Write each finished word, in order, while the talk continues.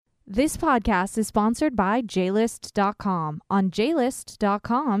This podcast is sponsored by JList.com. On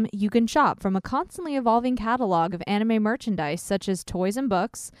JList.com, you can shop from a constantly evolving catalog of anime merchandise such as toys and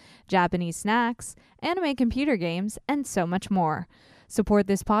books, Japanese snacks, anime computer games, and so much more. Support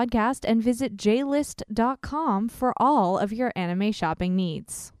this podcast and visit JList.com for all of your anime shopping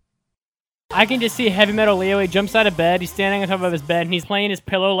needs. I can just see Heavy Metal Leo. He jumps out of bed. He's standing on top of his bed, and he's playing his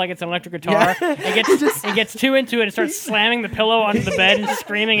pillow like it's an electric guitar. Yeah. And gets too into it and starts slamming the pillow onto the bed and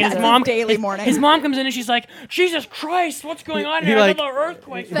screaming. And his mom, his mom comes in and she's like, "Jesus Christ, what's going on here? I thought the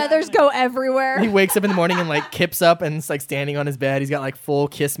earthquake." Feathers go everywhere. He wakes up in the morning and like kips up and is like standing on his bed. He's got like full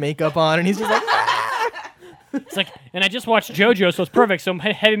Kiss makeup on, and he's just like. It's like, and I just watched JoJo, so it's perfect. So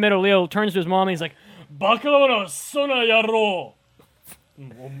Heavy Metal Leo turns to his mom and he's like, "Bakuro no sona yaro."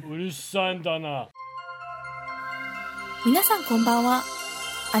 うるさいんだな。皆さんこんばんは。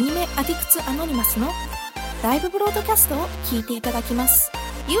アニメアディクツアノニマスのライブブロードキャストを聞いていただきます。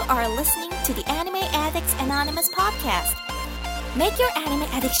You are listening to the Anime Addicts Anonymous podcast. Make your anime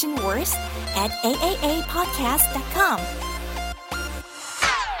addiction worse at AAApodcast.com.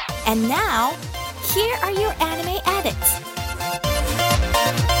 And now, here are your anime addicts.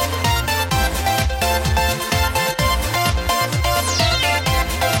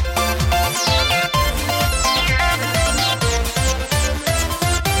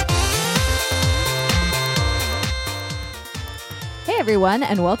 Hey everyone,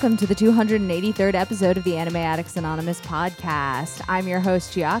 and welcome to the 283rd episode of the Anime Addicts Anonymous podcast. I'm your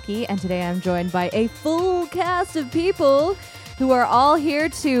host, Chiaki, and today I'm joined by a full cast of people who are all here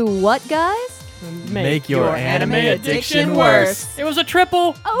to what, guys? Make your anime addiction worse. It was a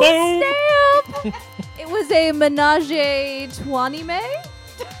triple. Oh, snap! It was a menage a trois.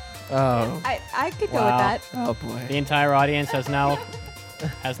 Oh. I could go with that. Oh boy. The entire audience has now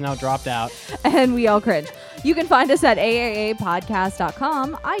dropped out. And we all cringe. You can find us at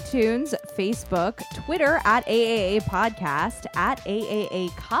AAApodcast.com, iTunes, Facebook, Twitter at AAA Podcast, at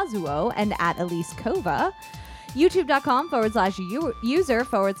AAA Kazuo, and at Elise Kova.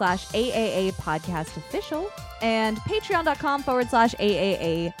 YouTube.com/user/AAA Podcast Official, and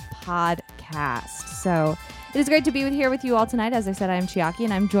Patreon.com/AAA Podcast. So it is great to be here with you all tonight. As I said, I'm Chiaki,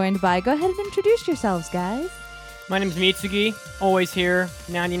 and I'm joined by, go ahead and introduce yourselves, guys. My name is Mitsugi, always here,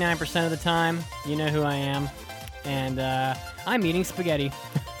 99% of the time. You know who I am. And I'm eating spaghetti.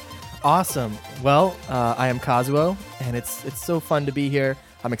 Awesome. Well, I am Kazuo, and it's so fun to be here.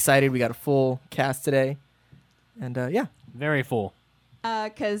 I'm excited. We got a full cast today. And yeah. Very full.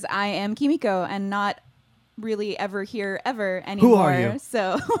 Because I am Kimiko and not really ever here ever anymore. Who are you?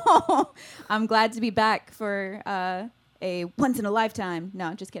 So I'm glad to be back for a once in a lifetime.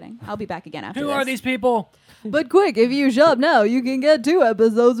 No, just kidding. I'll be back again after Who this. are these people? But quick, if you shop now, you can get 2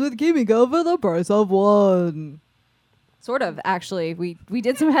 episodes with Kimiko for the price of 1. Sort of, actually. We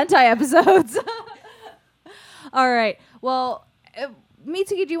did some hentai episodes. All right. Well,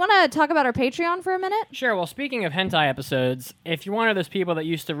 Mitsuki, do you want to talk about our Patreon for a minute? Sure. Well, speaking of hentai episodes, if you're one of those people that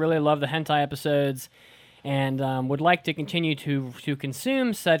used to really love the hentai episodes and would like to continue to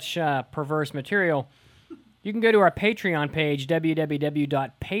consume such perverse material, you can go to our Patreon page,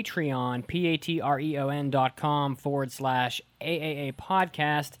 www.patreon.com/AAA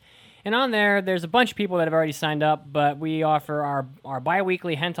podcast. And on there, there's a bunch of people that have already signed up, but we offer our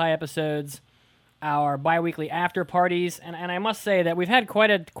bi-weekly hentai episodes, our bi-weekly after parties, and I must say that we've had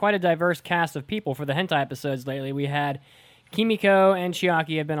quite a diverse cast of people for the hentai episodes lately. We had Kimiko and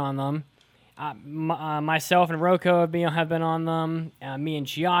Chiaki have been on them. Myself and Roko have been on them, me and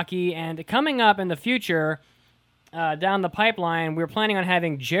Chiaki, and coming up in the future, down the pipeline, we're planning on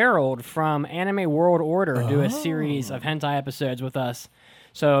having Gerald from Anime World Order do a series of hentai episodes with us.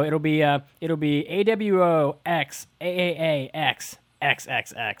 So it'll be AWOX AAAX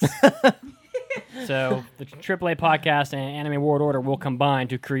XXX. So the AAA podcast and Anime World Order will combine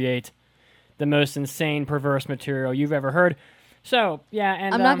to create the most insane, perverse material you've ever heard. So, yeah,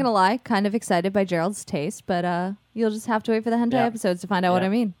 and I'm not going to lie, kind of excited by Gerald's taste, but you'll just have to wait for the hentai episodes to find out what I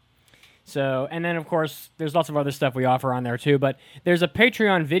mean. So, and then, of course, there's lots of other stuff we offer on there, too. But there's a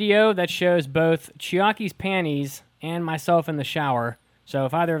Patreon video that shows both Chiaki's panties and myself in the shower. So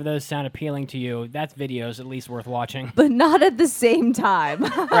if either of those sound appealing to you, that video's at least worth watching. But not at the same time.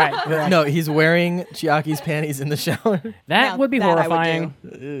 Right. No, he's wearing Chiaki's panties in the shower. That Now, would be that I would horrifying.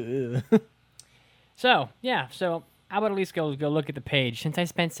 So, yeah. So I would at least go look at the page since I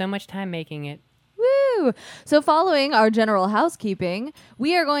spent so much time making it. Woo! So following our general housekeeping,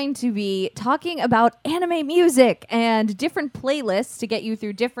 we are going to be talking about anime music and different playlists to get you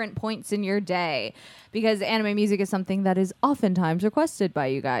through different points in your day, because anime music is something that is oftentimes requested by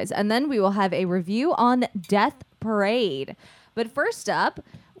you guys. And then we will have a review on Death Parade. But first up,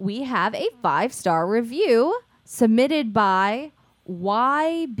 we have a 5-star review submitted by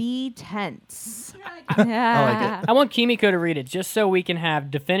YB Tense. Yeah. I want Kimiko to read it just so we can have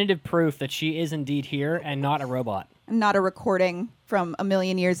definitive proof that she is indeed here and not a robot. Not a recording from a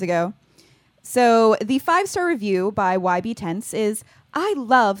million years ago. So the 5-star review by YB Tense is, I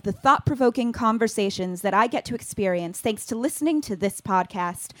love the thought-provoking conversations that I get to experience thanks to listening to this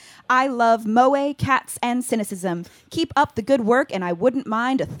podcast. I love moe, cats, and cynicism. Keep up the good work, and I wouldn't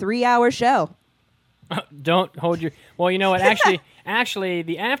mind a 3-hour show. Don't hold your... Well, you know what? Actually,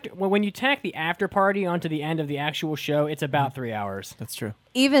 the after when you tack the after party onto the end of the actual show, it's about 3 hours. That's true.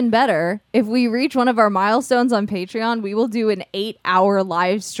 Even better, if we reach one of our milestones on Patreon, we will do an 8-hour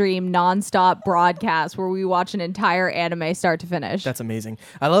live stream nonstop broadcast where we watch an entire anime start to finish. That's amazing.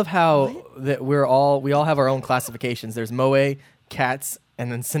 I love how that we all have our own classifications. There's moe, cats,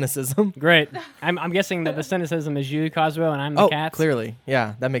 and then cynicism. Great. I'm guessing that the cynicism is you, Kazuo, and I'm the cats. Clearly.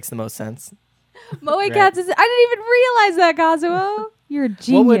 Yeah, that makes the most sense. Moe Cats is... I didn't even realize that, Kazuo. You're a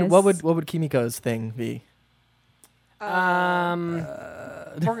genius. What would Kimiko's thing be? We're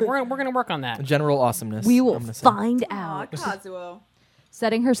gonna work on that. General awesomeness. We will I'm gonna say. find out. Kazuo.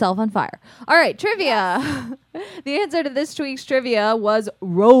 Setting herself on fire. All right, trivia. The answer to this week's trivia was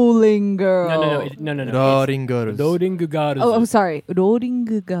Rolling Girl. No. Roringoros. Oh, sorry.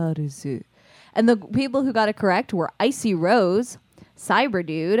 Roringugarusu. And the people who got it correct were Icy Rose, Cyber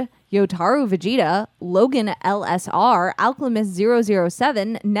Dude, Yotaru Vegeta, Logan LSR, Alchemist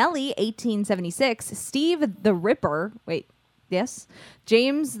 007, Nelly 1876, Steve the Ripper. Wait, yes?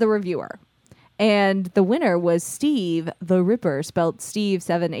 James the Reviewer. And the winner was Steve the Ripper, spelled Steve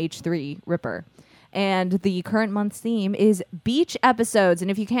 7H3 Ripper. And the current month's theme is beach episodes. And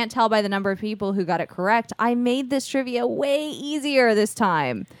if you can't tell by the number of people who got it correct, I made this trivia way easier this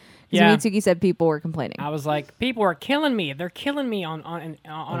time. Yeah. Mitsuki said people were complaining. I was like, people are killing me. They're killing me on our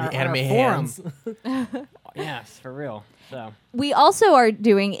anime forum. hands. Yes, for real. So We also are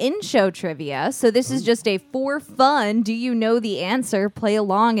doing in-show trivia. So this is just a for fun, do you know the answer? Play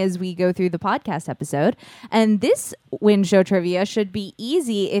along as we go through the podcast episode. And this in-show trivia should be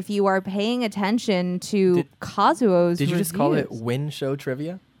easy if you are paying attention to Kazuo's Did you just call it reviews. win show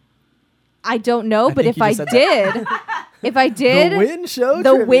trivia? I don't know, but think if you I just said did, if I did, The win show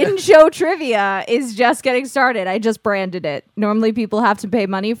the trivia. win show trivia is just getting started. I just branded it. Normally people have to pay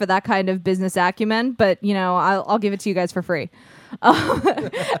money for that kind of business acumen, but you know, I'll give it to you guys for free. And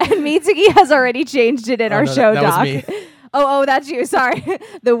Mitsuki has already changed it in our show that doc. was me. Oh, that's you. Sorry.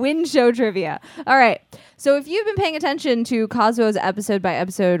 The win show trivia. All right. So if you've been paying attention to Kazuo's episode by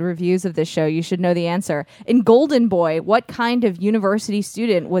episode reviews of this show, you should know the answer. In Golden Boy, what kind of university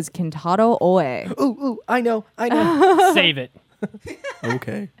student was Kentaro Oe? Ooh, I know. save it.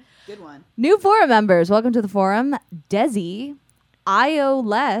 Okay. Good one. New forum members, welcome to the forum. Desi,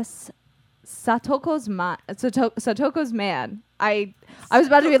 IO-less, Satoko's man. I was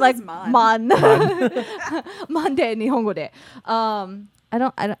about to be like Satoko's man. Man de Nihongo de.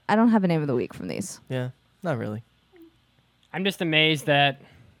 I don't have a name of the week from these. Yeah, not really. I'm just amazed that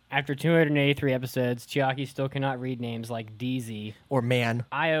after 283 episodes, Chiaki still cannot read names like DZ, Or man.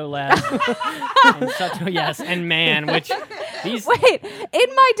 IOLES, and Sato, yes, and Man, which these... Wait,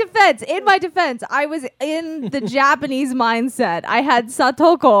 in my defense, I was in the Japanese mindset. I had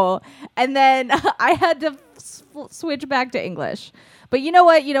Satoko, and then I had to switch back to English. But you know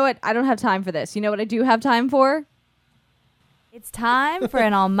what? I don't have time for this. You know what I do have time for? It's time for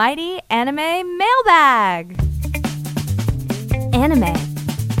an almighty anime mailbag. Anime.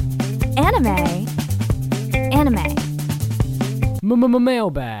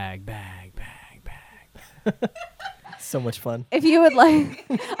 Mailbag. So much fun. If you would like,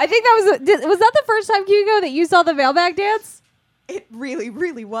 I think that was that the first time, Hugo, that you saw the mailbag dance? It really,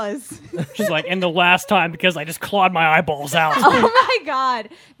 really was. She's like, and the last time because I just clawed my eyeballs out. Oh my God,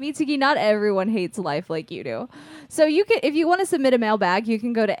 Mitsuki, not everyone hates life like you do. So you can, if you want to submit a mailbag, you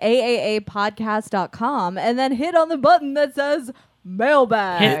can go to aaapodcast.com and then hit on the button that says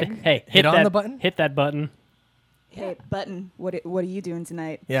mailbag. Hit on that the button? Hit that button. Hey, Button, what are you doing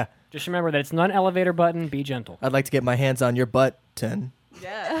tonight? Yeah. Just remember that it's not an elevator button. Be gentle. I'd like to get my hands on your button.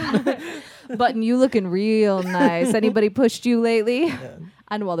 Yeah. Button, you looking real nice. Anybody pushed you lately?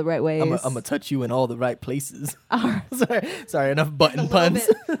 I know all the right ways. I'm gonna touch you in all the right places. Sorry, enough button puns.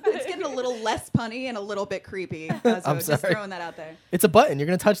 It's getting a little less punny and a little bit creepy. So I'm just sorry. throwing that out there. It's a button. You're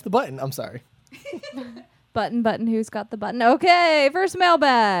gonna touch the button. I'm sorry. Button, who's got the button? Okay, first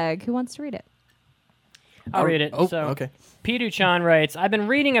mailbag. Who wants to read it? I'll read it. Oh, So, okay. Pidu-chan writes, I've been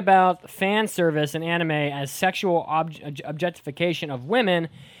reading about fan service in anime as sexual objectification of women,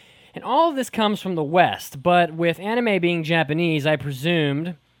 and all of this comes from the West, but with anime being Japanese, I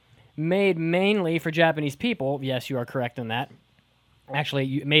presumed made mainly for Japanese people. Yes, you are correct on that.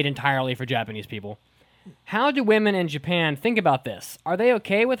 Actually, made entirely for Japanese people. How do women in Japan think about this? Are they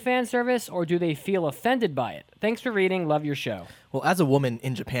okay with fan service, or do they feel offended by it? Thanks for reading. Love your show. Well, as a woman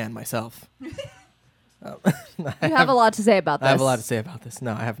in Japan myself, You have a lot to say about this. I have a lot to say about this.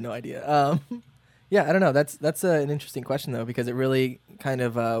 No, I have no idea. Yeah, I don't know. That's an interesting question though, because it really kind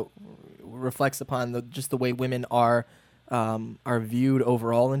of reflects upon just the way women are viewed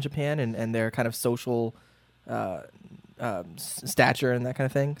overall in Japan and their kind of social stature and that kind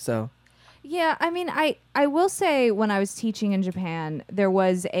of thing. So. Yeah, I mean, I will say when I was teaching in Japan, there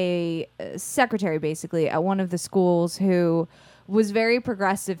was a secretary basically at one of the schools who was very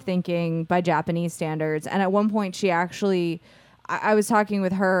progressive thinking by Japanese standards. And at one point she actually, I was talking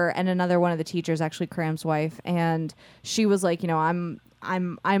with her and another one of the teachers, actually Cram's wife, and she was like, I'm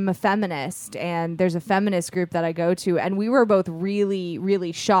a feminist, and there's a feminist group that I go to, and we were both really,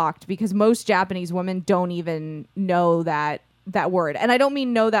 really shocked because most Japanese women don't even know that word. And I don't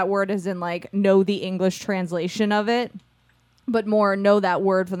mean know that word as in like know the English translation of it, but more know that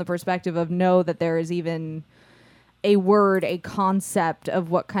word from the perspective of know that there is even a word, a concept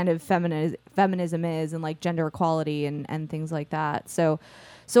of what kind of feminism is and like gender equality and things like that. So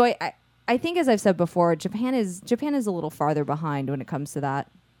I think, as I've said before, Japan is a little farther behind when it comes to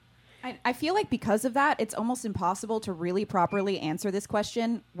that. I feel like because of that, it's almost impossible to really properly answer this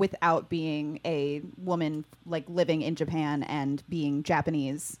question without being a woman like living in Japan and being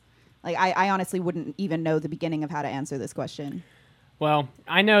Japanese. Like I honestly wouldn't even know the beginning of how to answer this question. Well,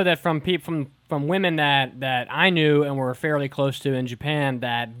 I know that from women that I knew and were fairly close to in Japan,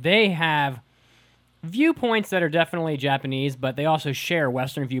 that they have viewpoints that are definitely Japanese, but they also share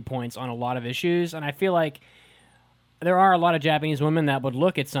Western viewpoints on a lot of issues. And I feel like there are a lot of Japanese women that would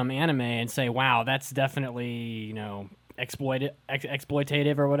look at some anime and say, wow, that's definitely,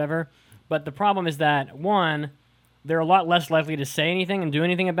 exploitative or whatever. But the problem is that, one, they're a lot less likely to say anything and do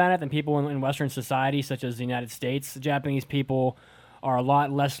anything about it than people in Western society, such as the United States. Japanese people are a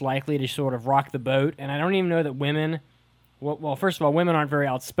lot less likely to sort of rock the boat. And I don't even know that women... Well, first of all, women aren't very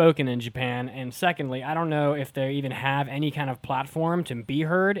outspoken in Japan. And secondly, I don't know if they even have any kind of platform to be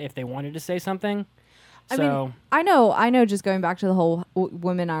heard if they wanted to say something. I mean, I know. Just going back to the whole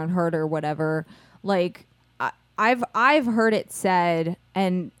women aren't heard or whatever. Like, I've heard it said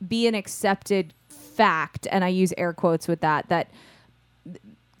and be an accepted fact, and I use air quotes with that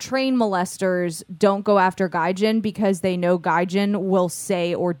train molesters don't go after gaijin because they know gaijin will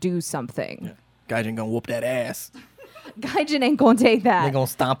say or do something. Yeah. Gaijin gonna whoop that ass. Gaijin ain't gonna take that. They're gonna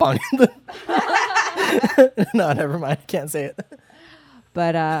stomp on you. No, never mind. I can't say it.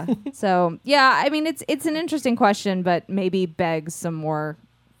 But so yeah, I mean it's an interesting question, but maybe begs someone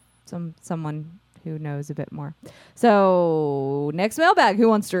who knows a bit more. So next mailbag, who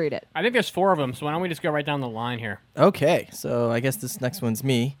wants to read it? I think there's 4 of them, so why don't we just go right down the line here? Okay, so I guess this next one's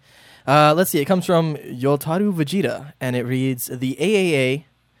me. Let's see. It comes from Yotaru Vegeta, and it reads: the AAA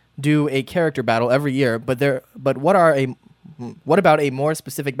do a character battle every year, but what about a more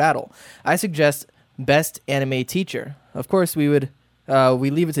specific battle? I suggest best anime teacher. Of course, we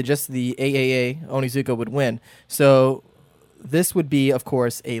leave it to just the AAA. Onizuka would win. So this would be, of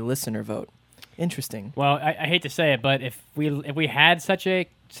course, a listener vote. Interesting. Well, I hate to say it, but if we had such a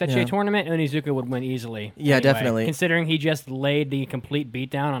tournament, Onizuka would win easily. Yeah, anyway, definitely. Considering he just laid the complete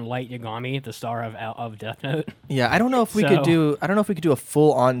beatdown on Light Yagami, the star of Death Note. Yeah, I don't know if we could do a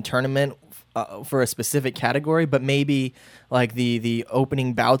full-on tournament for a specific category, but maybe like the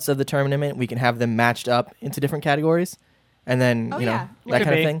opening bouts of the tournament, we can have them matched up into different categories. And then, that kind of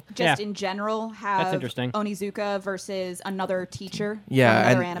thing. Just in general, have That's interesting. Onizuka versus another teacher from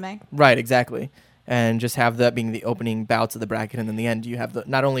and another anime. Right, exactly. And just have that being the opening bouts of the bracket, and then the end you have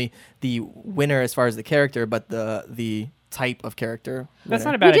not only the winner as far as the character, but the type of character. That's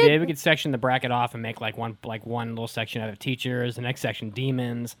not a bad idea. We could section the bracket off and make like one little section out of teachers, the next section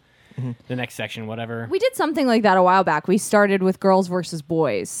demons, the next section whatever. We did something like that a while back. We started with girls versus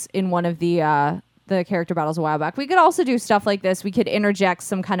boys in one of the character battles a while back. We could also do stuff like this. We could interject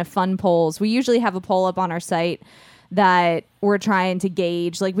some kind of fun polls. We usually have a poll up on our site that we're trying to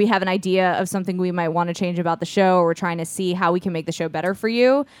gauge. Like, we have an idea of something we might want to change about the show, or we're trying to see how we can make the show better for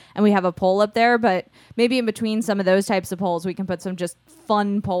you. And we have a poll up there, but maybe in between some of those types of polls, we can put some just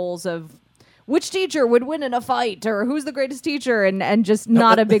fun polls of which teacher would win in a fight, or who's the greatest teacher, and just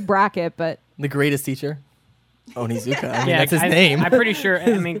not a big bracket, but the greatest teacher? Onizuka. I mean, that's his name. I'm pretty sure.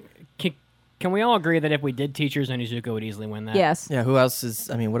 I mean, can we all agree that if we did teachers, Onizuka would easily win that? Yes. Yeah, who else is...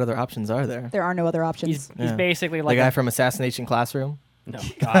 I mean, what other options are there? There are no other options. He's basically like the guy from Assassination Classroom? No,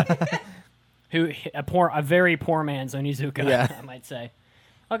 God. A very poor man's Onizuka, I might say.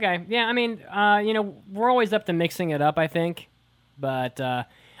 Okay, yeah, I mean, we're always up to mixing it up, I think. But, I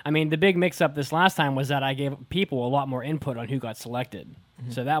mean, the big mix-up this last time was that I gave people a lot more input on who got selected.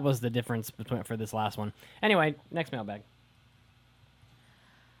 Mm-hmm. So that was the difference for this last one. Anyway, next mailbag.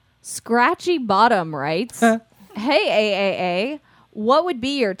 Scratchy Bottom writes, Hey, AAA, what would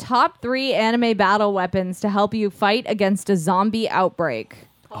be your top 3 anime battle weapons to help you fight against a zombie outbreak?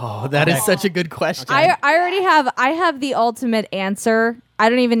 Oh, that is such a good question. I already have the ultimate answer. I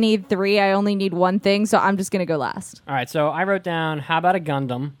don't even need 3. I only need one thing, so I'm just going to go last. All right, so I wrote down, how about a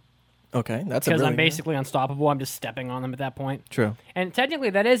Gundam? Okay, that's a Because really I'm basically unstoppable. I'm just stepping on them at that point. true. And technically,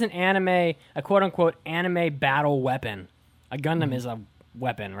 that is a quote-unquote anime battle weapon. A Gundam is a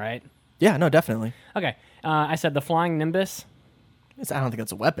weapon, right? Yeah, no, definitely. Okay, I said the Flying Nimbus. I don't think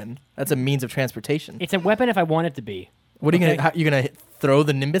that's a weapon. That's a means of transportation. It's a weapon if I want it to be. What are you okay. gonna? You gonna throw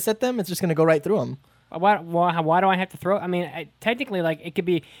the Nimbus at them? It's just gonna go right through them. Why do I have to throw? I mean, technically, like it could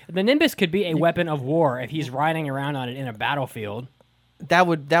be the Nimbus could be a weapon of war if he's riding around on it in a battlefield. That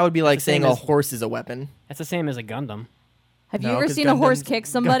would be like the same saying a as- horse is a weapon. That's the same as a Gundam. Have you No, ever 'cause seen a horse Gundams- kick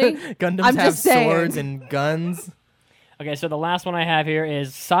somebody? Gundams I'm have just saying. swords and guns. Okay, so the last one I have here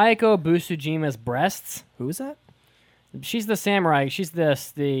is Saeko Busujima's breasts. Who is that? She's the samurai. She's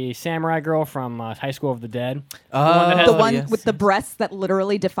the samurai girl from High School of the Dead. Oh, has- The one yes, with the yes. breasts that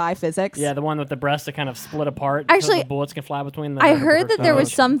literally defy physics. Yeah, the one with the breasts that kind of split apart. so Actually, the bullets can fly between them. I heard that there was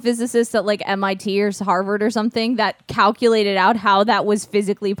Oh. some physicist at like MIT or Harvard or something that calculated out how that was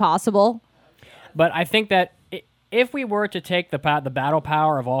physically possible. But I think that if we were to take the battle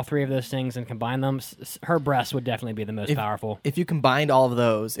power of all 3 of those things and combine them, her breasts would definitely be the most powerful. If you combined all of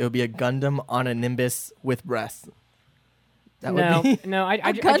those, it would be a Gundam on a Nimbus with breasts. That would be. No, I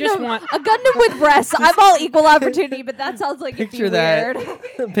A just want. a Gundam with breasts. I'm all equal opportunity, but that sounds like it'd be Picture that.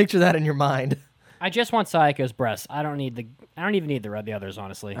 weird. Picture that in your mind. I just want Saeko's breasts. I don't even need the others,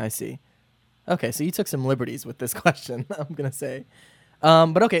 honestly. I see. Okay, so you took some liberties with this question, I'm going to say.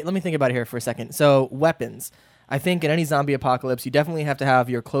 But okay, let me think about it here for a second. So, weapons. I think in any zombie apocalypse, you definitely have to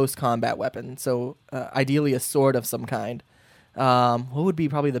have your close combat weapon. So, ideally, a sword of some kind. What would be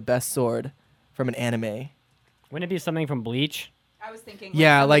probably the best sword from an anime? Wouldn't it be something from Bleach? I was thinking.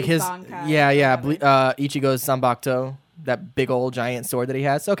 Yeah, like his. Bankai Yeah. weapon. Ichigo's Sanbakuto, that big old giant sword that he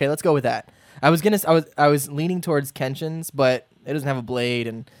has. Okay, let's go with that. I was leaning towards Kenshin's, but it doesn't have a blade,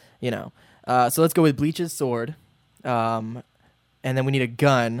 and so let's go with Bleach's sword, and then we need a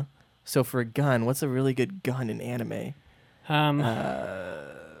gun. So for a gun, what's a really good gun in anime?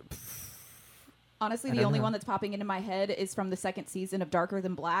 Honestly, I the don't only know. one that's popping into my head is from the 2nd season of Darker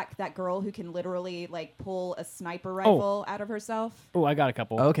Than Black. That girl who can literally like pull a sniper rifle out of herself. Oh, I got a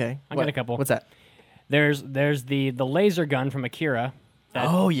couple. Okay, I got a couple. What's that? There's the laser gun from Akira.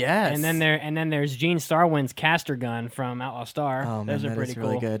 Oh yes, And then there's Gene Starwin's caster gun from Outlaw Star. Oh man, Those are that pretty is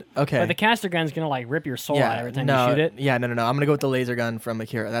really cool. good. Okay, But the caster gun's gonna like rip your soul out every time you shoot it. Yeah, no. I'm gonna go with the laser gun from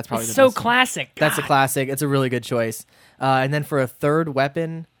Akira. That's probably It's the so best one. classic. That's a God. classic. It's a really good choice. And then for a third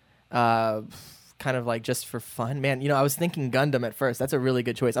weapon, kind of like just for fun, man. I was thinking Gundam at first. That's a really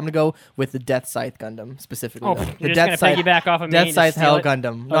good choice. I'm gonna go with the Death Scythe Gundam specifically. Oh, though. you're The just gonna piggyback off of me Death and Scythe just steal Hell it?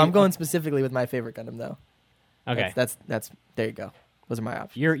 Gundam. No, Oh, I'm going specifically with my favorite Gundam though. Okay. That's there you go. Those are my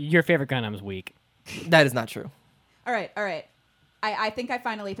options. Your favorite Gundam's weak. That is not true. All right. I think I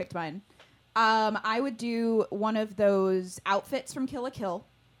finally picked mine. I would do one of those outfits from Kill la Kill,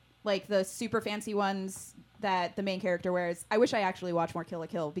 like the super fancy ones that the main character wears. I wish I actually watched more Kill la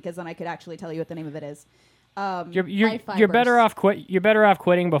Kill because then I could actually tell you what the name of it is. You're better off You're better off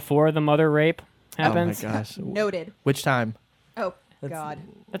quitting before the mother rape happens. Oh my gosh. Noted. Which time? Oh God.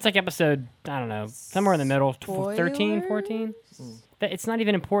 That's like episode, I don't know, somewhere in the middle, 13, 14. It's not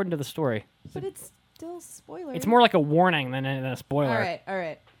even important to the story. But it's still spoiler. It's more like a warning than a spoiler. All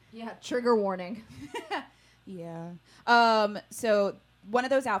right. Yeah, trigger warning. Yeah. So one of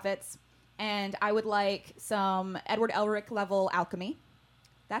those outfits, and I would like some Edward Elric level alchemy.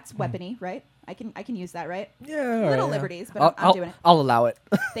 That's weapony, right? I can use that, right? Yeah. Little yeah. liberties, but I'm doing it. I'll allow it.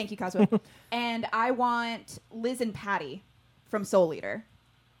 Thank you, Cosmo. And I want Liz and Patty from Soul Eater.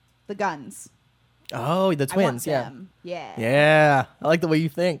 The guns. Oh, the I want twins. Yeah. them. Yeah. Yeah. I like the way you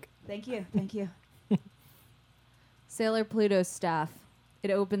think. Thank you. Sailor Pluto's staff. It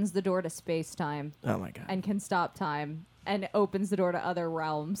opens the door to space-time Oh my god. and can stop time and opens the door to other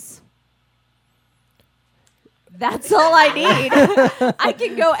realms. That's all I need. I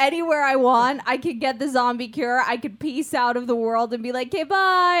can go anywhere I want. I can get the zombie cure. I could peace out of the world and be like, "Okay,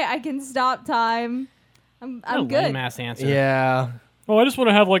 bye." I can stop time. I'm good. Lame ass answer. Yeah. Oh, I just want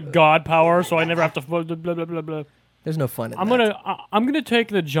to have like God power, so I never have to blah blah blah blah blah. There's no fun in I'm that. gonna take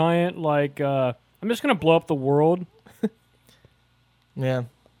the giant I'm just gonna blow up the world. Yeah.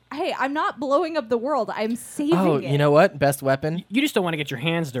 hey, I'm not blowing up the world. I'm saving Oh, it. you know what? Best weapon. You just don't want to get your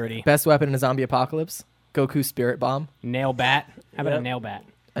hands dirty. Best weapon in a zombie apocalypse. Goku's spirit bomb. Nail bat. How about a Yep. nail bat?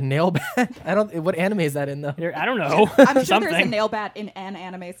 A nail bat. I don't. What anime is that in though? I don't know. I'm sure Something. there's a nail bat in an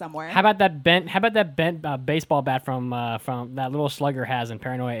anime somewhere. How about that bent baseball bat from that little slugger has in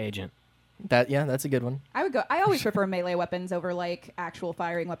Paranoia Agent? That's a good one. I would go. I always prefer melee weapons over like actual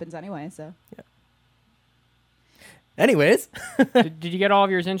firing weapons anyway. So Anyways, did you get all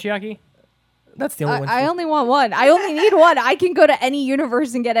of yours in, Chiaki? that's the only one. I only want one. I only need one. I can go to any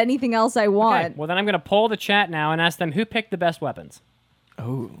universe and get anything else I want. Okay, well then I'm going to poll the chat now and ask them who picked the best weapons.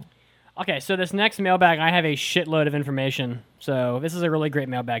 Oh. Okay, so this next mailbag, I have a shitload of information. So this is a really great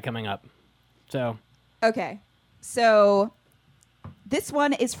mailbag coming up. So okay, so this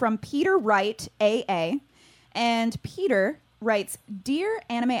one is from Peter Wright AA, and Peter writes, "Dear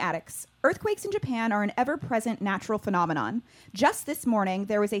Anime Addicts, earthquakes in Japan are an ever-present natural phenomenon. Just this morning,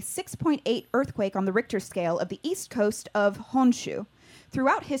 there was a 6.8 earthquake on the Richter scale of the east coast of Honshu.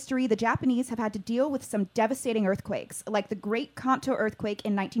 Throughout history, the Japanese have had to deal with some devastating earthquakes, like the Great Kanto earthquake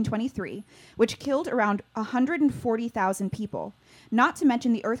in 1923, which killed around 140,000 people, not to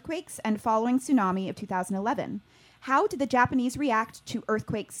mention the earthquakes and following tsunami of 2011. How did the Japanese react to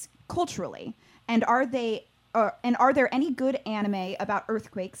earthquakes culturally? And are there any good anime about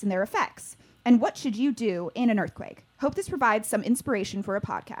earthquakes and their effects? And what should you do in an earthquake? Hope this provides some inspiration for a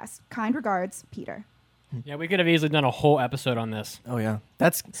podcast. Kind regards, Peter." yeah, we could have easily done a whole episode on this. Oh yeah.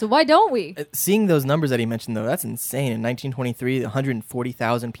 That's So why don't we? seeing those numbers that he mentioned though. That's insane. In 1923,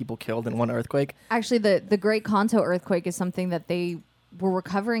 140,000 people killed in one earthquake. Actually, the Great Kanto earthquake is something that they were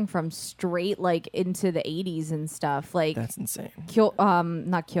recovering from straight like into the 80s and stuff. Like That's insane.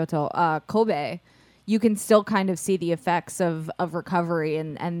 not Kyoto, Kobe. You can still kind of see the effects of recovery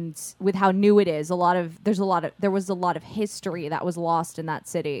and with how new it is. There was a lot of history that was lost in that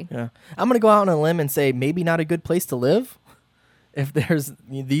city. Yeah. I'm gonna go out on a limb and say maybe not a good place to live. If there's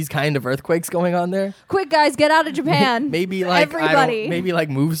these kind of earthquakes going on there, Quick, guys, get out of Japan. maybe like everybody. maybe like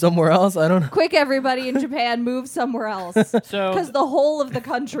move somewhere else. I don't know. Quick, everybody in Japan, move somewhere else. So Because the whole of the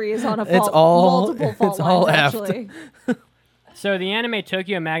country is on a fault, It's all- multiple fault it's all lines, effed. actually. So the anime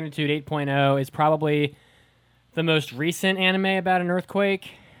Tokyo Magnitude 8.0 is probably the most recent anime about an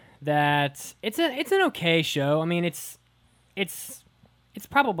earthquake. That it's an okay show. I mean, it's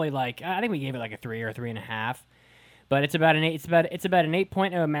probably like, I think we gave it like a 3 or 3.5. But it's about an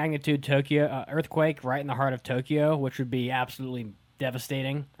 8.0 magnitude Tokyo earthquake right in the heart of Tokyo, which would be absolutely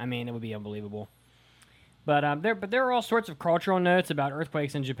devastating. I mean, it would be unbelievable. But there are all sorts of cultural notes about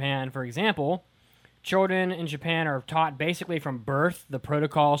earthquakes in Japan. For example, children in Japan are taught basically from birth the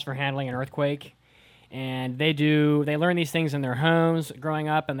protocols for handling an earthquake, and they learn these things in their homes growing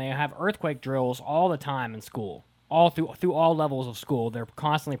up, and they have earthquake drills all the time in school, all through all levels of school. They're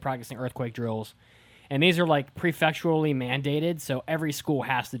constantly practicing earthquake drills, and these are like prefecturally mandated, so every school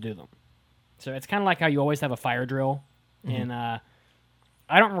has to do them. So it's kind of like how you always have a fire drill. And I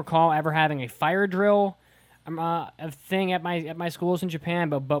don't recall ever having a fire drill a thing at my schools in Japan,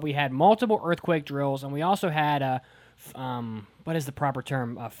 but we had multiple earthquake drills, and we also had what is the proper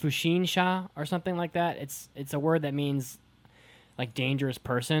term? Fushinsha or something like that. It's a word that means like dangerous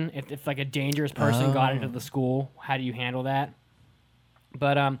person. If like a dangerous person got into the school, how do you handle that?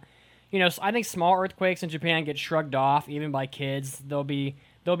 But so I think small earthquakes in Japan get shrugged off even by kids. They'll be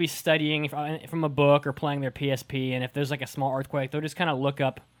studying from a book or playing their PSP, and if there's like a small earthquake, they'll just kind of look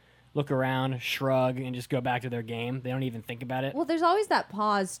around, shrug, and just go back to their game. They don't even think about it. Well, there's always that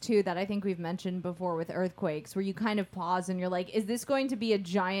pause, too, that I think we've mentioned before with earthquakes, where you kind of pause and you're like, is this going to be a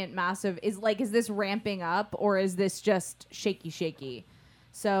giant, massive, is this ramping up, or is this just shaky?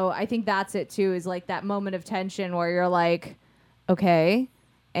 So I think that's it, too, is like that moment of tension where you're like, okay,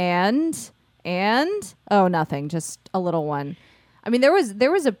 and, oh, nothing, just a little one. I mean, there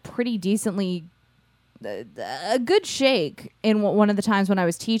was a pretty decently a good shake in one of the times when I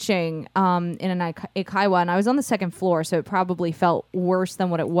was teaching in an Eikaiwa, and I was on the second floor, so it probably felt worse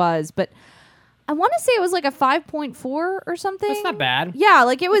than what it was. But I want to say it was like a 5.4 or something. That's not bad. Yeah,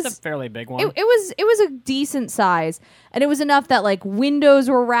 like it was It's a fairly big one. It was a decent size, and it was enough that like windows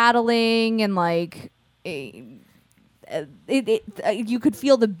were rattling and like you could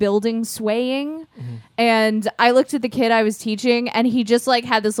feel the building swaying. And I looked at the kid I was teaching, and he just like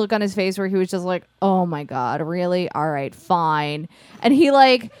had this look on his face where he was just like, oh my God, really? All right, fine. And he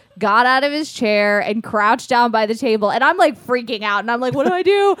like got out of his chair and crouched down by the table, and I'm like freaking out, and I'm like, what do I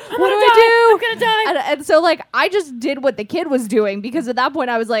do? What do I do? I'm gonna die. And so like I just did what the kid was doing, because at that point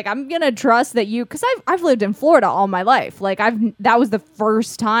I was like, I'm gonna trust that you, because I've lived in Florida all my life. Like that was the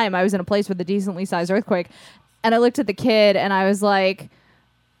first time I was in a place with a decently sized earthquake. And I looked at the kid and I was like,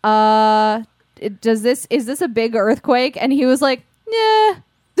 is this a big earthquake? And he was like, yeah.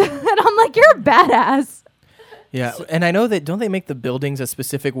 And I'm like, you're a badass. Yeah, and I know that don't they make the buildings a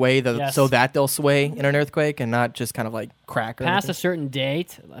specific way Yes. so that they'll sway in an earthquake and not just kind of like crack or Past a anything? certain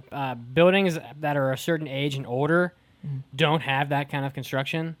date, buildings that are a certain age and older don't have that kind of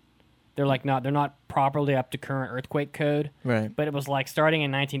construction. They're not properly up to current earthquake code. Right. But it was like starting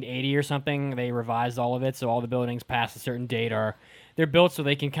in 1980 or something, they revised all of it, so all the buildings past a certain date they're built so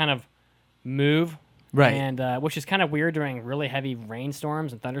they can kind of move. Right. And which is kind of weird during really heavy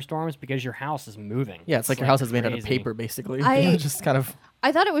rainstorms and thunderstorms because your house is moving. Yeah, it's like your house is made out of crazy. paper, basically. I- Just kind of.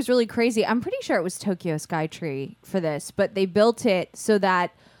 I thought it was really crazy. I'm pretty sure it was Tokyo Skytree for this, but they built it so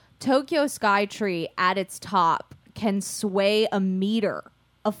that Tokyo Skytree at its top can sway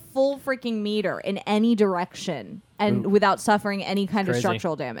a full freaking meter in any direction and without suffering any kind of Crazy.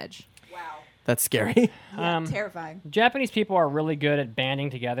 structural damage. That's scary. Terrifying. Japanese people are really good at banding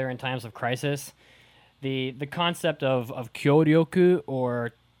together in times of crisis. The concept of kyoryoku,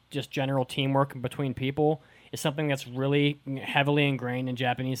 or just general teamwork between people, is something that's really heavily ingrained in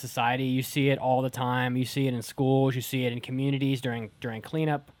Japanese society. You see it all the time. You see it in schools. You see it in communities during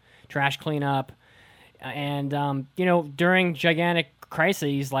cleanup, trash cleanup, and during gigantic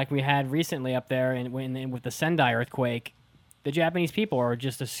crises like we had recently up there with the Sendai earthquake. The Japanese people are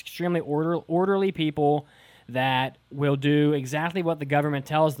just extremely orderly people that will do exactly what the government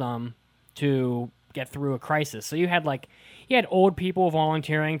tells them to get through a crisis. So you had old people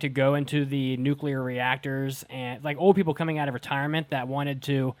volunteering to go into the nuclear reactors, and like old people coming out of retirement that wanted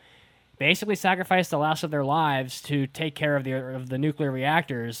to basically sacrifice the last of their lives to take care of the nuclear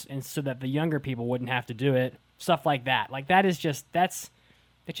reactors, and so that the younger people wouldn't have to do it. Stuff like that. Like it's just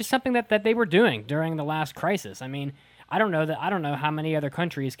something that they were doing during the last crisis. I mean, I don't know how many other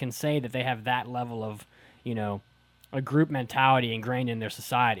countries can say that they have that level of, a group mentality ingrained in their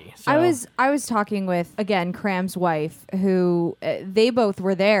society. So, I was talking with, again, Cram's wife, who they both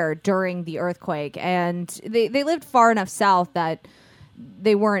were there during the earthquake, and they lived far enough south that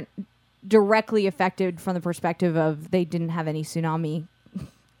they weren't directly affected from the perspective of they didn't have any tsunami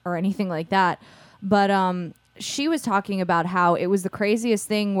or anything like that. But she was talking about how it was the craziest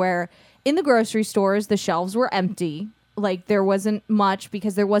thing where in the grocery stores, the shelves were empty. Like there wasn't much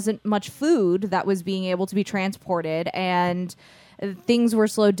because there wasn't much food that was being able to be transported, and things were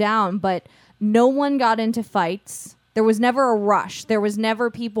slowed down, but no one got into fights. There was never a rush. There was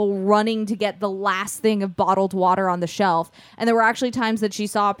never people running to get the last thing of bottled water on the shelf. And there were actually times that she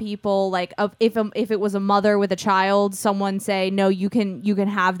saw people, like if it was a mother with a child, someone say, no, you can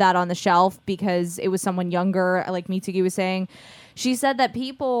have that on the shelf because it was someone younger, like Mitsuki was saying. She said that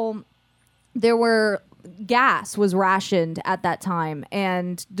gas was rationed at that time,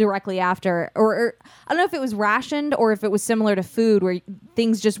 and directly after, or I don't know if it was rationed or if it was similar to food where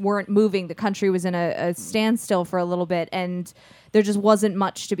things just weren't moving. The country was in a standstill for a little bit and there just wasn't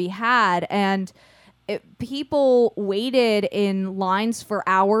much to be had. And people waited in lines for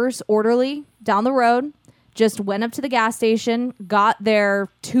hours orderly down the road, just went up to the gas station, got their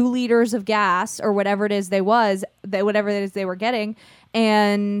 2 liters of gas or whatever it is they were getting,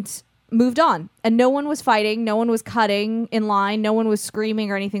 and moved on. And no one was fighting, no one was cutting in line, no one was screaming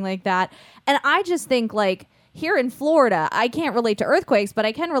or anything like that. And I just think, like, here in Florida, I can't relate to earthquakes, but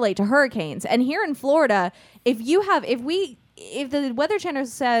I can relate to hurricanes. And here in Florida, if the Weather Channel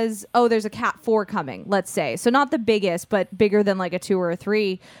says, oh, there's a Cat 4 coming, let's say, so not the biggest, but bigger than like a 2 or a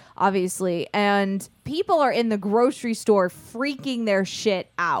 3, obviously, and people are in the grocery store freaking their shit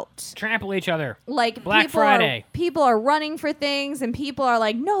out. trample each other. Like Black Friday. People are running for things, and people are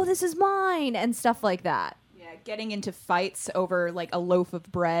like, no, this is mine, and stuff like that. Yeah, getting into fights over like a loaf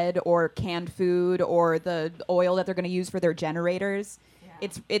of bread or canned food or the oil that they're going to use for their generators. Yeah.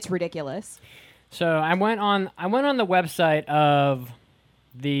 It's ridiculous. So I went on the website of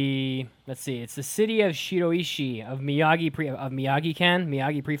it's the city of Shiroishi of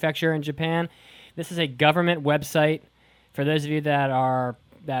Miyagi Prefecture in Japan. This is a government website. For those of you that are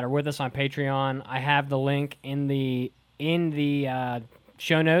with us on Patreon, I have the link in the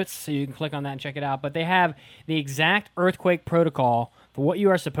show notes, so you can click on that and check it out. But they have the exact earthquake protocol for what you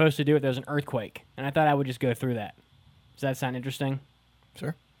are supposed to do if there's an earthquake, and I thought I would just go through that. Does that sound interesting?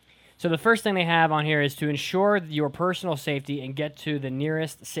 Sure. So the first thing they have on here is to ensure your personal safety and get to the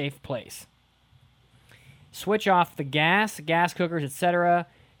nearest safe place. Switch off the gas cookers, etc.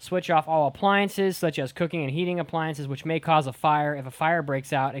 Switch off all appliances, such as cooking and heating appliances, which may cause a fire. If a fire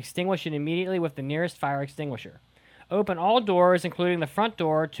breaks out, extinguish it immediately with the nearest fire extinguisher. Open all doors, including the front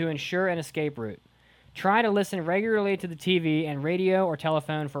door, to ensure an escape route. Try to listen regularly to the TV and radio or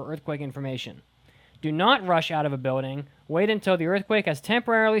telephone for earthquake information. Do not rush out of a building. Wait until the earthquake has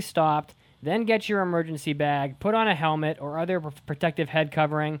temporarily stopped. Then get your emergency bag, put on a helmet or other protective head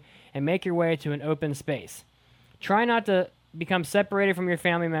covering, and make your way to an open space. Try not to become separated from your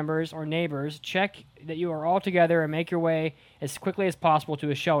family members or neighbors. Check that you are all together and make your way as quickly as possible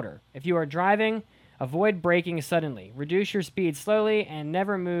to a shelter. If you are driving, avoid braking suddenly. Reduce your speed slowly and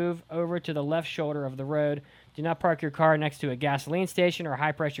never move over to the left shoulder of the road. Do not park your car next to a gasoline station or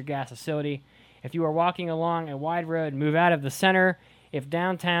high-pressure gas facility. If you are walking along a wide road, move out of the center. If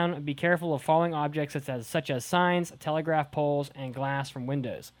downtown, be careful of falling objects such as signs, telegraph poles, and glass from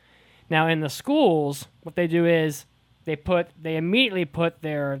windows. Now, in the schools, what they do is they immediately put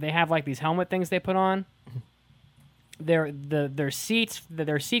they have like these helmet things they put on. Their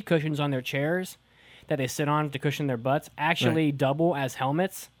seat cushions on their chairs that they sit on to cushion their butts actually double as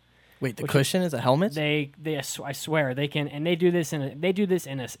helmets. Wait, the cushion is a helmet? I swear they can, and they do this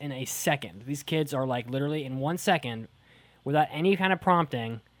in a second. These kids are like literally in 1 second, without any kind of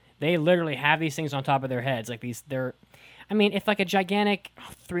prompting, they literally have these things on top of their heads. Like if like a gigantic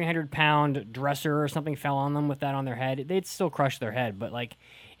 300-pound dresser or something fell on them with that on their head, they'd still crush their head. But like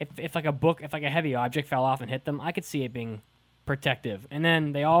if like a heavy object fell off and hit them, I could see it being protective. And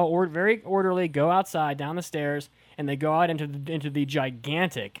then they all very orderly go outside down the stairs, and they go out into the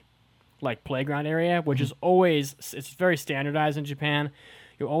gigantic like playground area, which is always, it's very standardized in Japan.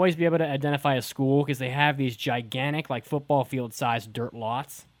 You'll always be able to identify a school because they have these gigantic like football field sized dirt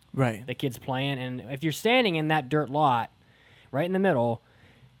lots. Right. The kids playing, and if you're standing in that dirt lot right in the middle,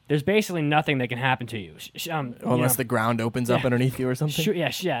 there's basically nothing that can happen to you. Unless the ground opens up underneath you or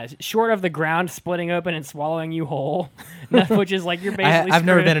something. Short of the ground splitting open and swallowing you whole, which is like you're basically I've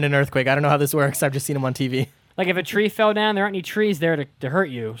never been in an earthquake. I don't know how this works. I've just seen them on TV. Like if a tree fell down, there aren't any trees there to hurt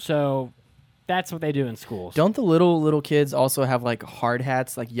you. So that's what they do in schools. Don't the little kids also have like hard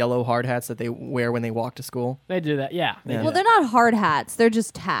hats, like yellow hard hats that they wear when they walk to school? They do that, yeah. Well, they're not hard hats. They're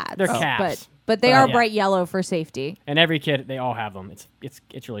just hats. They're caps. But they are bright yellow for safety. And every kid, they all have them.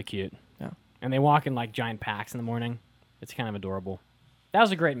 It's really cute. Yeah. And they walk in like giant packs in the morning. It's kind of adorable. That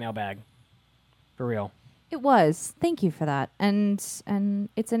was a great mailbag. For real. It was. Thank you for that. And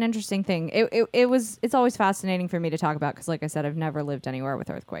it's an interesting thing. It's always fascinating for me to talk about because, like I said, I've never lived anywhere with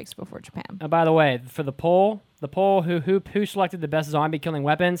earthquakes before Japan. By the way, for the poll who selected the best zombie killing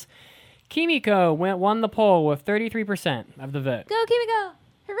weapons, Kimiko won the poll with 33% of the vote. Go Kimiko!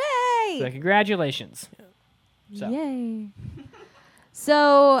 Hooray! So congratulations. So. Yay.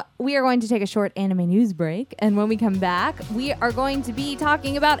 So we are going to take a short anime news break, and when we come back, we are going to be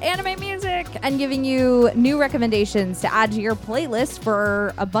talking about anime music and giving you new recommendations to add to your playlist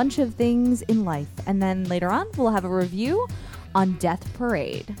for a bunch of things in life. And then later on, we'll have a review on Death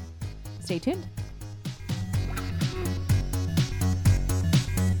Parade. Stay tuned.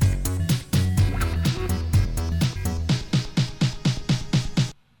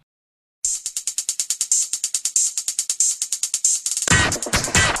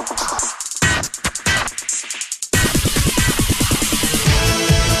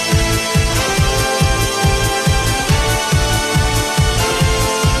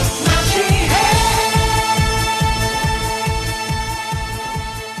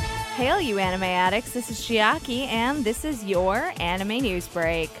 Anime addicts, this is Chiaki, and this is your anime news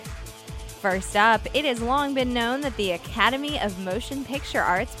break. First up, it has long been known that the Academy of Motion Picture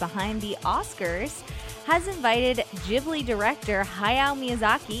Arts behind the Oscars has invited Ghibli director Hayao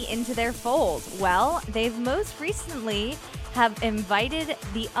Miyazaki into their fold. Well, they've most recently have invited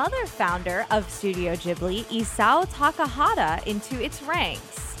the other founder of Studio Ghibli, Isao Takahata, into its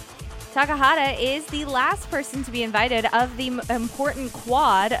ranks. Takahata is the last person to be invited of the important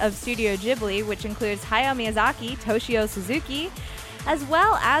quad of Studio Ghibli, which includes Hayao Miyazaki, Toshio Suzuki, as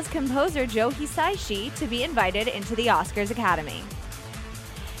well as composer Joe Hisaishi, to be invited into the Oscars Academy.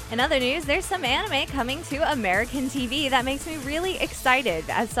 In other news, there's some anime coming to American TV that makes me really excited.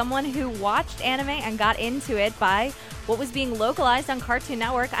 As someone who watched anime and got into it by what was being localized on Cartoon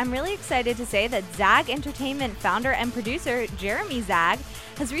Network, I'm really excited to say that Zag Entertainment founder and producer Jeremy Zag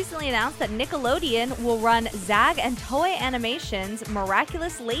has recently announced that Nickelodeon will run Zag and Toei Animation's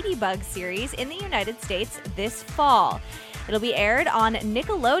Miraculous Ladybug series in the United States this fall. It'll be aired on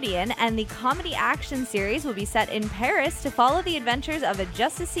Nickelodeon, and the comedy action series will be set in Paris to follow the adventures of a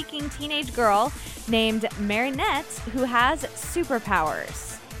justice-seeking teenage girl named Marinette who has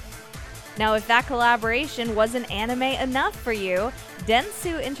superpowers. Now, if that collaboration wasn't anime enough for you,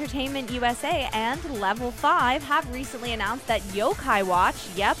 Dentsu Entertainment USA and Level 5 have recently announced that Yokai Watch,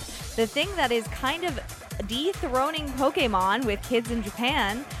 yep, the thing that is kind of dethroning Pokemon with kids in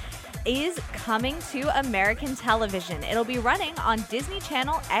Japan, is coming to American television. It'll be running on Disney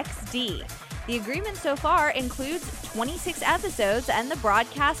Channel XD. The agreement so far includes 26 episodes, and the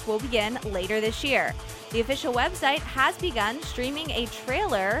broadcast will begin later this year. The official website has begun streaming a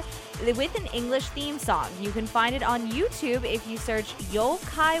trailer with an English theme song. You can find it on YouTube if you search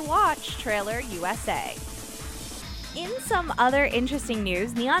Yokai Watch Trailer USA. In some other interesting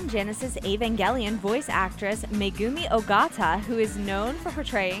news, Neon Genesis Evangelion voice actress Megumi Ogata, who is known for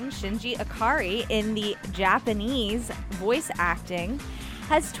portraying Shinji Ikari in the Japanese voice acting,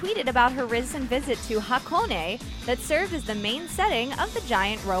 has tweeted about her recent visit to Hakone that served as the main setting of the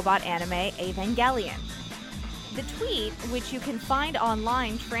giant robot anime Evangelion. The tweet, which you can find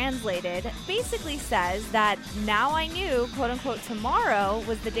online translated, basically says that now I knew, quote-unquote, tomorrow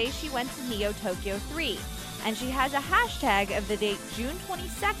was the day she went to Neo Tokyo 3. And she has a hashtag of the date June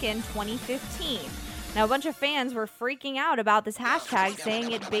 22nd, 2015. Now, a bunch of fans were freaking out about this hashtag,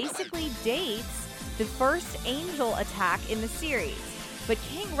 saying it basically dates the first Angel attack in the series. But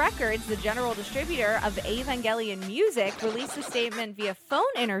King Records, the general distributor of Evangelion music, released a statement via phone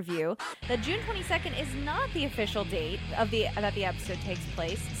interview that June 22nd is not the official date that the episode takes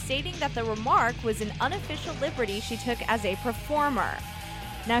place, stating that the remark was an unofficial liberty she took as a performer.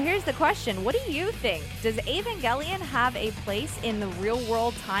 Now here's the question, what do you think? Does Evangelion have a place in the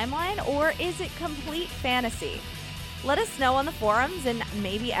real-world timeline, or is it complete fantasy? Let us know on the forums, and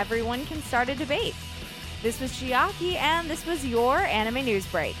maybe everyone can start a debate. This was Chiaki, and this was your Anime News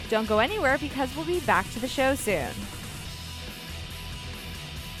Break. Don't go anywhere because we'll be back to the show soon.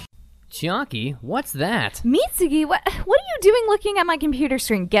 Chiaki, what's that? Mitsugi, what are you doing looking at my computer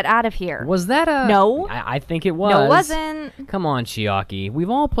screen? Get out of here. Was that a... No. I think it was. No, it wasn't. Come on, Chiaki. We've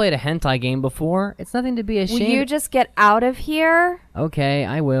all played a hentai game before. It's nothing to be ashamed. Will you just get out of here? Okay,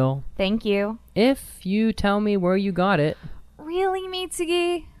 I will. Thank you. If you tell me where you got it. Really,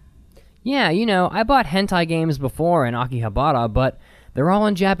 Mitsugi? Yeah, I bought hentai games before in Akihabara, but they're all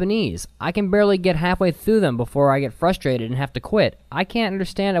in Japanese. I can barely get halfway through them before I get frustrated and have to quit. I can't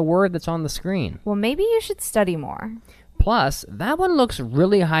understand a word that's on the screen. Well, maybe you should study more. Plus, that one looks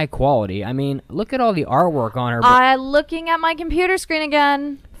really high quality. I mean, look at all the artwork on her. Looking at my computer screen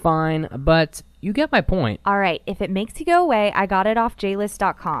again. Fine, but you get my point. All right, if it makes you go away, I got it off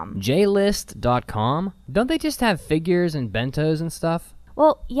JList.com. JList.com? Don't they just have figures and bentos and stuff?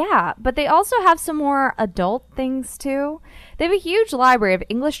 Well, yeah, but they also have some more adult things, too. They have a huge library of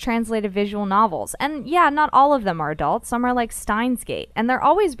English-translated visual novels, and yeah, not all of them are adult. Some are like Steins Gate, and they're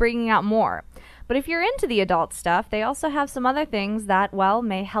always bringing out more. But if you're into the adult stuff, they also have some other things that, well,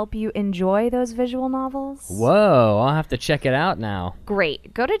 may help you enjoy those visual novels. Whoa, I'll have to check it out now.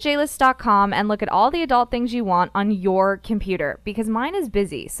 Great. Go to JList.com and look at all the adult things you want on your computer, because mine is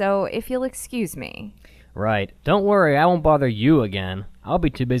busy, so if you'll excuse me. Right. Don't worry, I won't bother you again. I'll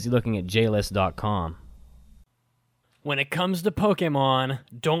be too busy looking at JList.com. When it comes to Pokemon,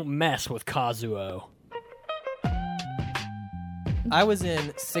 don't mess with Kazuo. I was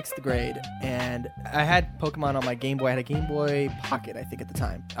in 6th grade, and I had Pokemon on my Game Boy. I had a Game Boy Pocket, I think, at the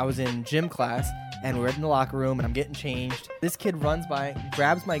time. I was in gym class, and we're in the locker room, and I'm getting changed. This kid runs by,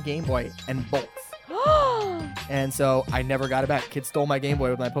 grabs my Game Boy, and bolts. And so I never got it back. Kid stole my Game Boy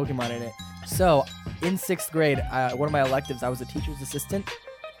with my Pokemon in it. So in 6th grade, one of my electives, I was a teacher's assistant.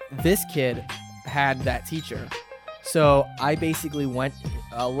 This kid had that teacher. So I basically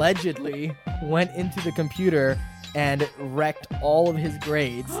allegedly went into the computer and wrecked all of his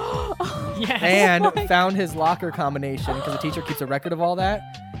grades. Yes. And found his locker combination, because the teacher keeps a record of all that.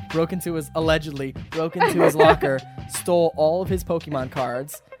 Allegedly broke into his locker, stole all of his Pokemon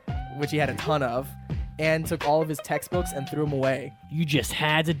cards, which he had a ton of, and took all of his textbooks and threw them away. You just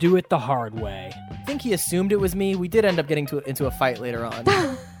had to do it the hard way. I think he assumed it was me. We did end up getting into a fight later on.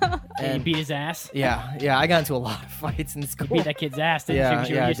 And you beat his ass? Yeah, I got into a lot of fights in school. You beat that kid's ass, didn't you? 'Cause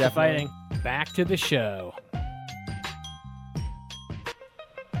you were used to fighting. Back to the show.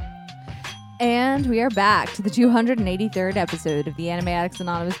 And we are back to the 283rd episode of the Anime Addicts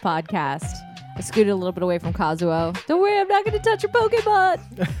Anonymous podcast. I scooted a little bit away from Kazuo. Don't worry, I'm not going to touch your Pokemon.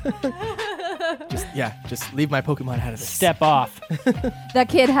 Just leave my Pokemon out of this. Step off. That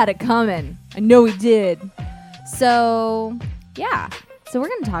kid had it coming. I know he did. So, yeah. So we're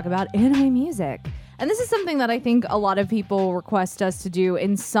going to talk about anime music. And this is something that I think a lot of people request us to do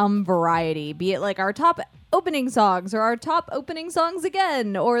in some variety, be it like our top opening songs or our top opening songs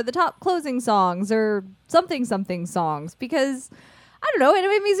again, or the top closing songs or something songs, because, I don't know,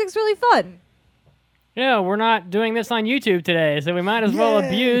 anime music's really fun. Yeah, we're not doing this on YouTube today, so we might as well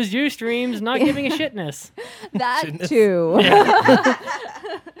abuse Ustream's not giving a shitness. That too.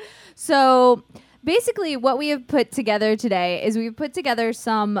 So basically what we have put together today is we've put together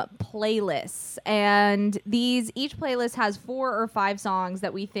some playlists, and each playlist has 4 or 5 songs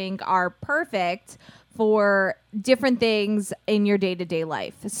that we think are perfect for different things in your day-to-day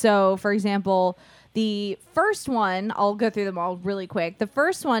life. So, for example, the first one, I'll go through them all really quick. The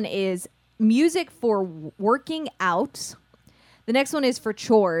first one is music for working out. The next one is for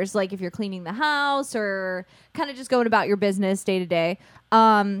chores, like if you're cleaning the house or kind of just going about your business day to day.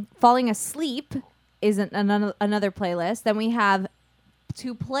 Falling asleep is another playlist. Then we have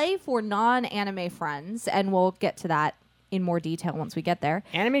to play for non-anime friends, and we'll get to that in more detail once we get there.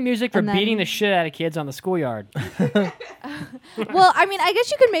 Anime music for beating the shit out of kids on the schoolyard. Well, I mean, I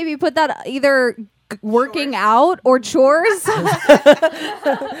guess you could maybe put that either working out or chores.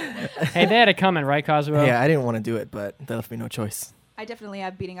 Hey, they had it coming, right, Kazuo? Yeah, I didn't want to do it, but they left me no choice. I definitely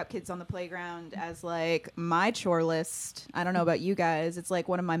have beating up kids on the playground as like my chore list. I don't know about you guys. It's like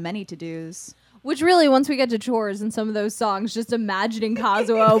one of my many to-dos. Which really, once we get to chores and some of those songs, just imagining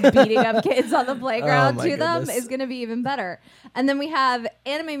Kazuo beating up kids on the playground Oh my to them goodness. is going to be even better. And then we have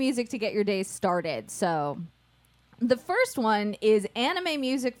anime music to get your day started. So the first one is anime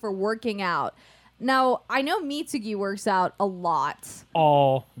music for working out. Now, I know Mitsugi works out a lot.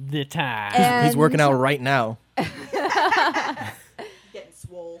 All the time. He's working And- out right now. Getting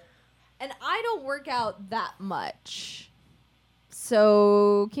swole. And I don't work out that much.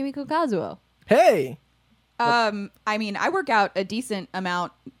 So, Kimiko Kazuo. Hey! I mean, I work out a decent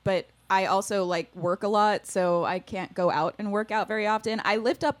amount, but I also like work a lot, so I can't go out and work out very often. I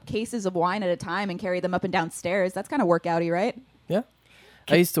lift up cases of wine at a time and carry them up and down stairs. That's kind of workouty, right? Yeah.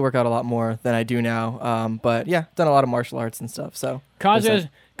 I used to work out a lot more than I do now. But yeah, done a lot of martial arts and stuff. So Kazuo's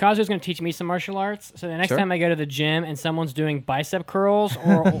going to teach me some martial arts. So the next Sure. time I go to the gym and someone's doing bicep curls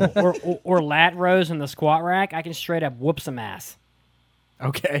or lat rows in the squat rack, I can straight up whoop some ass.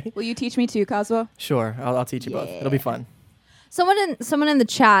 Okay. Will you teach me too, Kazuo? Sure. I'll teach you both. It'll be fun. Someone in the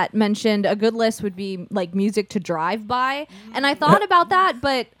chat mentioned a good list would be like music to drive by, and I thought about that,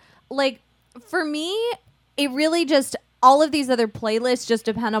 but like for me, it really just all of these other playlists just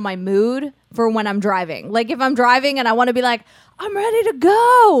depend on my mood for when I'm driving. Like if I'm driving and I want to be like, I'm ready to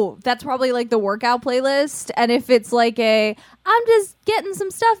go, that's probably like the workout playlist. And if it's like I'm just getting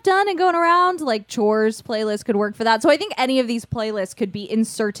some stuff done and going around, like chores playlist could work for that. So I think any of these playlists could be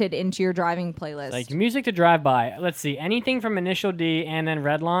inserted into your driving playlist. Like music to drive by. Let's see. Anything from Initial D and then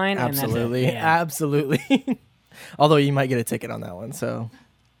Redline. Absolutely. And that's it. Yeah. Absolutely. Although you might get a ticket on that one, so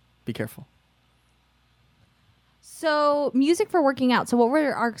be careful. So music for working out. So what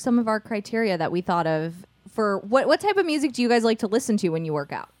were some of our criteria that we thought of for what type of music do you guys like to listen to when you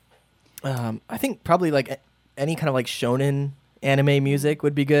work out? I think probably like any kind of like shonen anime music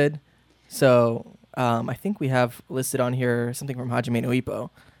would be good. So I think we have listed on here something from Hajime no Ippo.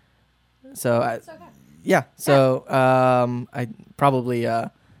 So yeah. So I probably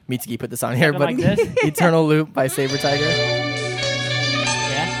Mitsugi put this on here, but Something like this? Eternal Loop by Saber Tiger.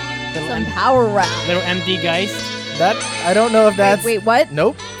 Yeah. Some power rap. Little MD Geist. That I don't know if that's Wait, what?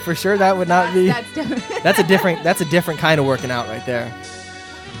 Nope, for sure that would not be. That's That's a different kind of working out right there.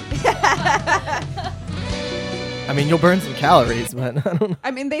 I mean, you'll burn some calories, but I don't know.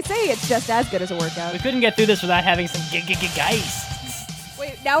 I mean, they say it's just as good as a workout. We couldn't get through this without having some Geist.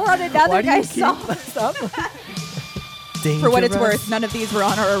 Wait, now we're on another Why do you guy's keep song. us up? For what it's Dangerous. worth, none of these were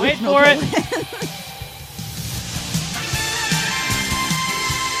on our Wait original for it. playlist.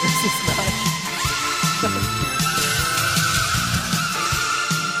 This is not.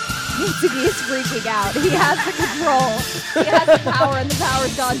 Mitsugi is freaking out. He has the control. He has the power, and the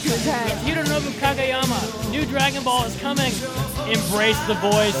power's gone to his head. Yunonobu Kageyama. New Dragon Ball is coming. Embrace the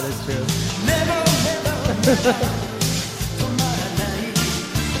voice. That is true.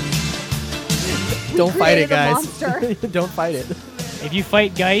 Don't fight it, created a guys. monster. Don't fight it. If you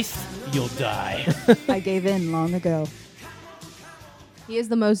fight Geist, you'll die. I gave in long ago. He is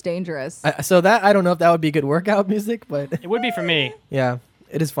the most dangerous. So that I don't know if that would be good workout music, but It would be for me. yeah,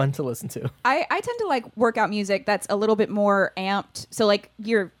 it is fun to listen to. I tend to like workout music that's a little bit more amped. So like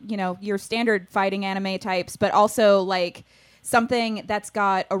your standard fighting anime types, but also like something that's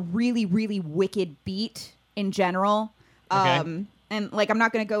got a really, really wicked beat in general. Okay. And like I'm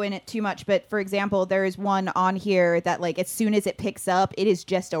not going to go in it too much, but for example, there is one on here that like as soon as it picks up, it is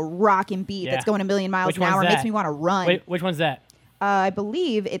just a rocking beat Yeah. that's going a million miles Which an hour. one's Makes that? me want to run. Wait, which one's that? I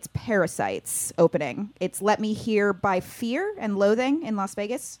believe it's Parasites opening. It's Let Me Hear by Fear and Loathing in Las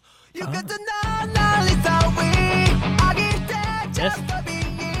Vegas. This?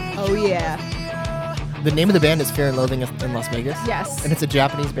 Oh yeah. The name of the band is Fear and Loathing in Las Vegas. Yes. And it's a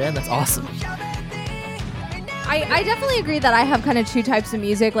Japanese band. That's awesome. I definitely agree that I have kind of two types of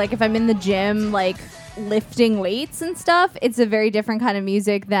music. Like if I'm in the gym, like lifting weights and stuff, it's a very different kind of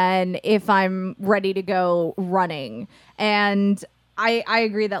music than if I'm ready to go running. And I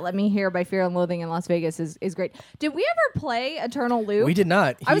agree that Let Me Hear by Fear and Loathing in Las Vegas is great. Did we ever play Eternal Loop? We did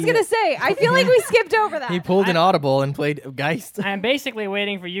not. I was going to say, I feel like we skipped over that. He pulled an audible and played Geist. I'm basically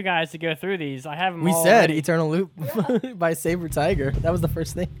waiting for you guys to go through these. I have them We all said already. Eternal Loop by Saber Tiger. That was the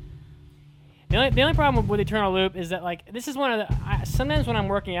first thing. The only problem with Eternal Loop is that, like, this is one of the... sometimes when I'm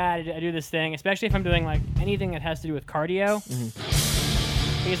working out, I do this thing, especially if I'm doing, like, anything that has to do with cardio.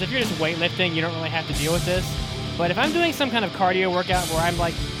 Mm-hmm. Because if you're just weightlifting, you don't really have to deal with this. But if I'm doing some kind of cardio workout where I'm,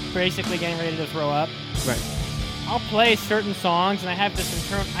 like, basically getting ready to throw up, Right. I'll play certain songs, and I have this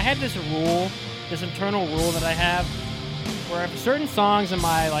internal rule that I have, where if certain songs in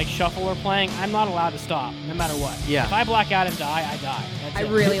my, like, shuffle are playing, I'm not allowed to stop, no matter what. Yeah. If I black out and die, I die. That's I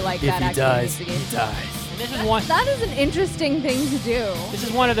it. really like If that he actually. dies, he Investigate. dies. And this is one... That is an interesting thing to do. This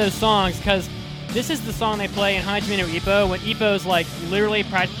is one of those songs because this is the song they play in Hajime no Ippo when Ippo's like literally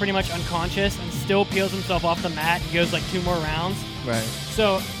pretty much unconscious and still peels himself off the mat and goes like 2 more rounds. Right.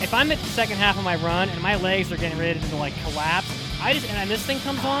 So if I'm at the second half of my run and my legs are getting ready to like collapse, and this thing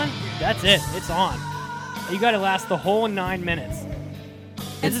comes on, that's it. It's on. You got to last the whole 9 minutes.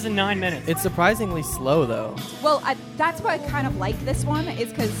 This is in 9 minutes. It's surprisingly slow, though. Well, that's why I kind of like this one, is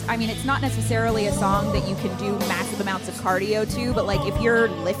because, I mean, it's not necessarily a song that you can do massive amounts of cardio to, but, like, if you're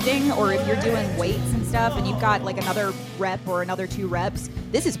lifting or if you're doing weights and stuff and you've got, like, another rep or another 2 reps,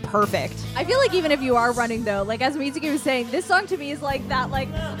 this is perfect. I feel like even if you are running, though, like as Mitsuki was saying, this song to me is like that, like,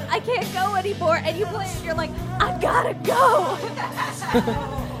 I can't go anymore, and you play it and you're like, I gotta go!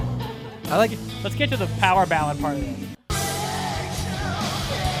 I like it. Let's get to the power ballad part of it.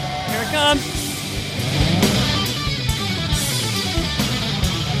 Here it comes.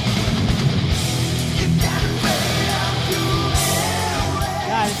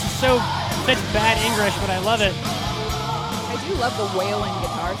 God, this is such bad English, but I love it. I do love the wailing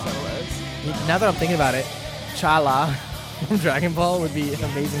guitar solos. Now that I'm thinking about it, Chala from Dragon Ball would be an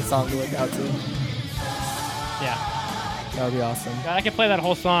amazing song to work out to. Yeah. That would be awesome. God, I could play that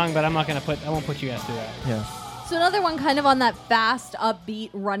whole song, but I won't put you guys through that. Yeah. So another one kind of on that fast, upbeat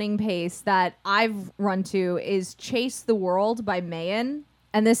running pace that I've run to is Chase the World by Mayan.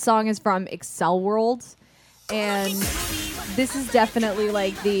 And this song is from Excel World. And this is definitely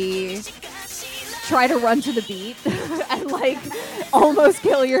like the try to run to the beat and like almost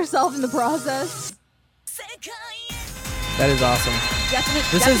kill yourself in the process. That is awesome.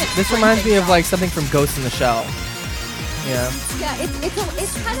 Definite This reminds me of like something from Ghost in the Shell. Yeah. Yeah,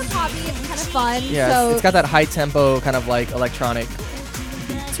 it's kind of poppy, it's kind of fun. Yeah. So It's got that high tempo kind of like electronic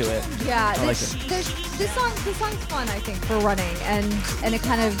beat to it. yeah, I like this song's fun, I think, for running, and it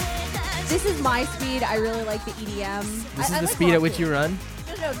kind of this is my speed. I really like the EDM. This is I the like speed at rock which too. you run.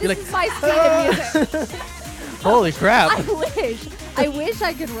 No, this You're like, is my speed of music. Holy crap. I wish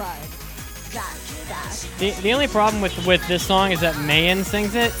I could run that fast. The only problem with this song is that Mayan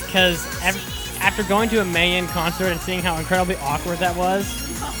sings it, because after going to a Mayan concert and seeing how incredibly awkward that was,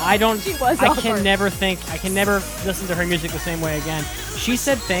 I can never listen to her music the same way again. She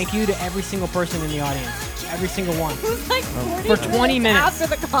said thank you to every single person in the audience. Every single one. It was like 40 For 20 minutes.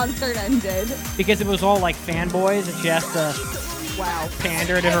 after the concert ended. Because it was all like fanboys and she has to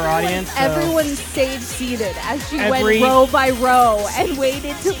pander to her audience. So. Everyone stayed seated as she went Every- row by row and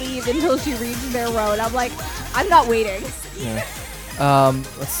waited to leave until she reached their row. And I'm like, I'm not waiting. Yeah.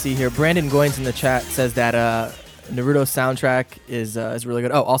 Let's see here. Brandon Goins in the chat says that Naruto soundtrack is really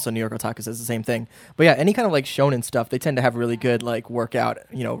good. Oh, also New York Otaku says the same thing. But yeah, any kind of like shonen stuff, they tend to have really good like workout,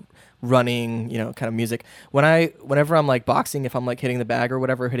 running, kind of music. Whenever I'm like boxing, if I'm like hitting the bag or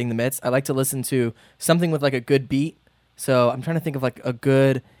whatever, hitting the mitts, I like to listen to something with like a good beat. So I'm trying to think of like a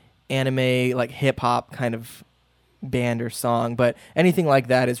good anime, like hip hop kind of band or song. But anything like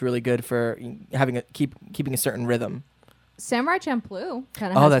that is really good for having keeping a certain rhythm. Samurai Champloo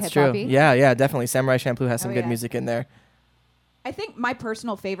kind of has Oh, that's true. hip-hop-y. Yeah, definitely. Samurai Champloo has some Oh, good yeah. music in there. I think my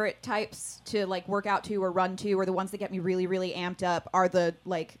personal favorite types to like work out to or run to, or the ones that get me really, really amped up, are the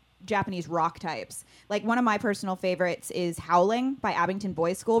like Japanese rock types. Like one of my personal favorites is Howling by Abington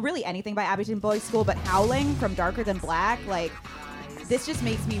Boys School. Really anything by Abington Boys School, but Howling from Darker Than Black, like this just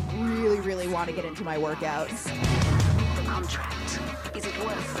makes me really, really want to get into my workouts. The contract, is it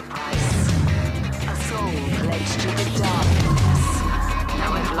worth the price? A soul pledged to the darkness.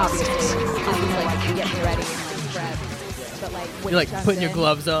 Now I've lost Obviously, it. this I is know I like can getting get ready and like prep, but like You're like putting your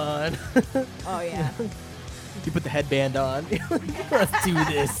gloves on. Oh yeah. You put the headband on. Let's do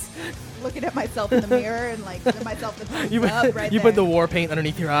this. Looking at myself in the mirror and like giving myself the thumbs You up right you there. put the war paint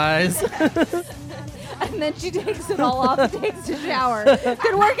underneath your eyes. And then she takes it all off and takes a shower.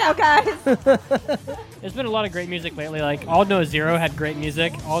 Good workout, guys. There's been a lot of great music lately. Like All No Zero had great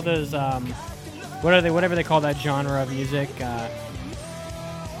music. All those whatever they call that genre of music,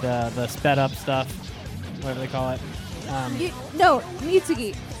 the sped up stuff, whatever they call it. No,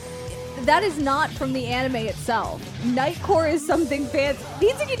 Mitsuki. That is not from the anime itself. Nightcore is something fancy.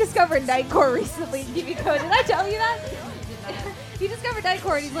 Mitsuki discovered Nightcore recently. Kimiko, did I tell you that? He discovered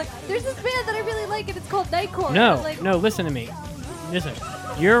Nightcore and he's like, there's this band that I really like and it's called Nightcore. No, And I'm like, no, listen to me. Listen,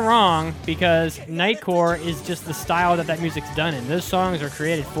 you're wrong because Nightcore is just the style that music's done in. Those songs are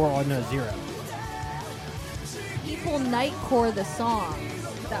created for All No Zero. People Nightcore the song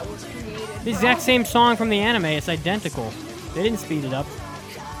that was created. The exact same song from the anime. It's identical. They didn't speed it up.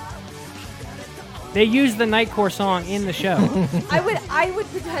 They used the Nightcore song in the show. I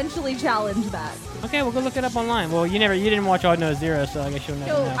would potentially challenge that. Okay, we'll go look it up online. Well, you didn't watch All No Zero, so I guess you'll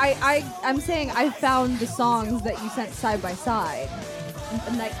never No, know. I'm saying I found the songs that you sent side by side.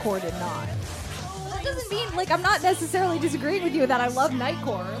 And Nightcore did not. That doesn't mean, like, I'm not necessarily disagreeing with you that I love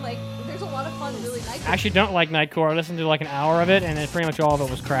Nightcore. Like, there's a lot of fun, really Nightcore. I actually don't like Nightcore. I listened to like an hour of it, and pretty much all of it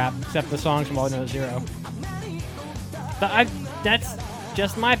was crap, except the songs from All No Zero. But that's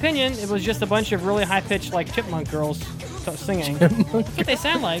just my opinion. It was just a bunch of really high-pitched, like, chipmunk girls singing. That's what they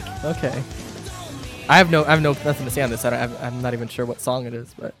sound like. Okay. I have nothing to say on this. I'm not even sure what song it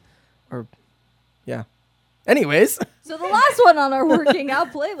is, yeah. Anyways. So the last one on our working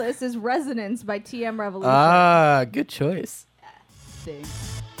out playlist is Resonance by TM Revolution. Ah, good choice. Thing.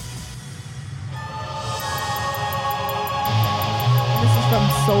 This is from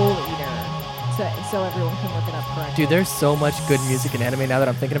Soul Eater, so everyone can look it up correctly. Dude, there's so much good music in anime now that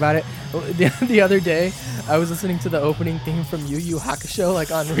I'm thinking about it. The other day, I was listening to the opening theme from Yu Yu Hakusho, like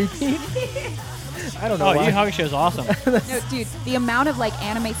on repeat. I don't know Oh, why. Yu Hakusho is awesome. No, dude, the amount of like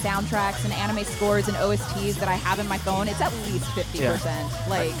anime soundtracks and anime scores and OSTs that I have in my phone, it's at least 50%.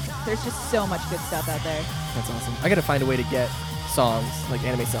 Like, there's just so much good stuff out there. That's awesome. I gotta find a way to get songs, like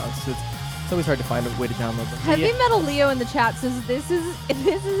anime songs. It's always hard to find a way to download them. Heavy Metal Leo in the chat says this is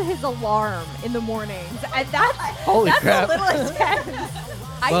his alarm in the mornings, and that's crap. a little intense.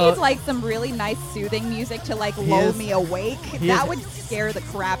 I Well, need like some really nice soothing music to like lull is- me awake. he That is- would scare the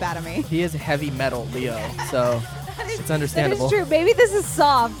crap out of me. He is heavy metal Leo, so it's understandable. That is true. Maybe this is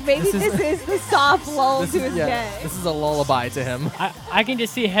soft. Maybe This this is- is the soft lull to his yeah, day. this is a lullaby to him. I can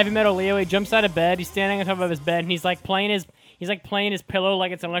just see Heavy Metal Leo. He jumps out of bed. He's standing on top of his bed, and he's like playing his pillow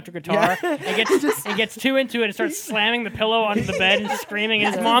like it's an electric guitar. And gets too into it and starts slamming the pillow onto the bed and screaming.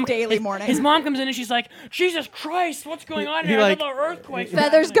 And his mom, daily morning. His mom comes in and she's like, "Jesus Christ, what's going on He here? like- Another earthquake."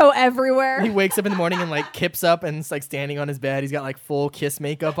 Feathers go everywhere. He wakes up in the morning and like kips up and it's like standing on his bed. He's got like full Kiss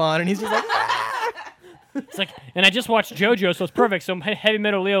makeup on, and he's just like, It's like, and I just watched JoJo, so it's perfect. So Heavy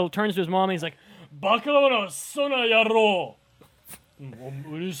Metal Leo turns to his mom and he's like, "Bakura no sona yaro."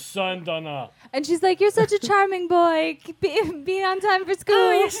 And she's like, "You're such a charming boy. Be on time for school."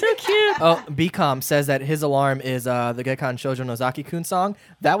 Oh, you're so cute. oh, BCom says that his alarm is the Gekkan Shoujo Nozaki-kun song.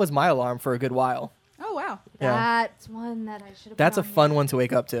 That was my alarm for a good while. Oh wow. Yeah. That's one that I should have. That's a fun one to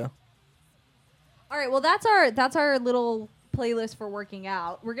wake up to. All right, well that's our little playlist for working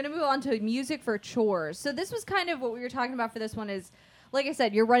out. We're gonna move on to music for chores. So this was kind of what we were talking about for this one is, like I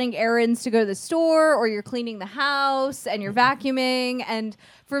said, you're running errands to go to the store, or you're cleaning the house, and you're vacuuming. And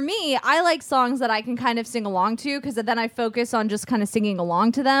for me, I like songs that I can kind of sing along to, because then I focus on just kind of singing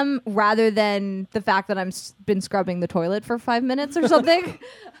along to them, rather than the fact that I'm been scrubbing the toilet for 5 minutes or something.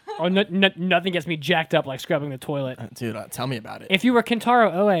 Oh, nothing gets me jacked up like scrubbing the toilet. Dude, tell me about it. If you were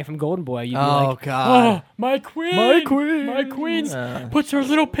Kentaro Oe from Golden Boy, you'd be Oh, like, God. "Oh, my queen, My queen." my queen puts her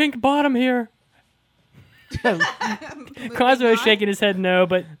little pink bottom here." Cosmo's shaking his head no,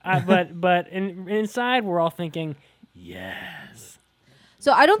 but inside we're all thinking, yes.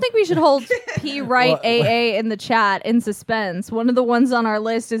 So I don't think we should hold P. Wright What- AA in the chat in suspense. One of the ones on our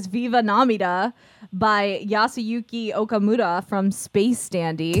list is Viva Namida by Yasuyuki Okamura from Space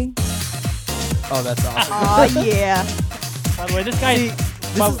Dandy. Oh, that's awesome. Oh yeah. By the way, this guy,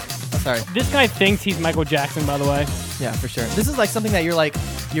 Sorry. this guy thinks he's Michael Jackson. By the way, Yeah, for sure. This is like something that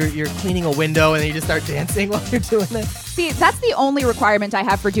you're cleaning a window and then you just start dancing while you're doing it. See, that's the only requirement I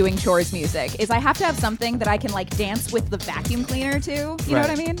have for doing chores music, is I have to have something that I can like dance with the vacuum cleaner to. You know what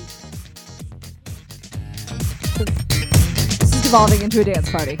I mean? This is devolving into a dance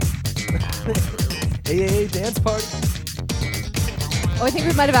party. Hey, dance party. Oh, I think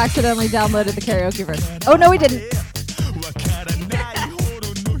we might have accidentally downloaded the karaoke version. Oh, no, we didn't.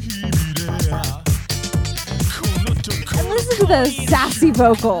 those sassy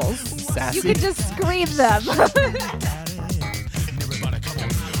vocals. Sassy. You could just scream them. Well,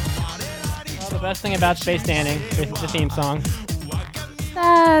 the best thing about Space Dandy is the theme song.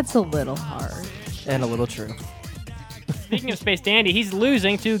 That's a little hard. And a little true. Speaking of Space Dandy, he's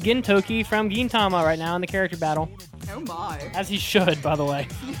losing to Gintoki from Gintama right now in the character battle. Oh my. As he should, by the way.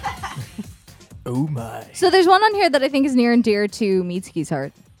 Oh my. So there's one on here that I think is near and dear to Mitsuki's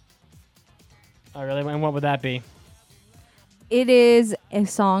heart. Oh, really? And what would that be? It is a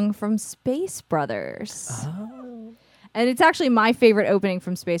song from Space Brothers. Oh. And it's actually my favorite opening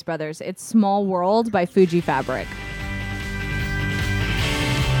from Space Brothers. It's Small World by Fuji Fabric.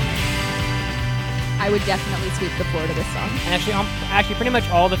 I would definitely sweep the floor to this song. And actually, pretty much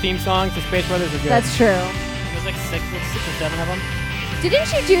all the theme songs to Space Brothers are good. That's true. There's like six or seven of them.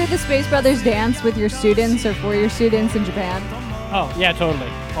 Didn't you do the Space Brothers dance with your students or for your students in Japan? Oh, yeah, totally.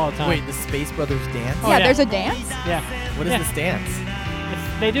 All the time. Wait, the Space Brothers dance? Oh, yeah, yeah. there's a dance? Yeah. What is Yeah. this dance?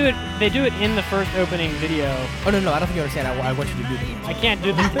 They do it in the first opening video. Oh, no, I don't think you understand. I want you to do the I can't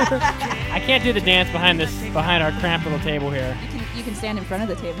do the dance behind our cramped little table here. You can stand in front of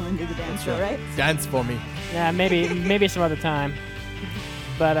the table and do the dance show, right? Dance for me. Yeah, maybe some other time.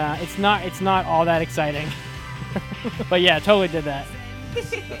 But it's not all that exciting. But yeah, totally did that.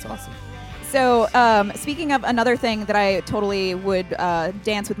 That's awesome. So, speaking of another thing that I totally would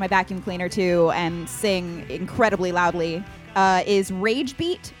dance with my vacuum cleaner to and sing incredibly loudly is Rage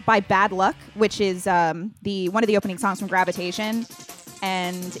Beat by Bad Luck, which is one of the opening songs from Gravitation.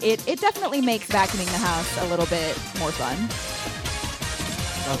 And it definitely makes vacuuming the house a little bit more fun.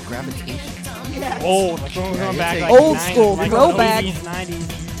 Oh, Gravitation. Old, like going back like Old 90s, school, like throwback. 80s,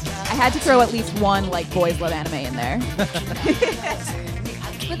 90s. I had to throw at least one Boys Love Anime in there.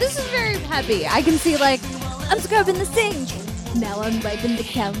 But this is very peppy. I can see, like, I'm scrubbing the sink. Now I'm wiping the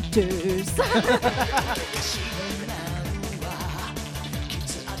counters.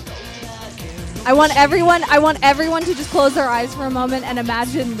 I want everyone to just close their eyes for a moment and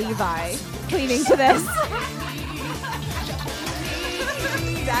imagine Levi cleaning to this.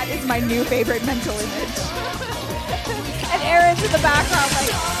 That is my new favorite mental image. And Aaron's in the background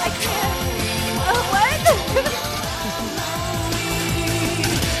like, I can't. What?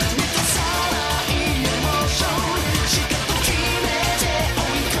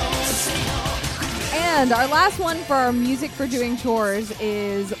 And our last one for our music for doing chores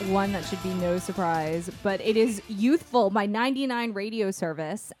is one that should be no surprise, but it is Youthful by 99 Radio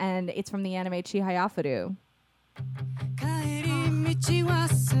Service, and it's from the anime Chihayafuru.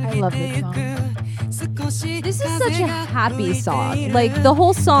 I love this song. This is such a happy song. Like, the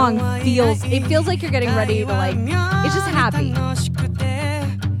whole song feels like you're getting ready to, like, it's just happy.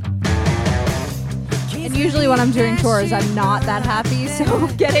 And usually when I'm doing chores, I'm not that happy, so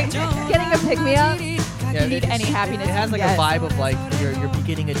getting a pick-me-up, Yeah, you need any happiness. It has you like can a get. vibe of like you're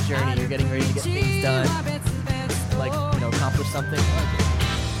beginning a journey. You're getting ready to get things done. Like, accomplish something.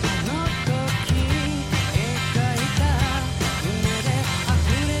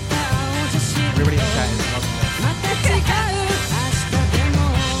 Everybody in the chat is loving this.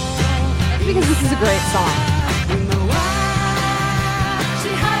 That's because this is a great song.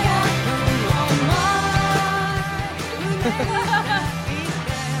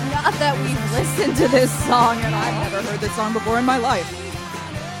 Not that we've listened to this song and I've Never heard this song before in my life.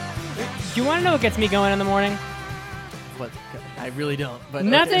 Do you want to know what gets me going in the morning? But I really don't. But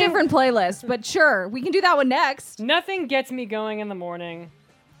Nothing. It's a different playlist, but sure, we can do that one next. Nothing gets me going in the morning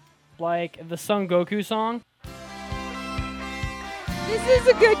like the Son Goku song. This is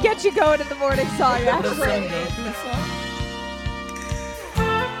a good get you going in the morning song, actually.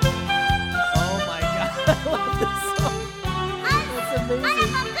 Oh my god, I love this song. That's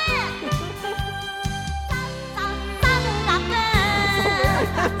amazing.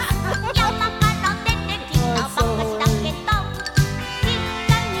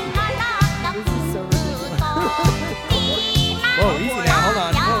 Whoa, easy now. Hold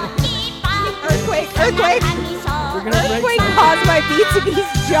on. Whoa. Earthquake. We're gonna break Earthquake some- caused by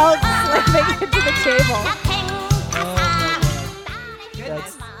BTB's junk slamming into the table.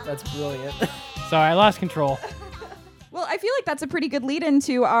 That's brilliant. Sorry, I lost control. Well, I feel like that's a pretty good lead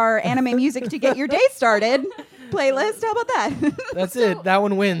into our anime music to get your day started playlist. How about that? That's it. That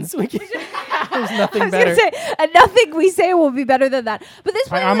one wins. There's nothing I was better. gonna say, and nothing we say will be better than that. But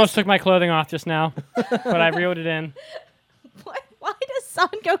this I playlist, almost took my clothing off just now, but I reeled it in. why does Son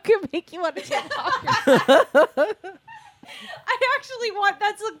Goku make you want to take off your I actually want,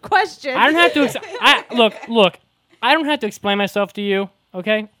 that's a question. I don't have to. Look. I don't have to explain myself to you.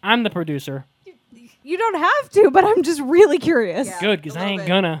 Okay, I'm the producer. You don't have to, but I'm just really curious. Yeah. Good, because I I love ain't it.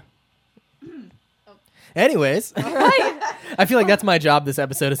 gonna. Anyways, I feel like that's my job this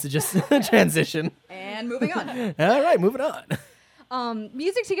episode is to just transition. And moving on. All right, moving on.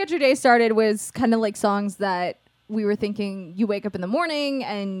 Music to get your day started was kind of like songs that we were thinking you wake up in the morning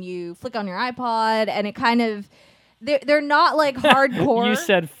and you flick on your iPod and it kind of they're not like hardcore. You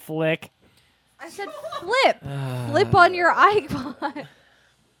said flick. I said flip. Flip on your iPod.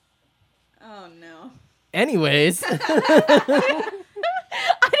 Oh, no. Anyways, I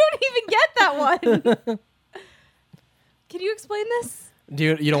don't even get that one. Can you explain this?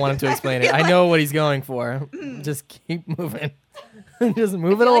 dude, you don't want him to explain it. I know what he's going for. Just keep moving. Just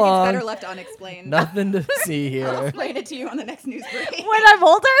move it I feel like along. it's better left unexplained. Nothing to see I'll here. explain it to you on the next news break. When I'm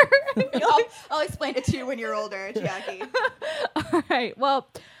older? I'll explain it to you when you're older, Jackie. All right. Well,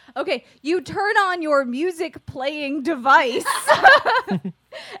 okay. You turn on your music playing device,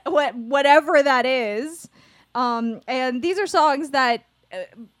 whatever that is. And these are songs that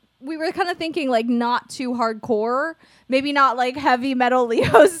we were kind of thinking like not too hardcore, maybe not like heavy metal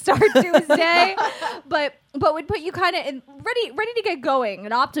Leo start to his day, but would put you kind of ready to get going,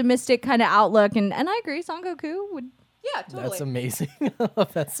 an optimistic kind of outlook. And I agree, Songoku would. Yeah, totally. That's amazing. I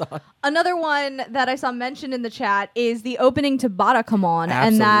love that song. Another one that I saw mentioned in the chat is the opening to Barakamon,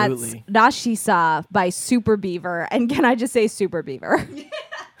 and Absolutely. that's Rashisa by Super Beaver. And can I just say Super Beaver?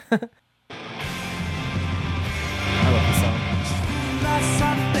 I love the song.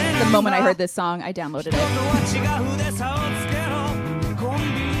 The moment I heard this song, I downloaded it.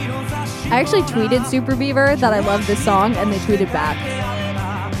 I actually tweeted Super Beaver that I love this song, and they tweeted back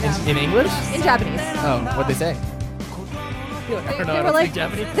In English? in Japanese. Oh, what'd they say? They, I don't know. they I were don't like, speak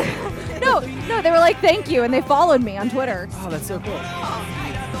Japanese. no, they were like, thank you, and they followed me on Twitter. Oh, that's so cool.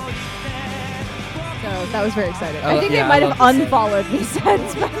 So that was very exciting. Oh, I think yeah, they might I have love this unfollowed me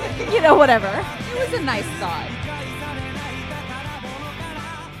since, but whatever. It was a nice thought.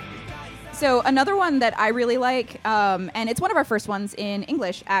 So another one that I really like, and it's one of our first ones in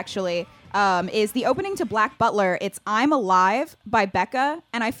English, actually, is the opening to Black Butler. It's "I'm Alive" by Becca,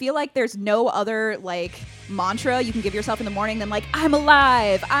 and I feel like there's no other like mantra you can give yourself in the morning than like "I'm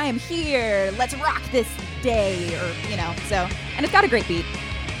alive, I am here, let's rock this day," or So, and it's got a great beat.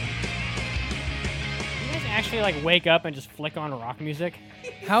 You guys actually like wake up and just flick on rock music?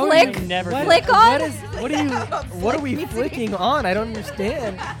 How Flick? I've never What- Flick on? What are we flicking on? I don't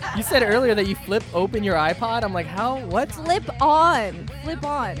understand. You said earlier that you flip open your iPod. I'm like, how? What? Flip on.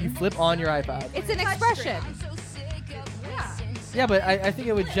 You flip on your iPod. It's an expression. Yeah, but I think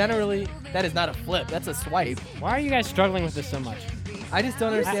it would generally. That is not a flip. That's a swipe. Why are you guys struggling with this so much? I just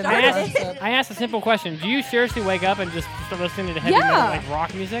don't understand I the asked, concept. I asked a simple question. Do you seriously wake up and just start listening to heavy metal, like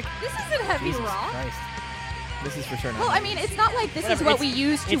rock music? This isn't heavy Jesus rock. Christ. This is for sure not. Well, I mean, it's not like this Whatever, is what it's- we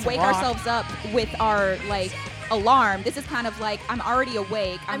use to it's wake rock. ourselves up with our like alarm. This is kind of like I'm already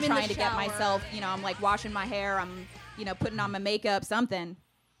awake. I'm I'm in the trying to get shower. myself, I'm like washing my hair. I'm, putting on my makeup, something.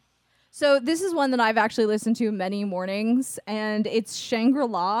 So this is one that I've actually listened to many mornings, and it's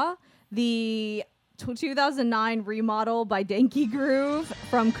Shangri-La, the 2009 remodel by Denki Groove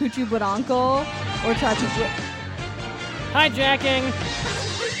from Kuchu Buranko or Chachi. Hijacking.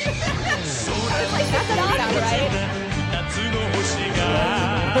 That doesn't sound right.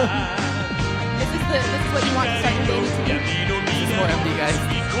 This is what you want to start your day to be. This is more empty, guys.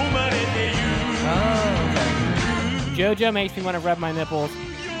 Oh, okay. JoJo makes me want to rub my nipples,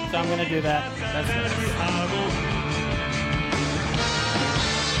 so I'm gonna do that. That's nice.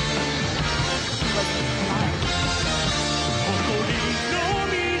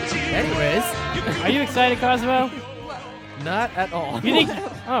 Anyways, Are you excited, Cosmo? not at all. You think?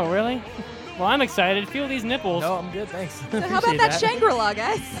 Oh, really? Well, I'm excited. Feel these nipples. No, I'm good, thanks. So how about that Shangri-La,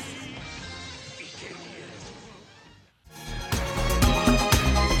 guys?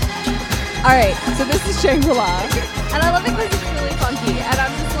 All right, so this is Shangri-La, and I love it because it's really funky, and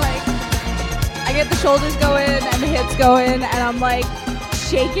I'm just like, I get the shoulders going and the hips going, and I'm like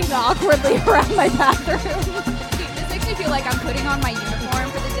shaking awkwardly around my bathroom. This makes me feel like I'm putting on my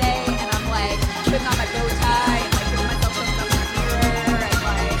uniform for the day, and I'm like putting on my bow tie and like giving myself some stuff in the mirror and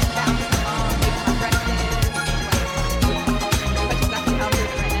like bouncing along, making my breakfast. Like, that's exactly how I'm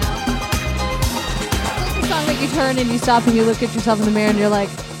doing right now. It's a song that you turn and you stop and you look at yourself in the mirror and you're like,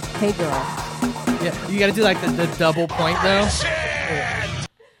 hey girl. Yeah, you gotta do like the double point though.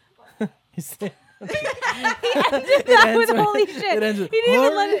 You say- That was with- holy it shit. ends with, He didn't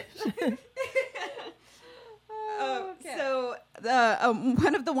even let it. So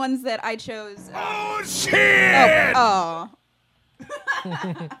one of the ones that I chose. Oh shit! Oh.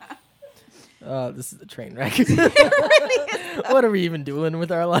 This is a train wreck. What are we even doing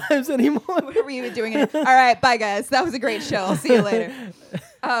with our lives anymore? What are we even doing? All right, bye guys. That was a great show. I'll see you later.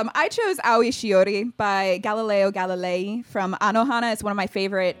 I chose Aoi Shiori by Galileo Galilei from Anohana. It's one of my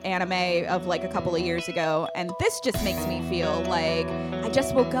favorite anime of like a couple of years ago. And this just makes me feel like I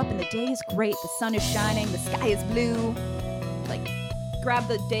just woke up and the day is great. The sun is shining. The sky is blue. Like, grab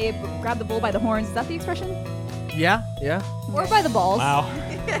the bull by the horns. Is that the expression? Yeah, yeah. Or by the balls. Wow.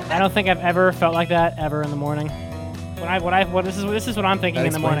 I don't think I've ever felt like that ever in the morning. This is what I'm thinking That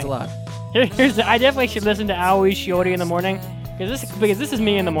in the explains morning. a lot. I definitely should listen to Aoi Shiori in the morning because this is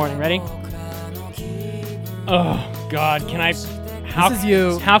me in the morning. Ready? Oh God, can I? This is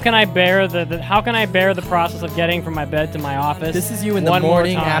you. How can I bear how can I bear the process of getting from my bed to my office? This is you in the one more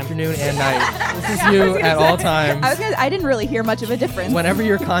morning, time? afternoon, and night. This is you at all times. I didn't really hear much of a difference. Whenever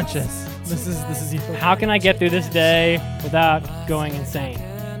you're conscious, this is you. How can I get through this day without going insane?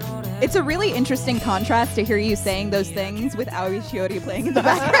 It's a really interesting contrast to hear you saying those things with Aoi Shiori playing in the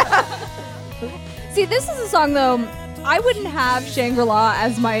background. See, this is a song, though, I wouldn't have Shangri-La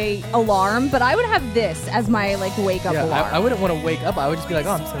as my alarm, but I would have this as my, like, wake-up Yeah, alarm. I wouldn't want to wake up. I would just be like,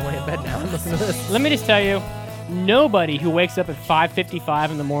 oh, I'm just going to lay in bed now and listen to this. Let me just tell you, nobody who wakes up at 5:55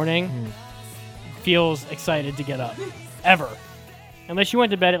 in the morning feels excited to get up, ever. Unless you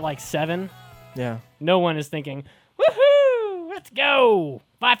went to bed at like 7, Yeah. no one is thinking, woohoo, let's go,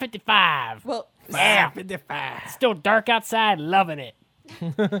 5:55. Well, Yeah, it's still dark outside, loving it.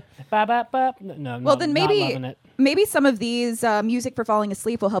 Ba-ba-ba. No, well, not, then not loving it. maybe some of these music for falling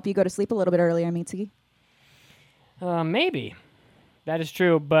asleep will help you go to sleep a little bit earlier, Mitsuki. Maybe. That is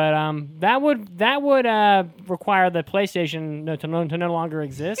true, but that would require the PlayStation to no longer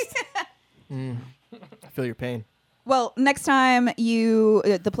exist. I feel your pain. Well, next time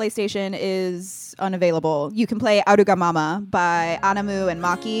the PlayStation is unavailable, you can play Aruga Mama by Anamu and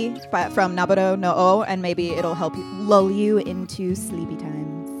Maki from Naburo no O, and maybe it'll help lull you into sleepy times.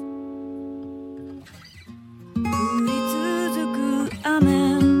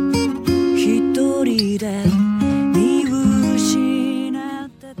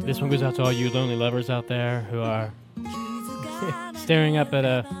 This one goes out to all you lonely lovers out there who are staring up at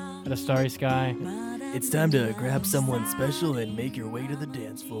a starry sky. It's time to grab someone special and make your way to the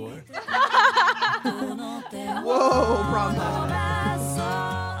dance floor. Whoa, prom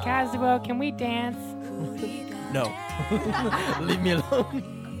class. Kazuo, can we dance? No. Leave me alone.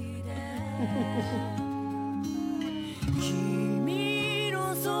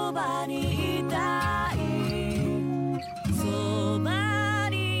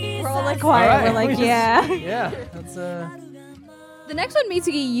 We're all like quiet. All right, We're like, we just- yeah. Yeah, that's The next one,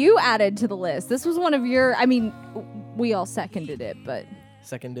 Mitsuki, you added to the list. This was one of your, I mean, we all seconded it, but...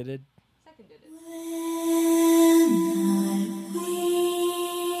 seconded it.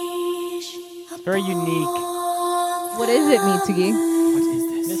 Very unique. What is it, Mitsuki? What is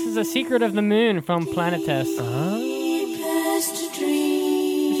this? This is A Secret of the Moon from Planet Test. This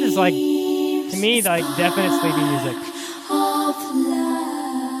is like, to me, like definite sleepy music.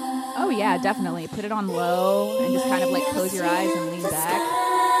 Oh yeah, definitely. Put it on low and just kind of like close your eyes and lean back.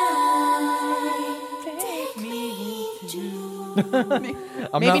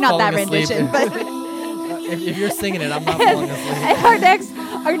 Maybe not that rendition, but if you're singing it, I'm not falling asleep. And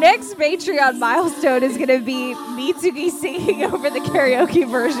our next Patreon milestone is going to be Mitsuki singing over the karaoke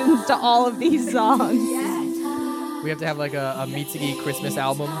versions to all of these songs. We have to have like a Mitsuki Christmas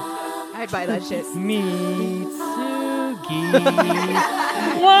album. I'd buy that shit. Mitsuki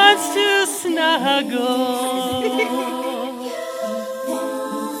wants to snuggle.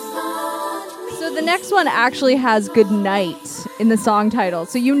 So the next one actually has "Good Night" in the song title,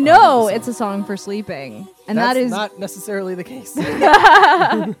 so you know it's a song for sleeping, and That's that is not necessarily the case.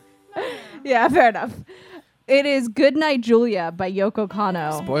 yeah, fair enough. It is "Good Night, Julia" by Yoko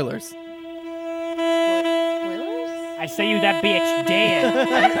Kanno. Spoilers. I say you that bitch dead.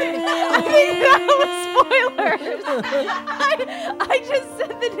 I just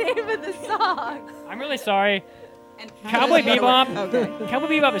said the name of the song. I'm really sorry. Cowboy Bebop. Okay. Cowboy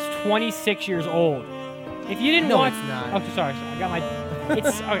Bebop is 26 years old. If you didn't No, watch, it's not. Oh, sorry. I got my.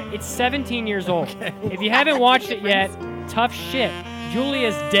 It's okay. It's 17 years old. If you haven't watched it yet, tough shit.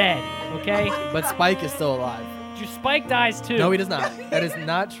 Julia's dead. Okay. But Spike is still alive. Spike dies too. No, he does not. That is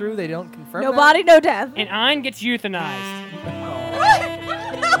not true. They don't confirm No that. body, no death. And Ein gets euthanized.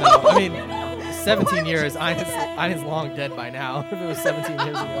 No, I mean, 17 years. Ein is long dead by now. If it was 17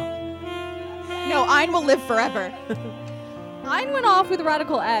 years ago. No, Ein will live forever. Ein went off with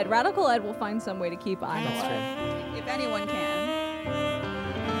Radical Ed. Radical Ed will find some way to keep Ein That's alive. true. If anyone can. I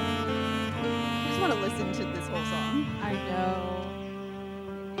just want to listen to this whole song. I know.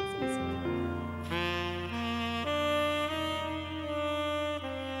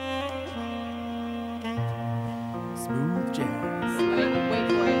 Smooth jazz. Wait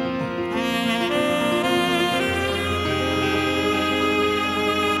for it.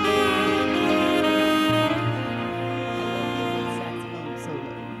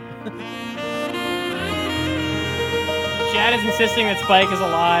 insisting that Spike is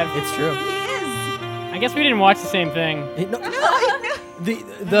alive. It's true. I guess we didn't watch the same thing.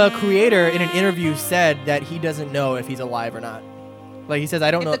 The creator in an interview said that he doesn't know if he's alive or not. Like he says,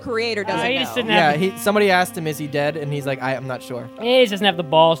 I don't If know. the creator doesn't he know. just didn't have Yeah, somebody asked him, is he dead? And he's like, I'm not sure. He just doesn't have the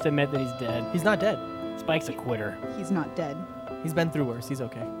balls to admit that he's dead. He's not dead. Spike's a quitter. He's not dead. He's been through worse. He's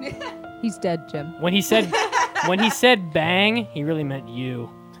okay. He's dead, Jim. When he said bang, he really meant you.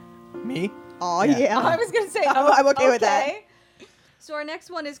 Me? Oh Yeah. yeah. I was gonna say I'm okay with that. So our next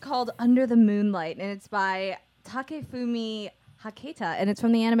one is called Under the Moonlight, and it's by Takefumi Haketa, and it's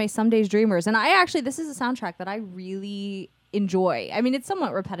from the anime Some Days Dreamers. And this is a soundtrack that I really enjoy. I mean, it's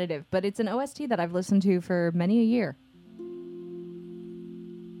somewhat repetitive, but it's an OST that I've listened to for many a year.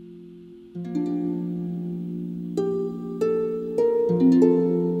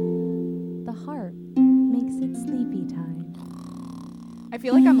 The heart makes it sleepy time. I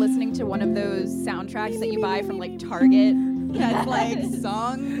feel like I'm listening to one of those soundtracks that you buy from like Target. That's like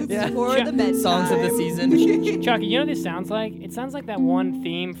songs Yeah. for the bedtime. Songs of the season. Chucky, you know what this sounds like? It sounds like that one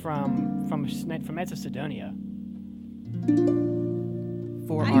theme from Knights of Sidonia.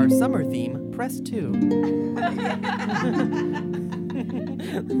 For our summer theme, press 2.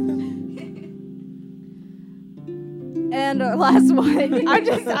 And our last one, I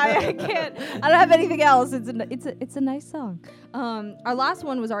can't. I don't have anything else. It's a nice song. Our last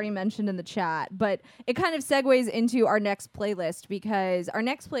one was already mentioned in the chat, but it kind of segues into our next playlist because our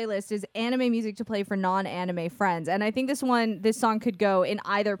next playlist is anime music to play for non-anime friends, and I think this song could go in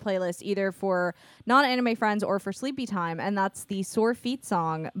either playlist, either for non-anime friends or for sleepy time, and that's the Sore Feet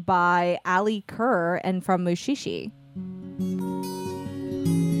song by Ali Kerr and from Mushishi.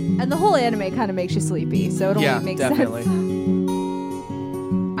 And the whole anime kind of makes you sleepy, so it only makes definitely. sense.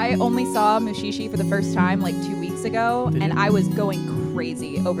 I only saw Mushishi for the first time like 2 weeks ago, and I was going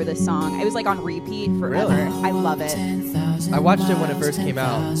crazy over this song. It was like on repeat forever. Really? I love it. I watched it when it first came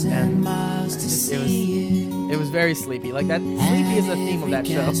out, and it was very sleepy. Like that, sleepy is the theme of that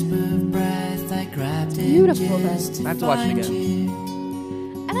show. Beautiful, though. I have to watch it again.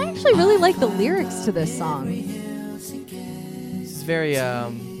 And I actually really like the lyrics to this song. This is very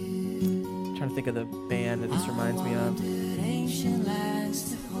trying to think of the band that this reminds me of.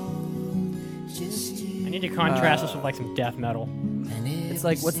 I need to contrast this with like some death metal. It's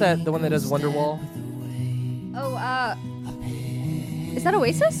like, what's that? The one that does Wonderwall? Oh, is that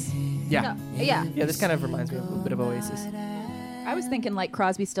Oasis? Yeah. No, yeah. Yeah, this kind of reminds me of a little bit of Oasis. I was thinking like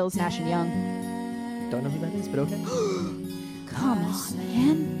Crosby, Stills, Nash and Young. Don't know who that is, but okay. Come on,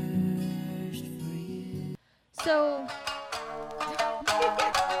 man. So,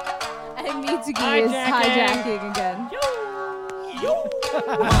 and Mitsuki is hijacking again.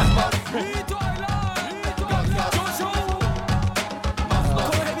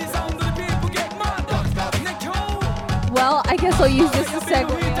 Well, I guess I'll use this to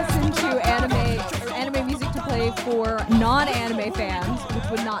segue us into anime music to play for non-anime fans, which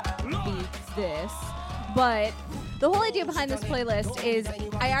would not be this. But the whole idea behind this playlist is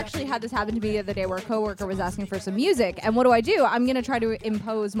I actually had this happen to me the other day where a coworker was asking for some music, and what do? I'm going to try to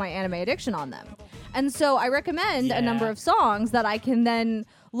impose my anime addiction on them. And so I recommend a number of songs that I can then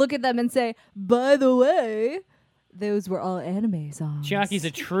look at them and say, by the way, those were all anime songs. Chiaki's a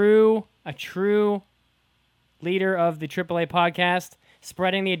true leader of the AAA podcast,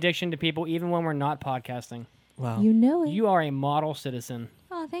 spreading the addiction to people even when we're not podcasting. Wow. You know it. You are a model citizen.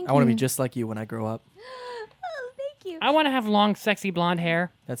 Oh, thank you. I want to be just like you when I grow up. Oh, thank you. I want to have long, sexy blonde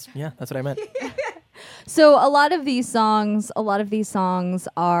hair. That's what I meant. So a lot of these songs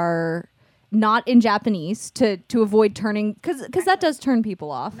are not in Japanese to avoid turning, because that does turn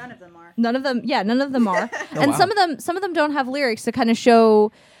people off. None of them are. None of them are. Oh, And wow. some of them don't have lyrics to kind of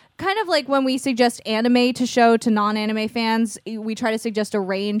show, kind of like when we suggest anime to show to non-anime fans, we try to suggest a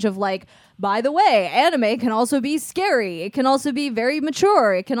range of like, by the way, anime can also be scary. It can also be very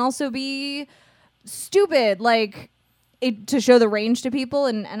mature. It can also be stupid, like it to show the range to people.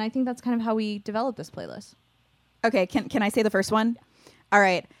 And I think that's kind of how we develop this playlist. Okay, can I say the first one? All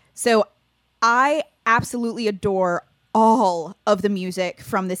right. So I absolutely adore all of the music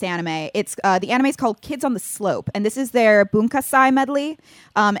from this anime. It's the anime is called Kids on the Slope, and this is their Bunkasai medley.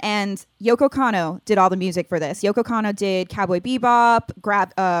 And Yoko Kanno did all the music for this. Yoko Kanno did Cowboy Bebop,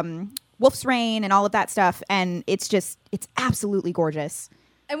 Wolf's Rain, and all of that stuff. And it's absolutely gorgeous.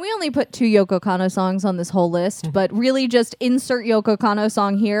 And we only put 2 Yoko Kanno songs on this whole list, but really just insert Yoko Kanno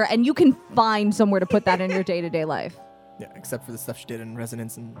song here, and you can find somewhere to put that in your day-to-day life. Yeah, except for the stuff she did in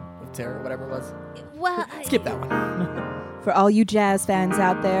Resonance and with Terror, whatever it was. Well, Skip that one. For all you jazz fans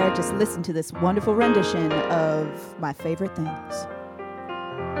out there, just listen to this wonderful rendition of my favorite things.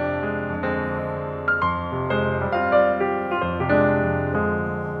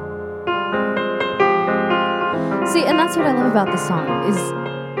 See, and that's what I love about this song is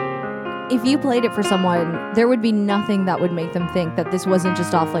if you played it for someone, there would be nothing that would make them think that this wasn't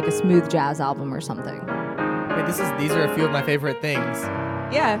just off like a smooth jazz album or something. Wait, these are a few of my favorite things.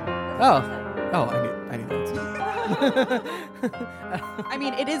 Yeah. Oh, I knew that. I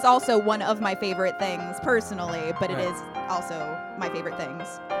mean, it is also one of my favorite things personally, but it is also my favorite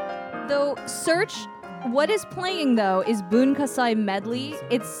things. Though, search what is playing though is Bunkasai Medley.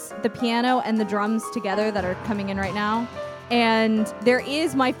 It's the piano and the drums together that are coming in right now. And there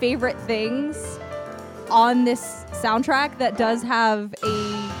is my favorite things on this soundtrack that does have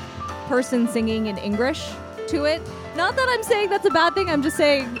a person singing in English to it. Not that I'm saying that's a bad thing, I'm just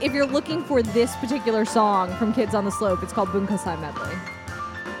saying if you're looking for this particular song from Kids on the Slope, it's called Bunkasai Medley.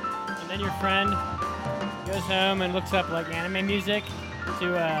 And then your friend goes home and looks up like anime music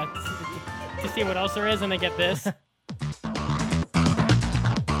to see what else there is, and they get this. I'm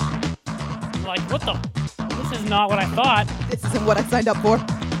like, what the? This is not what I thought. This isn't what I signed up for.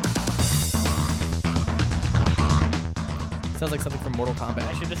 Sounds like something from Mortal Kombat.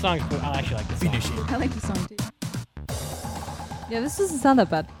 Actually, this song's cool. I actually like this song. Finish it. I like the song too. Yeah, this doesn't sound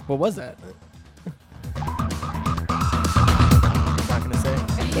that bad. What was that? Not gonna say.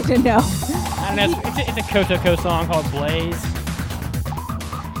 I didn't know. I don't know. It's a Kotoko song called Blaze.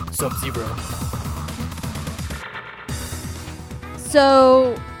 Sub-Zero.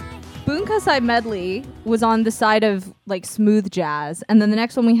 So, Bunkasai Medley was on the side of like smooth jazz, and then the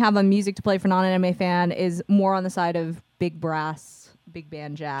next one we have on music to play for non-anime fan is more on the side of big brass, big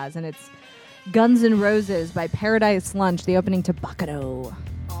band jazz, and it's Guns N' Roses by Paradise Lunch, the opening to Bakado.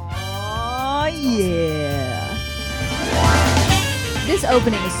 Oh yeah! This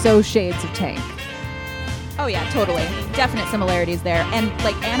opening is so shades of Tank. Oh yeah, totally. Definite similarities there. And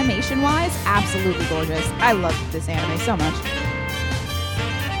like animation-wise, absolutely gorgeous. I love this anime so much.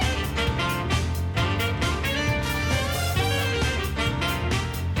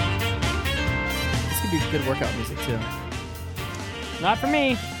 This could be good workout music too. Not for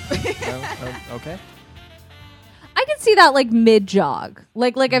me. Okay. I can see that like mid-jog.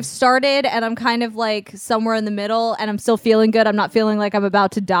 Like I've started and I'm kind of like somewhere in the middle and I'm still feeling good. I'm not feeling like I'm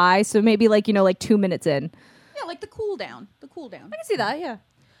about to die. So maybe like, like 2 minutes in. Yeah, like the cool down. The cool down. I can see that, yeah.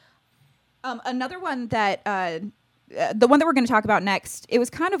 Another one that, the one that we're going to talk about next, it was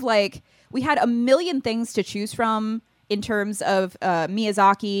kind of like we had a million things to choose from in terms of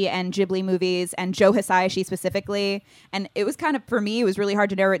Miyazaki and Ghibli movies and Joe Hisaishi specifically. And it was kind of, for me, it was really hard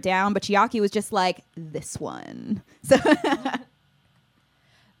to narrow it down, but Chiaki was just like, this one. So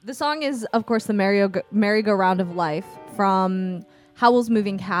The song is, of course, the Merry-Go-Round of Life from Howl's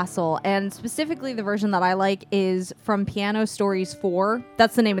Moving Castle. And specifically the version that I like is from Piano Stories 4.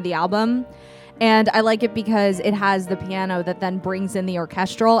 That's the name of the album. And I like it because it has the piano that then brings in the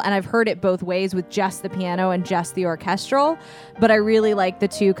orchestral. And I've heard it both ways with just the piano and just the orchestral. But I really like the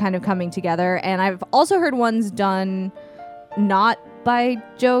two kind of coming together. And I've also heard ones done not by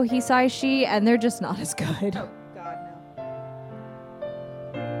Joe Hisaishi, and they're just not as good. Oh, God, no.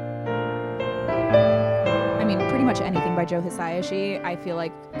 I mean, pretty much anything by Joe Hisaishi, I feel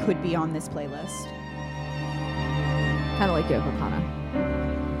like could be on this playlist. Kind of like Yoko Kanno.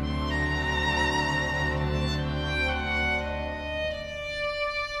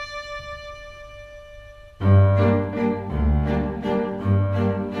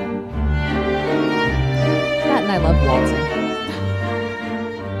 That and I love waltzing.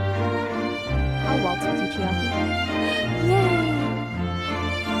 I'll waltz with you, Chiaki. Yay!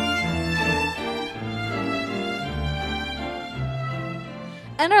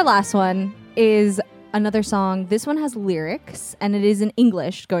 And our last one is another song. This one has lyrics, and it is in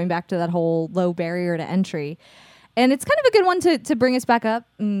English, going back to that whole low barrier to entry. And it's kind of a good one to bring us back up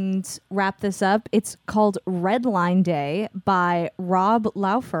and wrap this up. It's called Red Line Day by Rob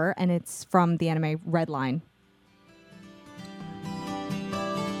Laufer, and it's from the anime Red Line.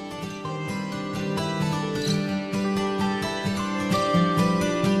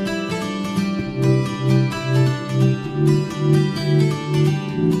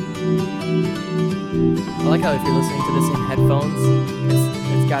 I like how if you're listening to this in headphones,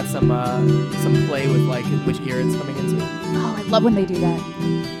 it's got some play with like which ear it's coming into. Oh, I love when they do that.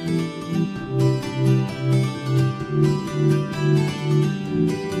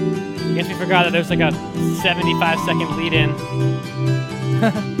 I guess we forgot that there's like a 75-second lead-in.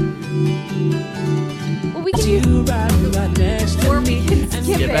 Well, we can do Or we can skip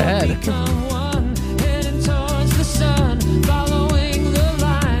Skip it. ahead.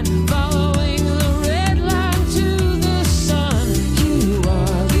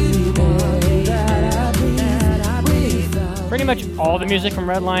 Pretty much all the music from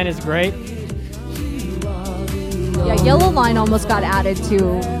Redline is great. Yeah, Yellow Line almost got added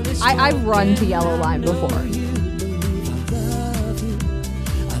to. I've run to Yellow Line before.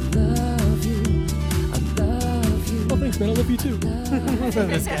 Oh, thanks, man. I love you too.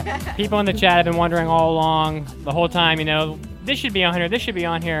 This guy. People in the chat have been wondering all along, the whole time, this should be on here, this should be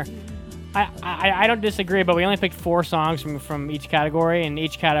on here. I don't disagree, but we only picked 4 songs from each category, and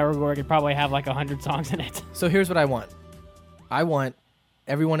each category could probably have like 100 songs in it. So here's what I want. I want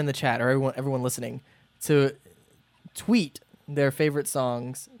everyone in the chat or everyone listening to tweet their favorite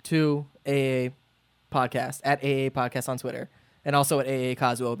songs to AA Podcast at AA Podcast on Twitter and also at AA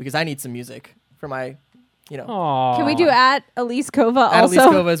Kazuo because I need some music for my, Aww. Can we do at Elise Kova at also?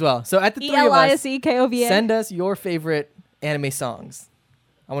 Elise Kova as well. So at the three of us, ELISEKOVA. send us your favorite anime songs.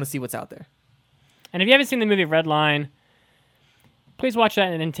 I want to see what's out there. And if you haven't seen the movie Red Line, please watch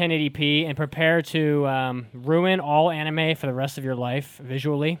that in 1080p and prepare to ruin all anime for the rest of your life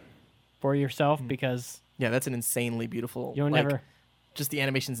visually for yourself because Yeah, that's an insanely beautiful. you'll never. Just the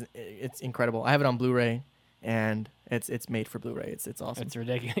animations, it's incredible. I have it on Blu-ray, and it's made for Blu-ray. It's awesome. It's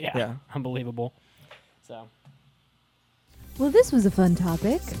ridiculous. Yeah, Yeah. unbelievable. So Well, this was a fun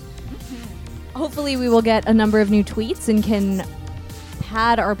topic. Hopefully, we will get a number of new tweets and can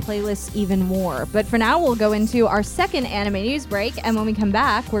pad our playlist even more. But for now, we'll go into our second anime news break, and when we come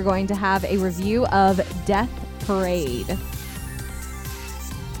back, we're going to have a review of Death Parade.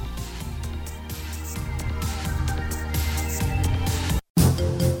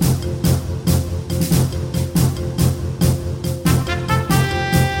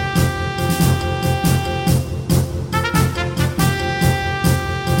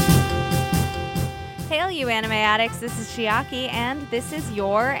 Hail, you anime addicts. This is Chiaki, and this is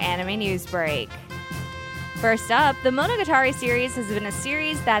your anime news break. First up, the Monogatari series has been a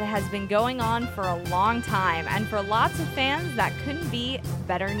series that has been going on for a long time, and for lots of fans, that couldn't be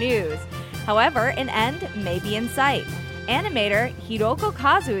better news. However, an end may be in sight. Animator Hiroko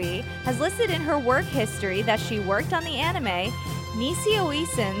Kazui has listed in her work history that she worked on the anime Nisio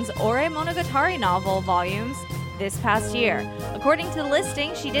Isen's Ore Monogatari novel volumes this past year. According to the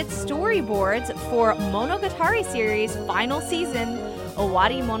listing, she did storyboards for Monogatari series' final season,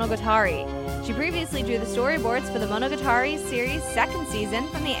 Owari Monogatari. She previously drew the storyboards for the Monogatari series' second season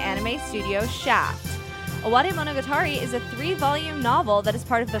from the anime studio Shaft. Owari Monogatari is a 3-volume novel that is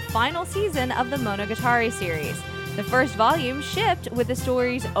part of the final season of the Monogatari series. The first volume shipped with the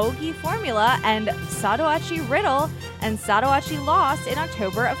stories Ogi Formula and Sadoachi Riddle and Sadoachi Lost in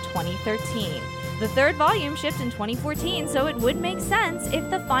October of 2013. The third volume shipped in 2014, so it would make sense if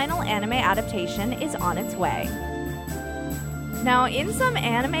the final anime adaptation is on its way. Now, in some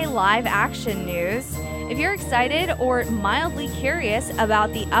anime live-action news, if you're excited or mildly curious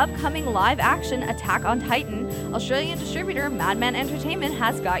about the upcoming live-action Attack on Titan, Australian distributor Madman Entertainment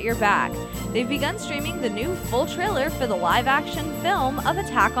has got your back. They've begun streaming the new full trailer for the live-action film of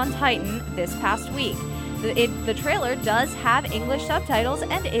Attack on Titan this past week. The trailer does have English subtitles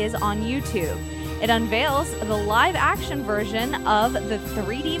and is on YouTube. It unveils the live-action version of the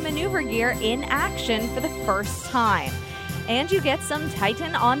 3D maneuver gear in action for the first time. And you get some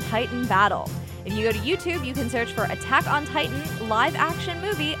Titan-on-Titan battle. If you go to YouTube, you can search for Attack on Titan live-action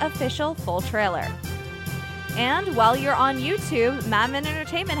movie official full trailer. And while you're on YouTube, Madman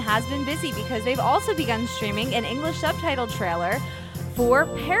Entertainment has been busy because they've also begun streaming an English subtitled trailer for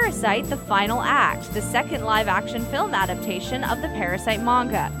Parasite: The Final Act, the second live-action film adaptation of the Parasite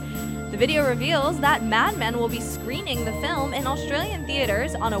manga. The video reveals that Madman will be screening the film in Australian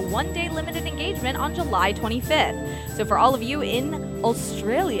theaters on a one-day limited engagement on July 25th. So for all of you in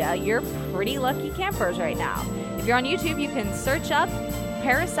Australia, you're pretty lucky campers right now. If you're on YouTube, you can search up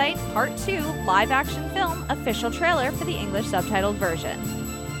Parasite Part 2 live-action film official trailer for the English subtitled version.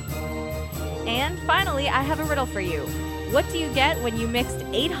 And finally, I have a riddle for you. What do you get when you mixed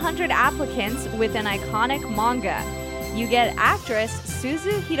 800 applicants with an iconic manga? You get actress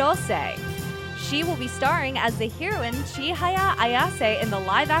Suzu Hirose. She will be starring as the heroine Chihaya Ayase in the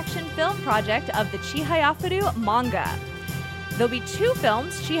live-action film project of the Chihayafuru manga. There'll be 2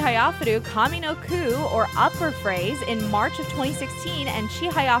 films, Chihayafuru Kami no Ku, or Upper Phrase, in March of 2016, and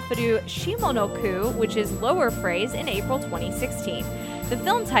Chihayafuru Shimo no Ku, which is Lower Phrase, in April 2016. The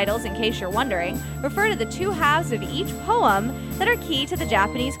film titles, in case you're wondering, refer to the 2 halves of each poem that are key to the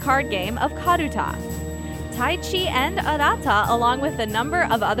Japanese card game of Karuta. Taichi and Arata, along with a number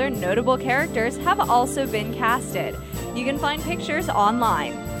of other notable characters, have also been casted. You can find pictures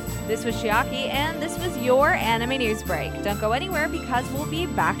online. This was Chiaki, and this was your anime news break. Don't go anywhere because we'll be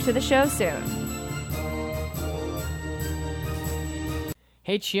back to the show soon.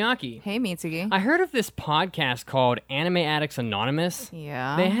 Hey, Chiaki. Hey, Mitsuki. I heard of this podcast called Anime Addicts Anonymous.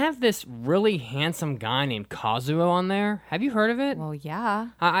 Yeah. They have this really handsome guy named Kazuo on there. Have you heard of it? Well, yeah.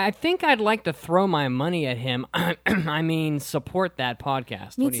 I think I'd like to throw my money at him. I mean, support that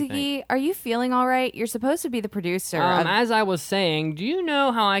podcast. What do you think? Mitsuki, are you feeling all right? You're supposed to be the producer. As I was saying, do you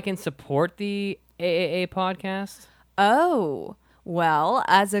know how I can support the AAA podcast? Oh, well,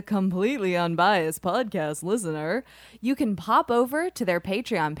 as a completely unbiased podcast listener, you can pop over to their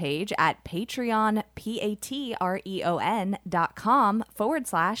Patreon page at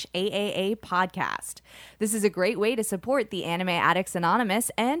patreon.com/AAA podcast. This is a great way to support the Anime Addicts Anonymous,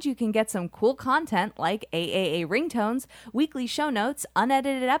 and you can get some cool content like AAA ringtones, weekly show notes,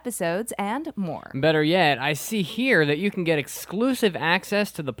 unedited episodes, and more. Better yet, I see here that you can get exclusive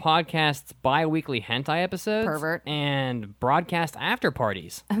access to the podcast's bi-weekly hentai episodes. Pervert. And broadcast after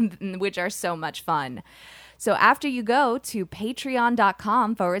parties. Which are so much fun. So after you go to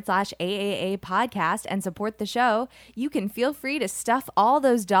patreon.com/AAA podcast and support the show, you can feel free to stuff all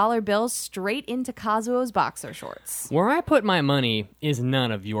those dollar bills straight into Kazuo's boxer shorts. Where I put my money is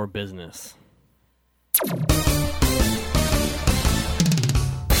none of your business.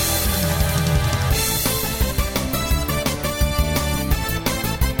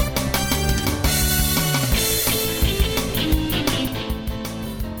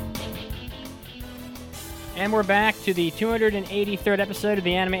 And we're back to the 283rd episode of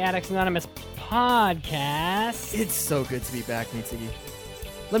the Anime Addicts Anonymous podcast. It's so good to be back, Mitsuki.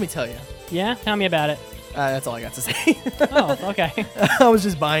 Let me tell you. Yeah? Tell me about it. That's all I got to say. Oh, okay. I was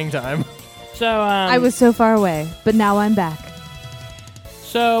just buying time. So, I was so far away, but now I'm back.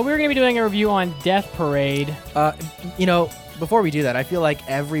 So we're going to be doing a review on Death Parade. Before we do that, I feel like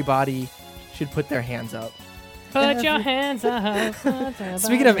everybody should put their hands up. Put your hands up.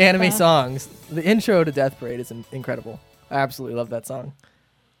 Speaking of anime songs, the intro to Death Parade is incredible. I absolutely love that song.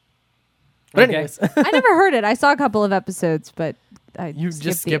 But Okay. anyways, I never heard it. I saw a couple of episodes, but I you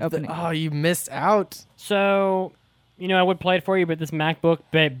just skipped the opening. you missed out. So, I would play it for you, but this MacBook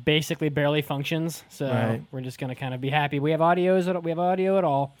basically barely functions. So Right. we're just going to kind of be happy. We have audio at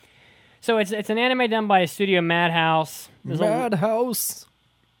all. So it's an anime done by Studio Madhouse. Madhouse.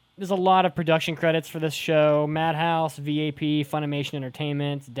 There's a lot of production credits for this show. Madhouse, VAP, Funimation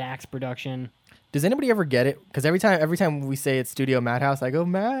Entertainment, Dax Production. Does anybody ever get it? Because every time we say it's Studio Madhouse, I go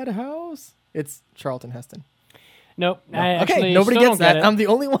Madhouse. It's Charlton Heston. Nope. No. I Okay, actually nobody still gets don't get that. it. I'm the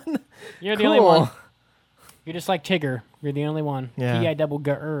only one. You're the Cool. only one. You're just like Tigger. You're the only one. Yeah.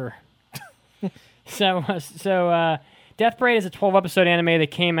 T-I-double-G-R. So, Death Parade is a 12-episode anime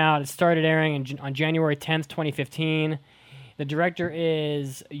that came out. It started airing on January 10th, 2015. The director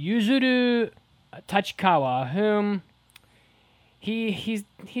is Yuzuru Tachikawa, whom he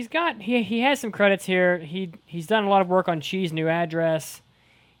has some credits here. He's done a lot of work on Chi's New Address.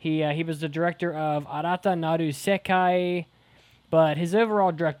 He was the director of Arata Naru Sekai, but his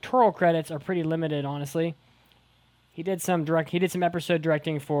overall directorial credits are pretty limited, honestly. He did some episode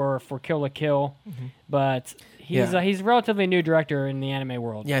directing for Kill la Kill, but he's a relatively new director in the anime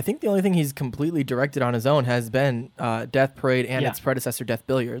world. Yeah, I think the only thing he's completely directed on his own has been Death Parade and Yeah. its predecessor, Death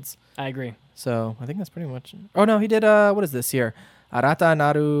Billiards. I agree. So I think that's pretty much. Oh no, he did. What is this here? Arata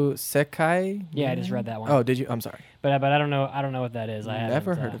Naru Sekai. Yeah, I just read that one. Oh, did you? I'm sorry. But I don't know what that is. I haven't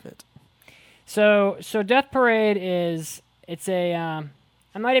Never heard of it. So Death Parade it's a I'm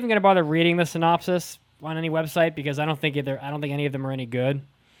not even going to bother reading the synopsis on any website because I don't think any of them are any good.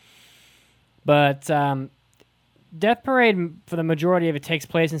 But Death Parade, for the majority of it, takes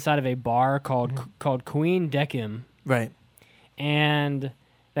place inside of a bar called Queen Dekim, Right. and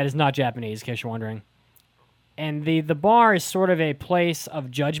that is not Japanese, in case you're wondering. And the bar is sort of a place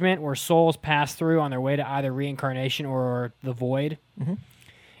of judgment where souls pass through on their way to either reincarnation or the void. Mm-hmm.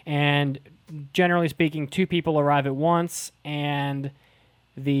 And generally speaking, two people arrive at once, and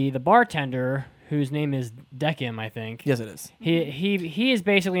the bartender, whose name is Dekim, I think. Yes, it is. He is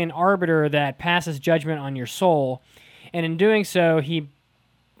basically an arbiter that passes judgment on your soul, and in doing so,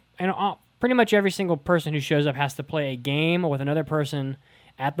 pretty much every single person who shows up has to play a game with another person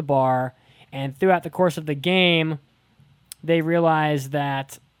at the bar, and throughout the course of the game, they realize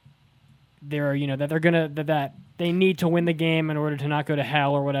that that they need to win the game in order to not go to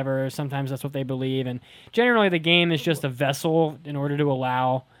hell or whatever. Sometimes that's what they believe, and generally the game is just a vessel in order to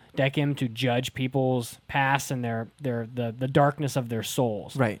allow Dekim to judge people's past and the darkness of their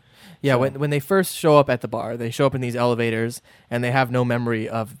souls. Right. Yeah, So- when they first show up at the bar, they show up in these elevators, and they have no memory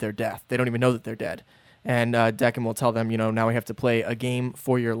of their death. They don't even know that they're dead. And Dekim will tell them, now we have to play a game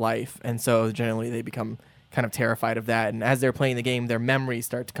for your life. And so generally they become kind of terrified of that. And as they're playing the game, their memories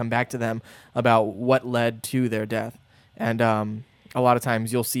start to come back to them about what led to their death. And a lot of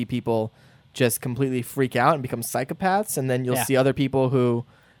times you'll see people just completely freak out and become psychopaths, and then you'll Yeah. see other people who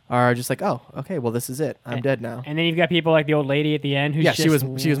are just like, oh, okay, well, this is it. I'm dead now. And then you've got people like the old lady at the end who's Yeah, just she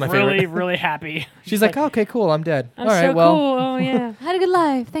was my really, favorite. really happy. She's like, oh, okay, cool, I'm dead. I'm All right, so well, cool. Oh, yeah. I had a good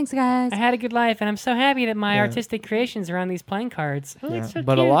life. Thanks, guys. I had a good life, and I'm so happy that my Yeah. artistic creations are on these playing cards. Oh, yeah. it's so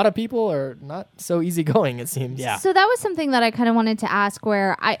But a cute. lot of people are not so easygoing, it seems. Yeah. So that was something that I kind of wanted to ask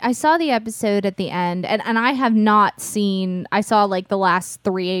where I saw the episode at the end and I have not seen, I saw like the last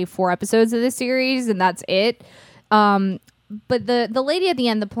 3-4 episodes of this series and that's it. But the lady at the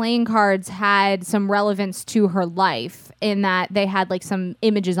end, the playing cards had some relevance to her life in that they had like some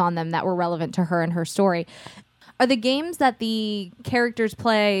images on them that were relevant to her and her story. Are the games that the characters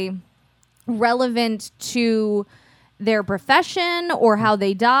play relevant to their profession or how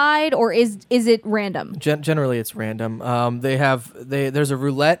they died, or is it random? Generally, it's random. There's a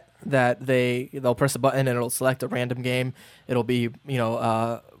roulette that they'll press a button and it'll select a random game. It'll be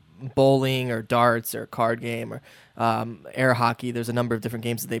bowling or darts or card game or air hockey. There's a number of different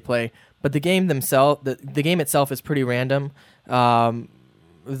games that they play, but the game itself is pretty random.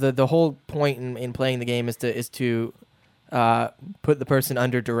 The whole point in playing the game is to put the person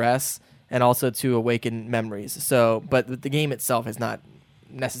under duress and also to awaken memories. So, but the game itself is not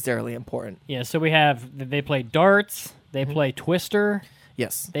necessarily important. Yeah, so they play darts, they play Twister,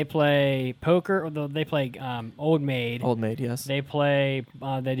 Yes. they play poker, or they play Old Maid. Old Maid, yes. They play,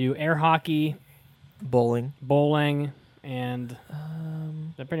 they do air hockey, Bowling. bowling, and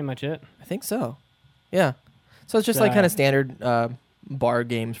that's pretty much it. I think so. Yeah. So it's just like kind of standard bar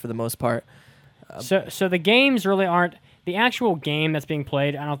games for the most part. So the games really aren't the actual game that's being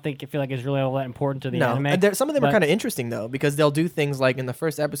played. I feel like is really all that important to the anime. Some of them are but- kind of interesting though, because they'll do things like in the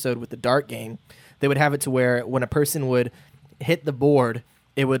first episode with the dart game, they would have it to where when a person would hit the board,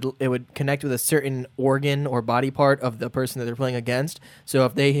 it would connect with a certain organ or body part of the person that they're playing against. So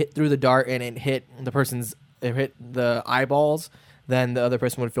if they threw the dart and it hit the eyeballs, then the other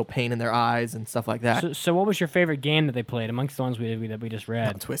person would feel pain in their eyes and stuff like that. So what was your favorite game that they played amongst the ones that we just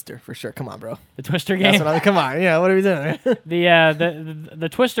read? Twister for sure. Come on, bro. The Twister That's game. come on. Yeah, what are we doing? The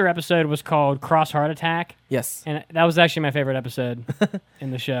Twister episode was called Cross Heart Attack, Yes. and that was actually my favorite episode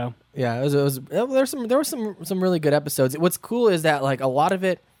in the show. Yeah, there were some really good episodes. What's cool is that like a lot of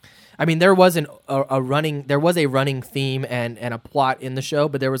it, I mean, there was a running theme and a plot in the show,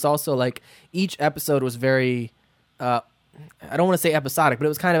 but there was also like each episode was very, I don't want to say episodic, but it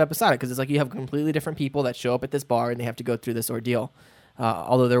was kind of episodic because it's like you have completely different people that show up at this bar and they have to go through this ordeal.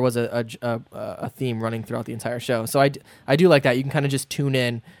 Although there was a theme running throughout the entire show, so I do like that. You can kind of just tune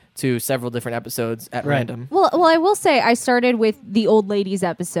in to several different episodes at Right. random. Well, I will say I started with the old ladies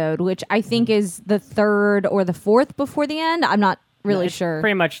episode, which I think is the third or the fourth before the end. I'm not really It's sure.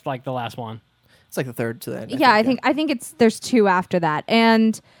 Pretty much like the last one. It's like the third to the end. Yeah, I think there's two after that.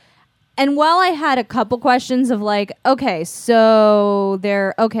 And while I had a couple questions of like, okay, so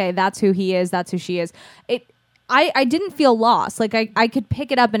that's who he is, that's who she is. I didn't feel lost. Like I could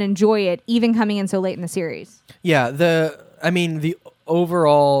pick it up and enjoy it even coming in so late in the series. Yeah, the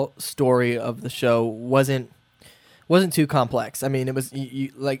overall story of the show wasn't too complex. I mean, it was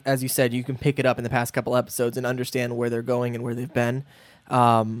you like as you said, you can pick it up in the past couple episodes and understand where they're going and where they've been.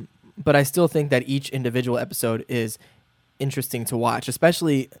 But I still think that each individual episode is interesting to watch.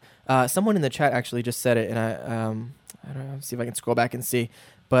 Especially, someone in the chat actually just said it, and I don't know. See if I can scroll back and see.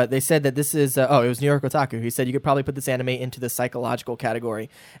 But they said that this is it was New York Otaku. He said you could probably put this anime into the psychological category,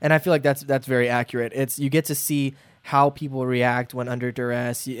 and I feel like that's very accurate. You get to see how people react when under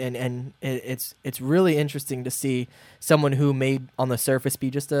duress, and it's really interesting to see someone who may on the surface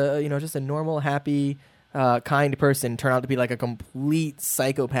be just a normal, happy, kind person turn out to be like a complete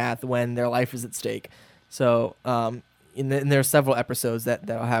psychopath when their life is at stake. So and there are several episodes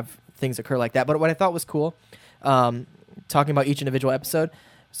that'll have things occur like that. But what I thought was cool, talking about each individual episode.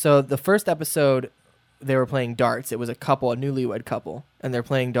 So the first episode, they were playing darts. It was a newlywed couple, and they're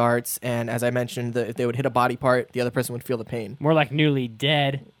playing darts. And as I mentioned, if they would hit a body part, the other person would feel the pain. More like newly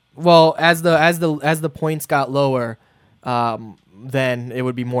dead. Well, as the points got lower, then it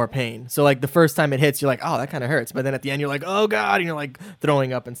would be more pain. So like the first time it hits, you're like, oh, that kind of hurts. But then at the end, you're like, oh god, and you're like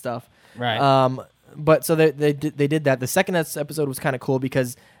throwing up and stuff. Right. But so they did that. The second episode was kind of cool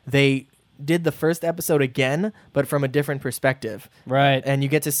because they did the first episode again, but from a different perspective. Right. And you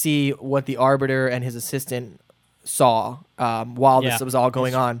get to see what the arbiter and his assistant saw while this was all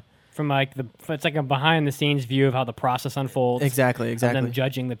going on. From it's like a behind the scenes view of how the process unfolds. Exactly. Of them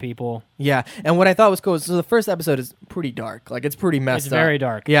judging the people. Yeah, and what I thought was cool, so the first episode is pretty dark. Like, it's pretty messed up. It's very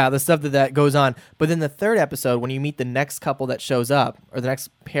dark. Yeah, the stuff that goes on. But then the third episode, when you meet the next couple that shows up, or the next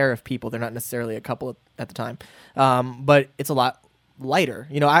pair of people, they're not necessarily a couple at the time, but it's a lot lighter.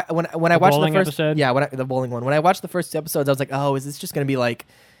 You know, when I watched the bowling first episode? yeah, the bowling one. When I watched the first 2 episodes, I was like, oh, is this just going to be like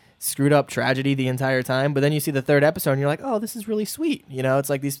screwed up tragedy the entire time? But then you see the 3rd episode and you're like, oh, this is really sweet. You know, it's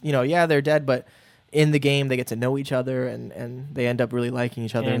like these, you know, yeah, they're dead, but in the game they get to know each other and they end up really liking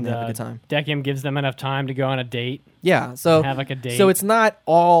each other and they have a good time. Dekim gives them enough time to go on a date. Yeah, so Have like a date. So it's not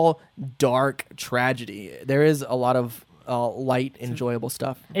all dark tragedy. There is a lot of light, enjoyable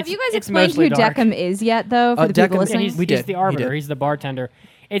stuff. Have you guys it's explained mostly who dark. Deckham is yet, though, for the people Deckham- listening? He's, We he's did. the He arbiter. did. He's the bartender.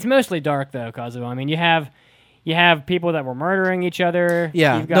 It's mostly dark though, Kazuo. I mean, you have people that were murdering each other.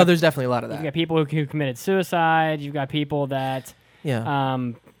 Yeah, You've got, no, there's definitely a lot of You've that. got people who committed suicide. You've got people that. Yeah.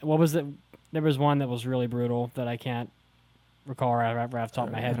 What was it? There was one that was really brutal that I can't recall right off the top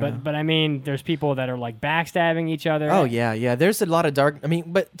of my head. But I mean, there's people that are like backstabbing each other. Oh yeah. There's a lot of dark. I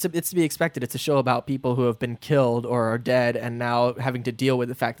mean, but it's to be expected. It's a show about people who have been killed or are dead, and now having to deal with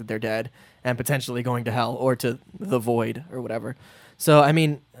the fact that they're dead and potentially going to hell or to the void or whatever. So I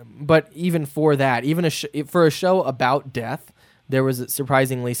mean, but even for that, even for a show about death, there was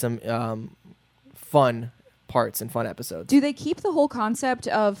surprisingly some fun parts and fun episodes. Do they keep the whole concept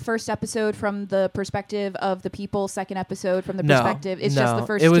of first episode from the perspective of the people, second episode from the perspective? It's just the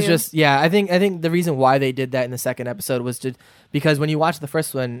first It was two? just I think the reason why they did that in the second episode was because when you watch the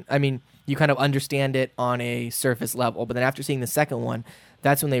first one, I mean, you kind of understand it on a surface level, but then after seeing the second one,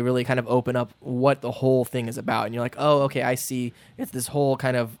 that's when they really kind of open up what the whole thing is about, and you're like, oh, okay, I see. It's this whole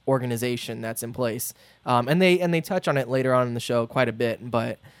kind of organization that's in place, and they touch on it later on in the show quite a bit,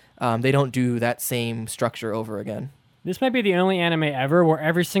 but they don't do that same structure over again. This might be the only anime ever where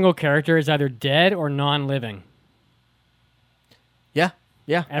every single character is either dead or non-living. Yeah.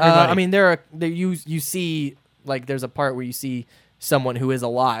 Everybody. I mean, you see, like, there's a part where you see someone who is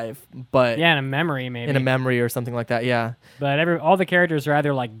alive, but Yeah, in a memory maybe. in a memory or something like that. Yeah. But all the characters are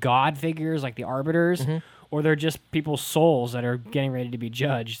either like god figures, like the arbiters, Mm-hmm. or they're just people's souls that are getting ready to be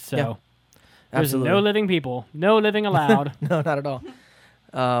judged. So Yeah, there's absolutely. no living people, no living allowed. No, not at all.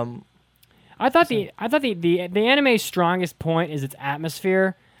 I thought the anime's strongest point is its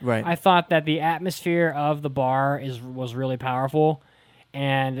atmosphere. Right. I thought that the atmosphere of the bar was really powerful,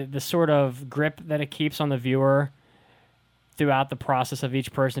 and the sort of grip that it keeps on the viewer throughout the process of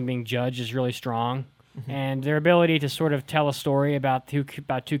each person being judged is really strong. Mm-hmm. And their ability to sort of tell a story about two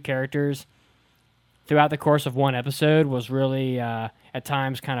characters throughout the course of one episode was really at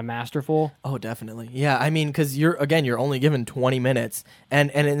times kind of masterful. Oh, definitely. Yeah, I mean, because you're only given 20 minutes, and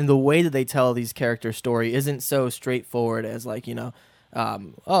in the way that they tell these characters' story isn't so straightforward as like, you know,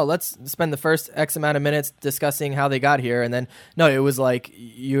 let's spend the first X amount of minutes discussing how they got here, and then no, it was like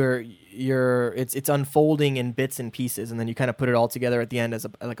it's unfolding in bits and pieces, and then you kind of put it all together at the end as a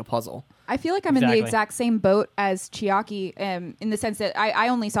puzzle. I feel like I'm in the Exactly. exact same boat as Chiaki, in the sense that I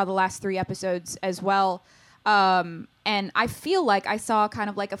only saw the last 3 episodes as well. And I feel like I saw kind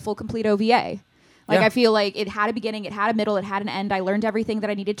of like a full complete OVA. Like, Yeah. I feel like it had a beginning, it had a middle, it had an end. I learned everything that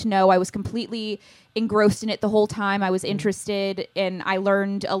I needed to know. I was completely engrossed in it the whole time. I was interested, and I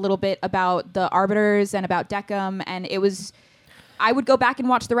learned a little bit about the arbiters and about Deckham, and it was... I would go back and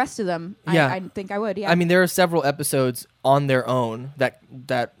watch the rest of them. Yeah. I think I would, yeah. I mean, there are several episodes on their own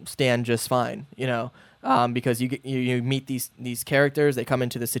that stand just fine, you know, because you meet these characters, they come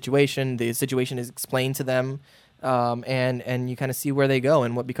into the situation is explained to them, and you kind of see where they go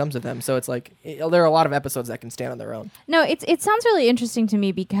and what becomes of them. So it's like there are a lot of episodes that can stand on their own. No, it sounds really interesting to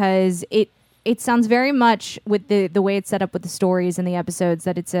me because it sounds very much with the way it's set up with the stories and the episodes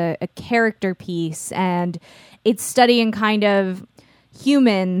that it's a character piece, and it's studying kind of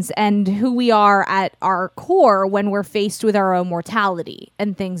humans and who we are at our core when we're faced with our own mortality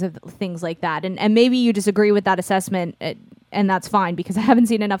and things like that. And maybe you disagree with that assessment, and that's fine because I haven't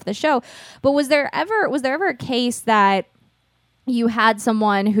seen enough of the show. But was there ever a case that you had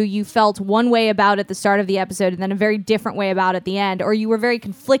someone who you felt one way about at the start of the episode and then a very different way about at the end, or you were very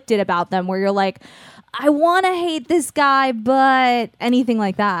conflicted about them where you're like, I want to hate this guy, but anything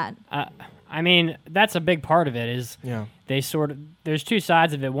like that? I mean, that's a big part of it is Yeah. there's two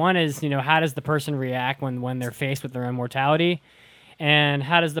sides of it. One is, you know, how does the person react when they're faced with their own mortality? And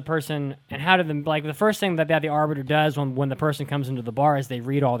how do the first thing that the arbiter does when the person comes into the bar is they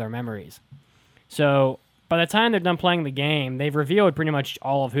read all their memories. So by the time they're done playing the game, they've revealed pretty much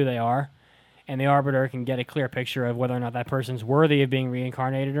all of who they are, and the arbiter can get a clear picture of whether or not that person's worthy of being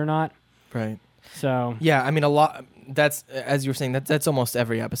reincarnated or not. Right. So Yeah, I mean, a lot. That's, as you were saying, that's almost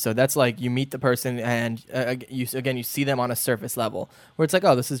every episode. That's like you meet the person and you see them on a surface level where it's like,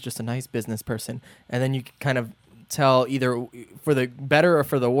 oh, this is just a nice business person, and then you kind of tell either for the better or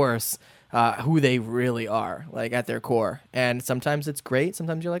for the worse who they really are, like at their core. And sometimes it's great.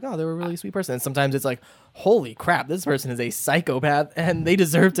 Sometimes you're like, oh, they're a really sweet person. And sometimes it's like, holy crap, this person is a psychopath and they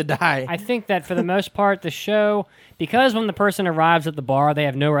deserve to die. I think that for the most part, the show, because when the person arrives at the bar, they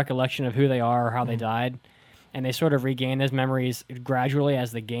have no recollection of who they are or how they died, and they sort of regain those memories gradually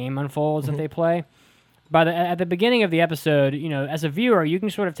as the game unfolds that they play. At the beginning of the episode, as a viewer, you can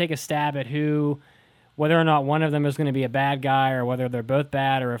sort of take a stab at whether or not one of them is going to be a bad guy, or whether they're both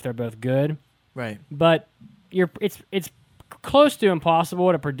bad, or if they're both good. Right. But it's close to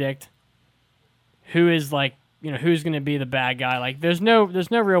impossible to predict who is who's going to be the bad guy. Like there's no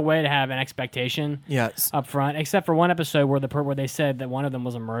real way to have an expectation up front, except for one episode where they said that one of them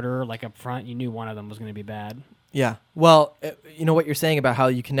was a murderer. Like up front, you knew one of them was going to be bad. Yeah. Well, what you're saying about how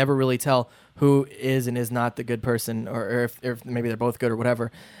you can never really tell who is and is not the good person, or if maybe they're both good or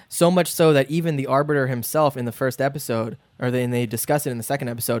whatever. So much so that even the Arbiter himself in the first episode, or they discuss it in the second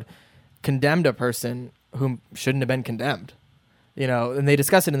episode, condemned a person who shouldn't have been condemned. And they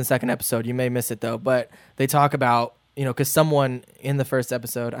discuss it in the second episode. You may miss it though, but they talk about, because someone in the first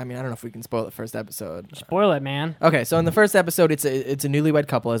episode, I mean, I don't know if we can spoil the first episode. Spoil it, man. Okay, so in the first episode, it's a newlywed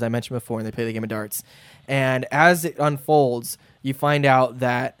couple, as I mentioned before, and they play the game of darts. And as it unfolds, you find out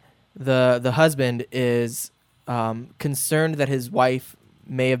that the husband is concerned that his wife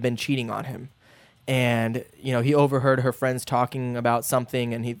may have been cheating on him. And he overheard her friends talking about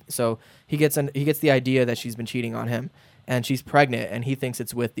something, and he gets the idea that she's been cheating on him, and she's pregnant, and he thinks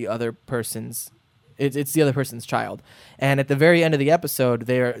it's with the other person's. It's the other person's child. And at the very end of the episode,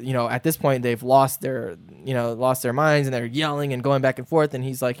 they're at this point they've lost their minds, and they're yelling and going back and forth. And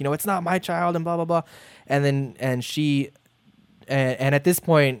he's like, it's not my child, and blah blah blah. And at this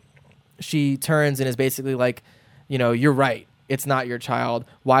point, she turns and is basically like, you're right. It's not your child.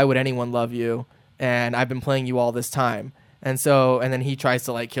 Why would anyone love you? And I've been playing you all this time. And then he tries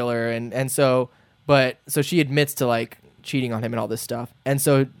to like kill her. So she admits to like cheating on him and all this stuff. And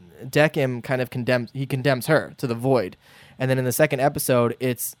so Decim kind of condemns her to the void. And then in the second episode,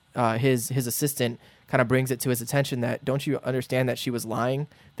 it's his assistant kind of brings it to his attention that, don't you understand that she was lying?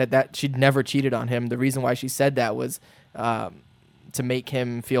 That she'd never cheated on him. The reason why she said that was to make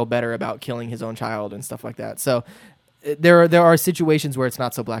him feel better about killing his own child and stuff like that. So there are situations where it's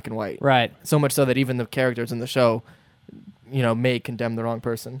not so black and white. Right. So much so that even the characters in the show, may condemn the wrong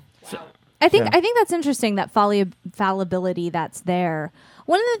person. Wow. I think that's interesting, that fallibility that's there.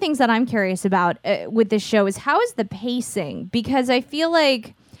 One of the things that I'm curious about with this show is, how is the pacing? Because I feel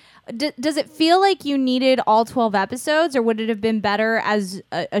like, does it feel like you needed all 12 episodes, or would it have been better as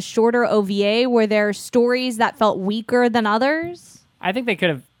a shorter OVA where there are stories that felt weaker than others? I think they could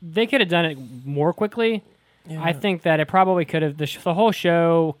have done it more quickly. Yeah. I think that it probably could have, the whole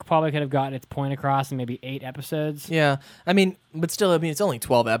show probably could have gotten its point across in maybe 8 episodes. Yeah. I mean, but still, it's only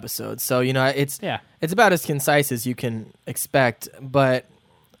 12 episodes. So, it's about as concise as you can expect. But,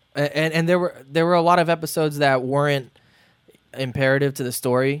 and there were a lot of episodes that weren't imperative to the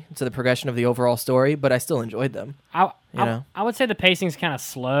story, to the progression of the overall story, but I still enjoyed them. I would say the pacing's kind of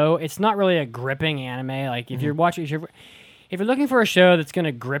slow. It's not really a gripping anime. Like if you're watching, if you're looking for a show that's going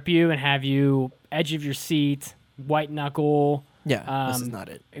to grip you and have you edge of your seat, white knuckle, this is not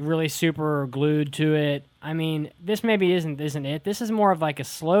it. Really super glued to it. I mean, this maybe isn't it. This is more of like a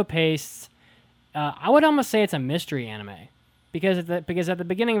slow paced. I would almost say it's a mystery anime, because at the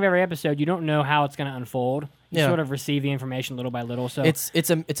beginning of every episode, you don't know how it's going to unfold. You sort of receive the information little by little. So it's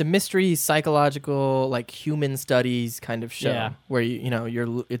a mystery, psychological, like human studies kind of show where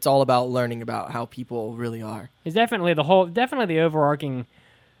it's all about learning about how people really are. It's definitely the overarching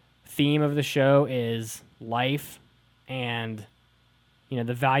theme of the show is life, and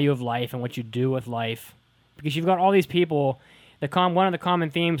the value of life and what you do with life, because you've got all these people. One of the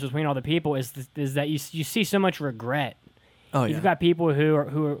common themes between all the people is that you see so much regret. Oh, You've got people who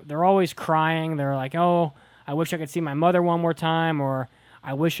are they're always crying. They're like, oh, I wish I could see my mother one more time, or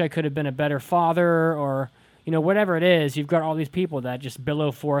I wish I could have been a better father, or whatever it is. You've got all these people that just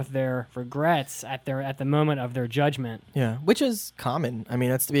billow forth their regrets at the moment of their judgment. Yeah, which is common. I mean,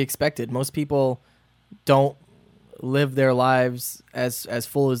 that's to be expected. Most people don't live their lives as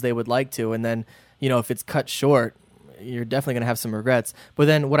full as they would like to, and then if it's cut short, you're definitely going to have some regrets. But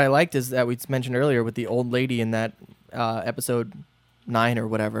then what I liked is that we mentioned earlier with the old lady in that episode 9 or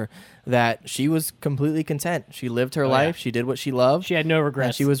whatever, that she was completely content. She lived her life. She did what she loved. She had no regrets.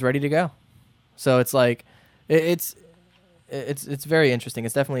 And she was ready to go. So it's like, it's very interesting.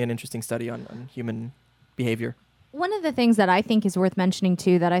 It's definitely an interesting study on human behavior. One of the things that I think is worth mentioning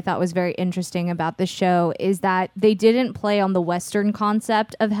too, that I thought was very interesting about this show, is that they didn't play on the Western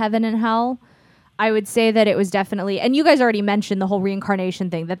concept of heaven and hell. I would say that it was definitely, and you guys already mentioned the whole reincarnation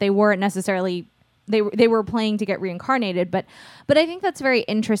thing, that they weren't necessarily, they were playing to get reincarnated, but I think that's very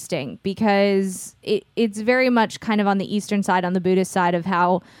interesting because it's very much kind of on the Eastern side, on the Buddhist side, of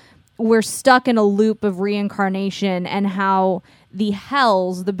how we're stuck in a loop of reincarnation, and how the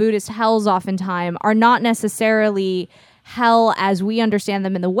Buddhist hells oftentimes are not necessarily hell as we understand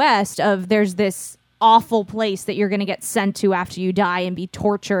them in the West, of there's this awful place that you're going to get sent to after you die and be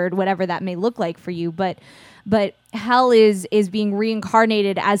tortured, whatever that may look like for you. But hell is being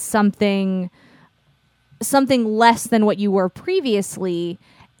reincarnated as something less than what you were previously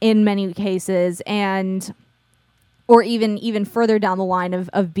in many cases, and or even further down the line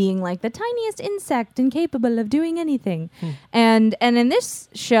of being like the tiniest insect incapable of doing anything. And in this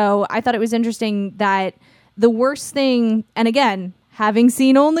show, I thought it was interesting that the worst thing, and again, having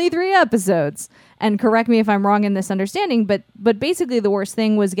seen only 3 episodes, and correct me if I'm wrong in this understanding, but basically the worst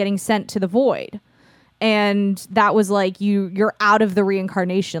thing was getting sent to the void. And that was like, you're out of the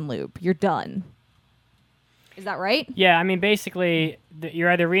reincarnation loop. You're done. Is that right? Yeah, I mean, basically, you're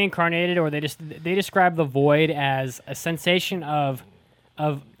either reincarnated, or they describe the void as a sensation of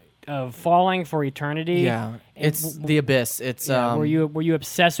falling for eternity. Yeah, it's the abyss. It's where you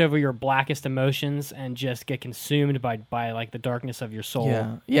obsess over your blackest emotions and just get consumed by like the darkness of your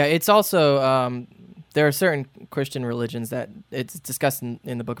soul. Yeah. It's also there are certain Christian religions that it's discussed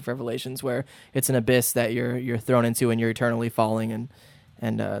in the Book of Revelations, where it's an abyss that you're thrown into, and you're eternally falling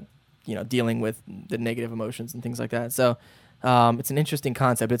and dealing with the negative emotions and things like that. So it's an interesting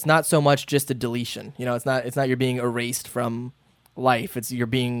concept. It's not so much just a deletion. It's not you're being erased from life. It's you're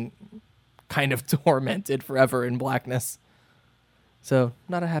being kind of tormented forever in blackness. So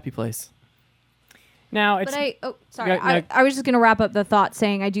not a happy place. Now it's. I was just going to wrap up the thought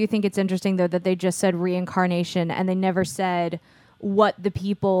saying I do think it's interesting though that they just said reincarnation and they never said what the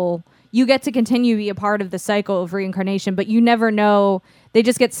people. You get to continue to be a part of the cycle of reincarnation, but you never know. They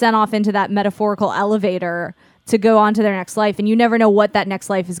just get sent off into that metaphorical elevator to go on to their next life, and you never know what that next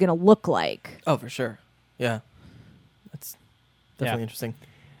life is going to look like. Oh, for sure. Yeah. That's definitely interesting.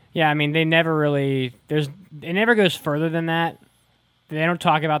 Yeah, I mean, they never really... It never goes further than that. They don't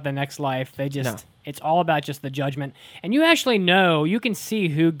talk about the next life. They just... No. It's all about just the judgment. And you actually know, you can see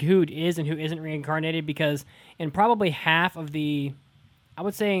who is and who isn't reincarnated, because in probably half of the... I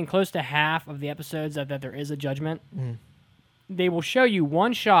would say in close to half of the episodes that there is a judgment, they will show you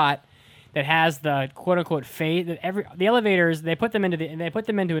one shot that has the quote unquote fate that the elevators they put them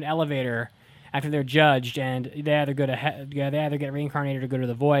into an elevator after they're judged, and they either get reincarnated or go to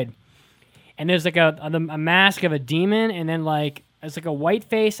the void. And there's like a mask of a demon, and then like it's like a white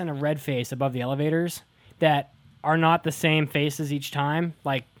face and a red face above the elevators that are not the same faces each time.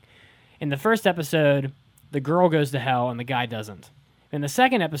 Like in the first episode, the girl goes to hell and the guy doesn't. In the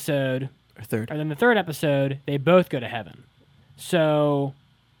second episode, or then the third episode, they both go to heaven. So,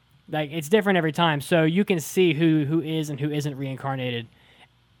 like, it's different every time. So you can see who is and who isn't reincarnated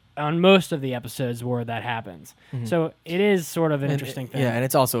on most of the episodes where that happens. Mm-hmm. So it is sort of an interesting thing. Yeah, and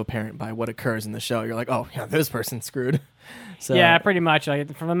it's also apparent by what occurs in the show. You're like, oh, yeah, this person's screwed. So yeah, pretty much.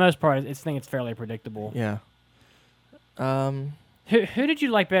 Like, for the most part, I think it's fairly predictable. Yeah. Who did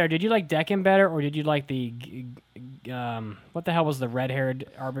you like better? Did you like Deccan better, or did you like the what the hell was the red-haired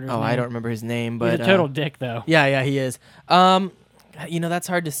arbiter's name? I don't remember his name, but he's a total dick, though. Yeah, he is. That's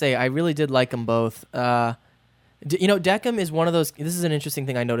hard to say. I really did like them both. Deccan is one of those. This is an interesting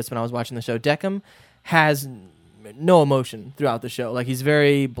thing I noticed when I was watching the show. Deccan has no emotion throughout the show. Like, he's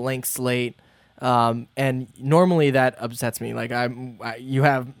very blank slate, and normally that upsets me. Like, you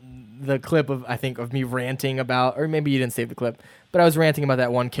have the clip of me ranting about, or maybe you didn't save the clip, but I was ranting about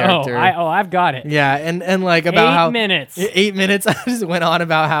that one character. I've got it. Yeah, and like about 8 minutes. 8 minutes. I just went on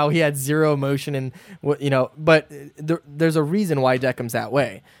about how he had zero emotion and but there's a reason why Deckham's that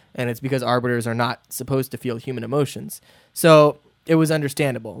way, and it's because arbiters are not supposed to feel human emotions. So it was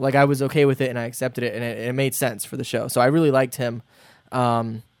understandable. Like, I was okay with it and I accepted it, and it made sense for the show. So I really liked him.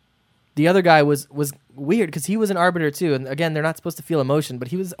 The other guy was weird because he was an arbiter too, and again, they're not supposed to feel emotion, but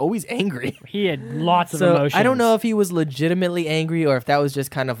he was always angry. He had lots of emotions. I don't know if he was legitimately angry or if that was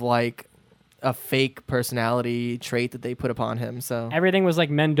just kind of like a fake personality trait that they put upon him. So everything was like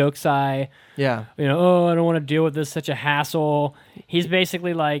Mendokusai. Yeah. I don't want to deal with this, such a hassle. He's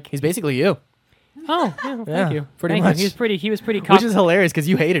basically you. Oh, yeah, thank you. Pretty much. He was pretty which is hilarious because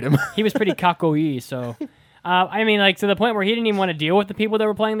you hated him. He was pretty kakoi, so I mean, like, to the point where he didn't even want to deal with the people that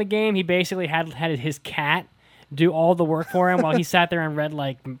were playing the game. He basically had his cat do all the work for him while he sat there and read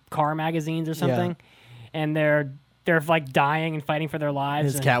like car magazines or something. Yeah. And they're like dying and fighting for their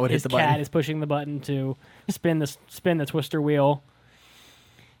lives. His cat would hit the button. His cat is pushing the button to spin the twister wheel.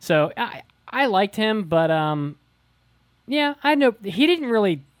 So I liked him, but yeah, I know he didn't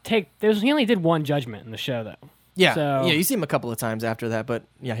really take. He only did one judgment in the show, though. Yeah, So- yeah. You see him a couple of times after that, but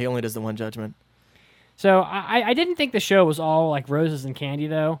yeah, he only does the one judgment. So I didn't think the show was all like roses and candy,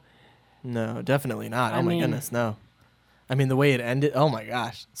 though. No, definitely not. I Oh my mean- goodness, no. I mean, the way it ended. Oh my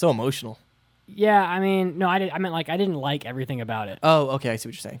gosh, so emotional. Yeah, I mean, no, I meant like I didn't like everything about it. Oh, okay. I see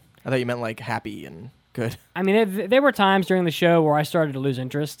what you're saying. I thought you meant like happy and good. I mean, there were times during the show where I started to lose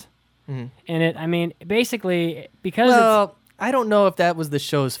interest in it. I mean, basically because it's, Well, I don't know if that was the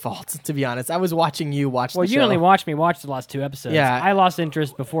show's fault. To be honest, I was watching you watch. well, the you show. only watched me watch the last 2 episodes. Yeah. I lost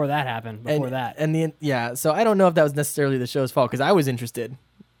interest before that happened. So I don't know if that was necessarily the show's fault because I was interested.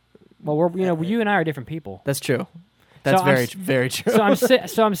 Well, you and I are different people. That's true. That's So I'm very true.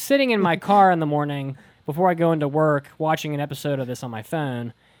 So I'm sitting in my car in the morning before I go into work, watching an episode of this on my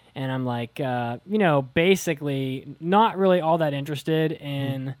phone, and I'm like, basically not really all that interested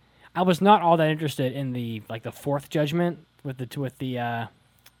in. I was not all that interested in the fourth judgment with the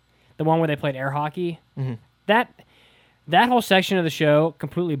one where they played air hockey. Mm-hmm. That whole section of the show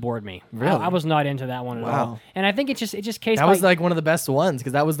completely bored me. Really? I was not into that one at Wow. all. And I think it just case That by was like one of the best ones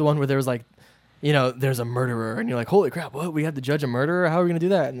because that was the one where there was like, there's a murderer and you're like, holy crap, what? We have to judge a murderer? How are we gonna do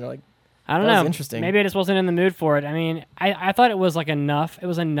that? And they're like, I don't That was know. interesting. Maybe I just wasn't in the mood for it. I mean, I thought it was like enough. It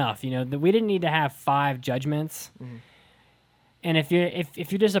was enough. That we didn't need to have 5 judgments. Mm-hmm. And if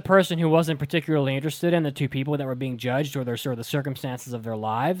you're just a person who wasn't particularly interested in the 2 people that were being judged or the circumstances of their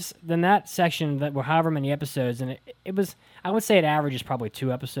lives, then that section that were however many episodes, and it was, I would say it averages probably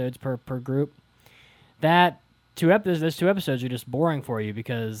 2 episodes per group. Those 2 episodes are just boring for you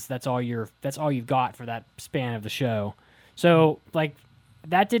because that's all you've got for that span of the show. So like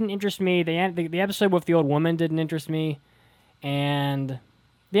that didn't interest me. The episode with the old woman didn't interest me, and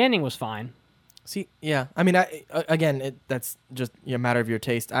the ending was fine. see, yeah. I mean, that's just a matter of your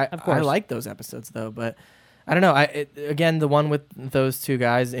taste. Of course. I like those episodes though, but I don't know. Again, the one with those 2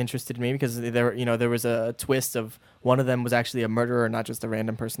 guys interested me because there was a twist of one of them was actually a murderer, not just a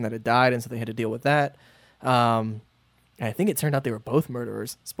random person that had died, and so they had to deal with that. I think it turned out they were both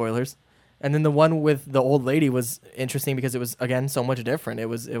murderers. Spoilers. And then the one with the old lady was interesting because it was again so much different. It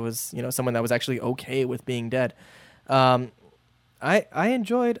was someone that was actually okay with being dead. I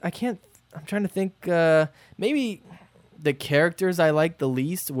enjoyed. I'm trying to think. Maybe the characters I liked the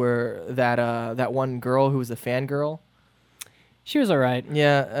least were that one girl who was a fangirl. She was all right.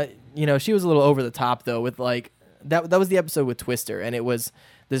 Yeah, she was a little over the top though. With like that was the episode with Twister, and it was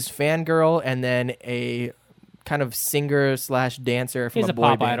this fangirl and then a kind of singer/dancer from He's a a boy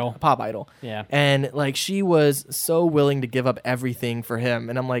pop band. idol. A pop idol. Yeah. And like she was so willing to give up everything for him,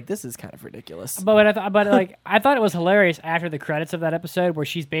 and I'm like, this is kind of ridiculous. But I thought it was hilarious after the credits of that episode where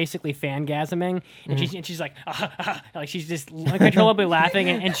she's basically fangasming and she's like like she's just uncontrollably laughing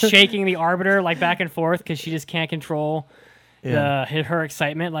and shaking the arbiter like back and forth because she just can't control her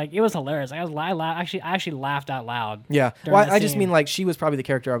excitement. Like it was hilarious. I actually laughed out loud. Yeah. during Well, the I just scene. mean like she was probably the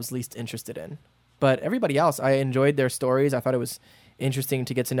character I was least interested in. But everybody else, I enjoyed their stories. I thought it was interesting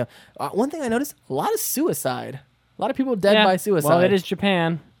to get to know. One thing I noticed, a lot of suicide. A lot of people dead by suicide. Well, it is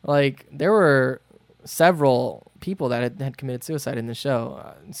Japan. Like, there were several people that had committed suicide in the show.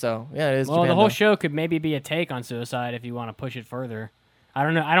 So, yeah, it is Well, Japan. the whole though. show could maybe be a take on suicide if you want to push it further. I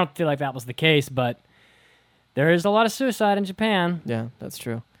don't know. I don't feel like that was the case, but there is a lot of suicide in Japan. Yeah, that's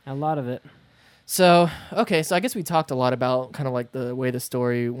true. A lot of it. So, okay, so I guess we talked a lot about kind of like the way the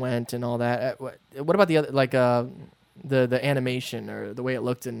story went and all that. What about the other, like the animation or the way it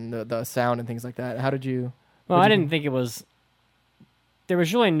looked and the sound and things like that? How did you? Well, what'd I you didn't think it was. There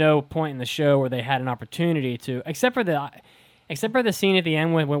was really no point in the show where they had an opportunity to, except for the scene at the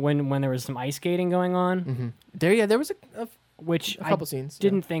end when there was some ice skating going on, Mm-hmm. There was a which couple I scenes.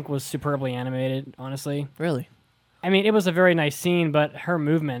 didn't think was superbly animated. Honestly, Really? I mean, it was a very nice scene, but her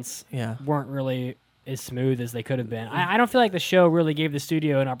movements Yeah. weren't really as smooth as they could have been. I don't feel like the show really gave the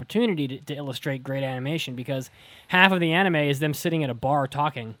studio an opportunity to illustrate great animation because half of the anime is them sitting at a bar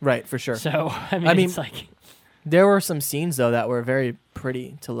talking. Right, for sure. So I mean, mean, it's like There were some scenes though that were very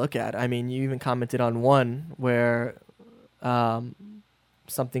pretty to look at. I mean, you even commented on one where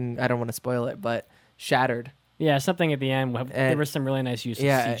something, I don't want to spoil it, but shattered. yeah, something at the end. There And- was some really nice use of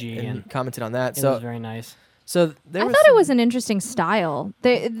Yeah, CG, and and commented on that. it So was very nice. there I was thought it some- was an interesting style.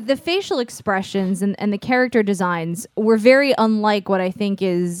 The facial expressions and the character designs were very unlike what I think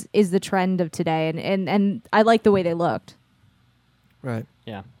is the trend of today, and I like the way they looked. right.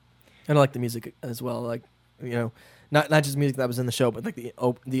 Yeah. And I like the music as well. Like, not just music that was in the show, but like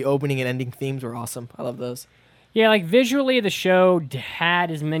the opening and ending themes were awesome. I love those. Yeah, like visually, the show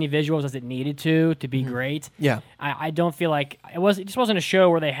had as many visuals as it needed to be great. Yeah. I don't feel like it just wasn't a show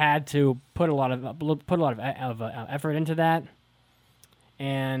where they had to put a lot of effort into that.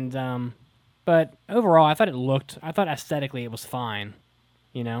 And but overall, I thought aesthetically it was fine.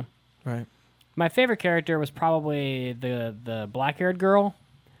 You know, Right. my favorite character was probably the black-haired girl.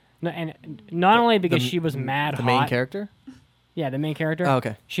 No, and not only because she was mad The hot. main character? Yeah, the main character. Oh,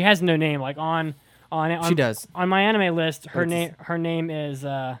 okay. She has no name. Like on She does. on my anime list. Her It's- name is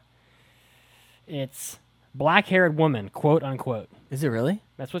it's black-haired woman, quote unquote. Is it really?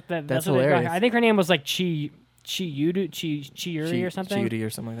 That's what that's That's what they got hilarious. here. I think her name was like Chiyuri or something. Chiyuri or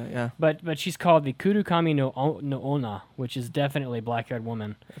something like that, yeah. But she's called the Kurukami no Ona, which is definitely a black-haired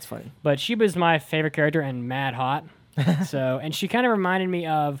woman. That's funny. But she was my favorite character and mad hot. And she kind of reminded me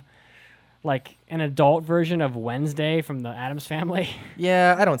of like an adult version of Wednesday from the Addams Family.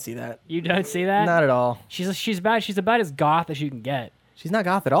 Yeah, I don't see that. You don't see that? Not at all. She's about as goth as you can get. She's not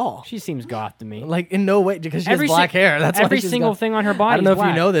goth at all. She seems goth to me. Like, in no way, because she has Every black si- hair. That's why every she's single goth. thing on her body. I don't know is if you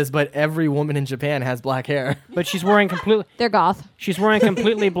black. know this, but every woman in Japan has black hair. But she's wearing completely. They're goth. She's wearing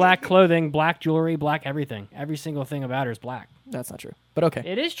completely black clothing, black jewelry, black everything. Every single thing about her is black. That's not true. But okay.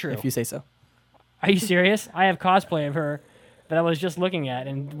 It is true. If you say so. Are you serious? I have cosplay of her that I was just looking at,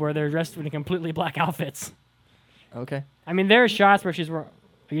 and where they're dressed in completely black outfits. Okay. I mean, there are shots where she's wearing.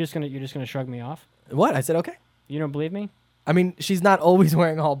 You're just gonna shrug me off? What? I said okay. You don't believe me? I mean, she's not always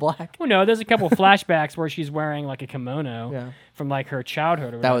wearing all black. Well, no. There's a couple flashbacks where she's wearing like a kimono Yeah. from like her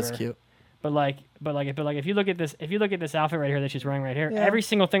childhood or That whatever. was cute. But if you look at this outfit right here that she's wearing right here, Yeah. every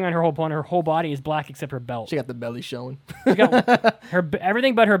single thing on her whole body is black except her belt. She got the belly showing. She's got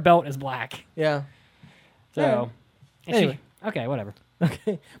everything but her belt is black. Yeah. So, and Anyway. okay, whatever.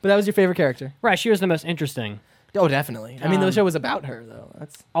 Okay. But that was your favorite character? Right, she was the most interesting. Oh, definitely. I mean, the Um, show was about her, though.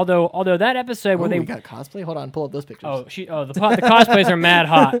 That's. Although that episode where Oh, they we got cosplay? Hold on. Pull up those pictures. the cosplays are mad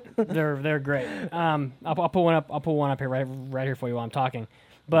hot. They're great. I'll pull one up here right here for you while I'm talking.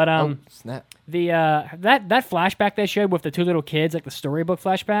 But Oh, snap. the that flashback they showed with the two little kids, like the storybook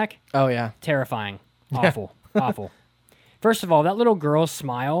flashback, Oh, yeah. terrifying, awful, awful. First of all, that little girl's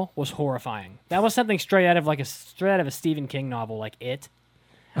smile was horrifying. That was something straight out of a Stephen King novel, like It.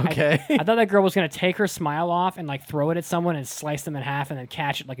 Okay. I thought that girl was gonna take her smile off and like throw it at someone and slice them in half and then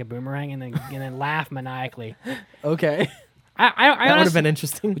catch it like a boomerang and then laugh maniacally. Okay. I That would have honestly, been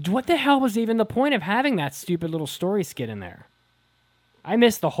interesting. what the hell was even the point of having that stupid little story skit in there? I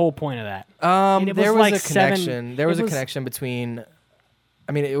missed the whole point of that. And it There was was like a connection. There was it a was- connection between.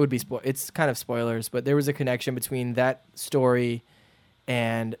 I mean, it would be. It's kind of spoilers, but there was a connection between that story,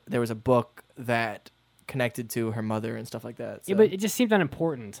 and there was a book that connected to her mother and stuff like that. Yeah, so- but it just seemed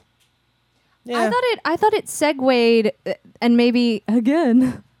unimportant. yeah. I thought it segued, and maybe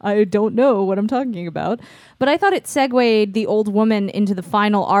again, I don't know what I'm talking about, but I thought it segued the old woman into the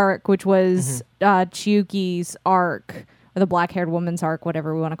final arc, which was Chiyuki's arc, or the black-haired woman's arc,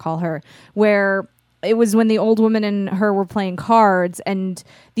 whatever we want to call her, where it was when the old woman and her were playing cards, and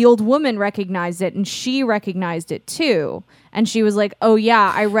the old woman recognized it, and she recognized it too, and she was like, "Oh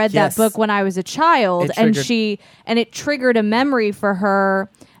yeah, I read Yes. that book when I was a child," It and triggered- it triggered a memory for her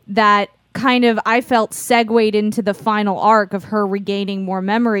that kind of I felt segued into the final arc of her regaining more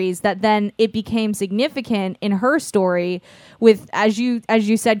memories, that then it became significant in her story with, as you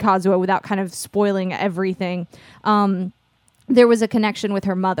said, Kazuo, without kind of spoiling everything, there was a connection with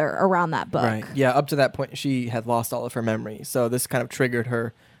her mother around that book. Right. Yeah. Up to that point, she had lost all of her memory, so this kind of triggered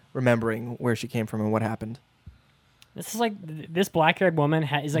her remembering where she came from and what happened. This is like this black-haired woman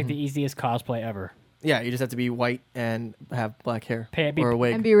is like the easiest cosplay ever. Yeah, you just have to be white and have black hair Be- or a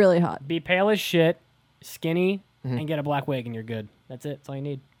wig. And be really hot. Be pale as shit, skinny, and get a black wig, and you're good. That's it. That's all you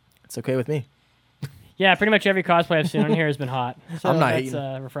need. It's okay with me. Yeah, pretty much every cosplay I've seen on here has been hot. So I'm not that's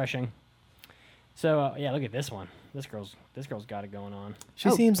hating. Refreshing. So yeah, look at this one. This girl's got it going on. She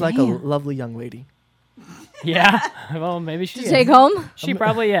Oh, seems like a damn. lovely young lady. Yeah. Well, maybe she To is. take home? She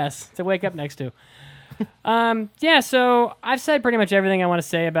probably yes to wake up next to. Yeah. So I've said pretty much everything I want to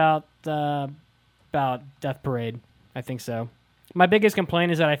say about Death Parade. I think so. My biggest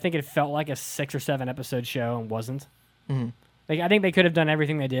complaint is that I think it felt like a 6 or 7 episode show and wasn't. Mhm. Like I think they could have done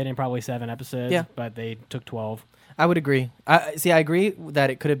everything they did in probably 7 episodes. Yeah. But they took 12. I would agree. I agree that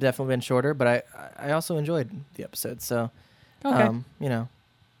it could have definitely been shorter, but I also enjoyed the episode. So, Okay. you know,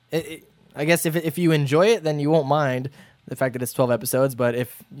 I guess if you enjoy it, then you won't mind the fact that it's 12 episodes. But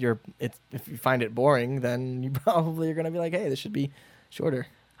if you find it boring, then you probably are gonna be like, hey, this should be shorter.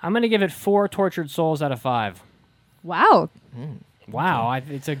 I'm gonna give it 4 tortured souls out of 5. Wow. Wow,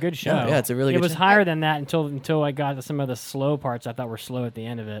 it's a good show. Yeah, it's a really It good was show. higher than that until I got to some of the slow parts I thought were slow at the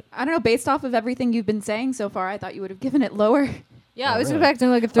end of it. I don't know. Based off of everything you've been saying so far, I thought you would have given it lower. Yeah, I was really? expecting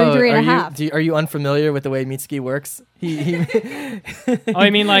like a 3 and a half. Are you unfamiliar with the way Mitsuki works? He Oh,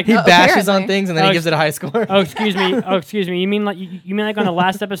 you mean like he bashes on apparently. things and then he gives it a high score. Oh, excuse me. You mean like on the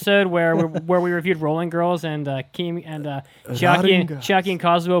last episode where we reviewed Rolling Girls and Kim and Rolling Girls. Chiaki and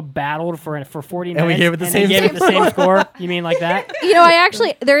Kazuo battled for 40 minutes And we gave it the same they gave it the same score. You mean like that? You know,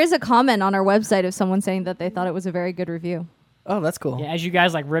 there is a comment on our website of someone saying that they thought it was a very good review. Oh, that's cool. Yeah, as you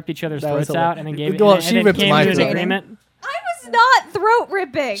guys like ripped each other's That was throats out and then gave Well, and she then ripped came my to an throat. agreement. I was not throat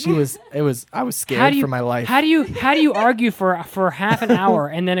ripping. I was scared for my life. How do you argue for half an hour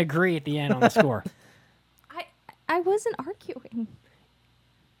and then agree at the end on the score? I wasn't arguing.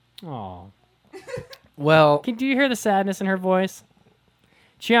 Oh. Well, Do you hear the sadness in her voice?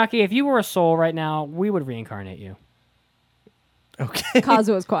 Chiaki, if you were a soul right now, we would reincarnate you. okay.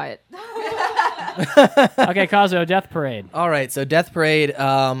 Kazuo's quiet. Okay, Kazuo, Death Parade. All right, so Death Parade.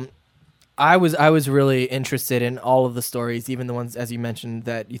 I was really interested in all of the stories, even the ones, as you mentioned,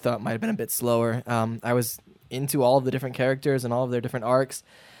 that you thought might have been a bit slower. I was into all of the different characters and all of their different arcs.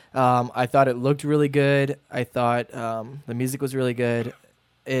 I thought it looked really good. I thought the music was really good.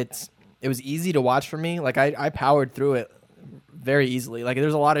 It was easy to watch for me. Like I powered through it very easily. Like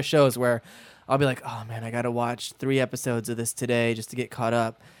there's a lot of shows where I'll be like, oh man, I got to watch 3 episodes of this today just to get caught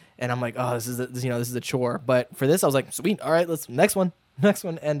up. And I'm like, oh, this is a chore. But for this, I was like, sweet. All right, let's next one.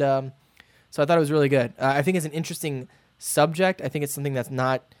 And so I thought it was really good. I think it's an interesting subject. I think it's something that's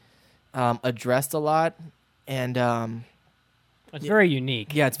not addressed a lot, and It's very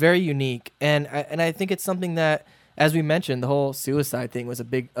unique. yeah, it's very unique. And I think it's something that, as we mentioned, the whole suicide thing was a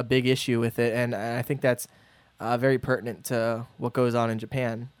big issue with it, and I think that's very pertinent to what goes on in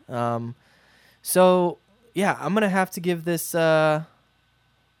Japan. So yeah, I'm gonna have to give this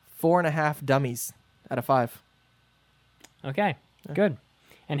 4.5 dummies out of 5. Okay, good.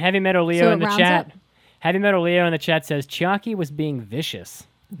 And Heavy Metal Leo So in it the rounds chat. up? Heavy Metal Leo in the chat says Chiaki was being vicious.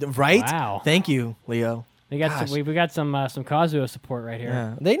 Right? Wow. Thank you, Leo. We got Gosh. we got some Kazuo support right here.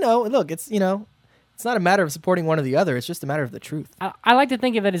 Yeah, they know. Look, it's it's not a matter of supporting one or the other. It's just a matter of the truth. I like to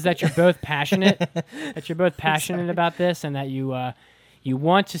think of it as that you're both passionate, about this, and that you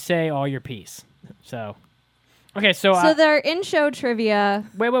want to say all your piece. So, okay, so So their in-show trivia.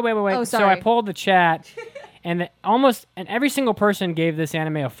 wait. Oh, So I sorry. pulled the chat, and every single person gave this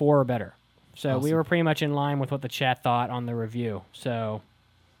anime a 4 or better. So we Awesome. were pretty much in line with what the chat thought on the review. So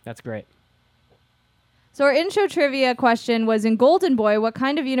that's great. So our in-show trivia question was, in Golden Boy, what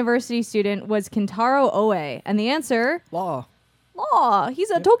kind of university student was Kentaro Oe? And the answer, Law. law. He's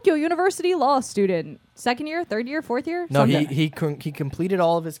a Tokyo University law student. 2nd year, 3rd year, 4th year? No, Something. he completed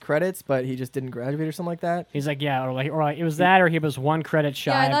all of his credits, but he just didn't graduate or something like that. He's like, yeah, or like it was that, or he was 1 credit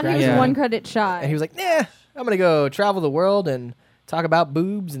shy. Yeah, I of thought he was Yeah. 1 credit shy. And he was like, nah, I'm gonna go travel the world and talk about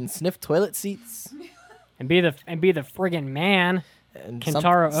boobs and sniff toilet seats and be the friggin' man. and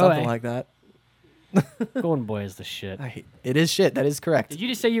Kentaro something Oe. like that. Golden Boy is the shit. It is shit. That is correct. Did you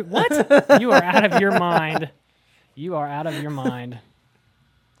just say you what? You are out of your mind. You are out of your mind.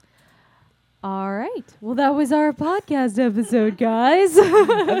 All right. Well, that was our podcast episode, guys.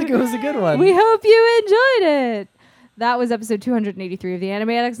 I think it was a good one. We hope you enjoyed it. That was episode 283 of the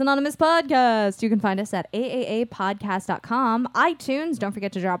Anime Addicts Anonymous podcast. You can find us at aaapodcast.com, iTunes. Don't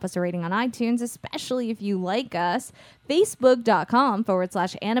forget to drop us a rating on iTunes, especially if you like us.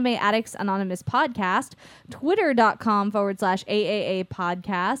 Facebook.com/Anime Addicts Anonymous podcast, Twitter.com/AAA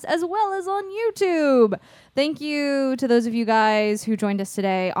podcast, as well as on YouTube. Thank you to those of you guys who joined us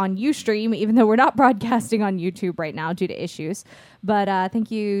today on Ustream, even though we're not broadcasting on YouTube right now due to issues. But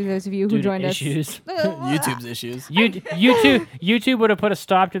thank you, those of you who Due to joined issues. us. YouTube's issues. YouTube would have put a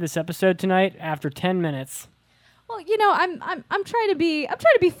stop to this episode tonight after 10 minutes. Well, you know, I'm trying to be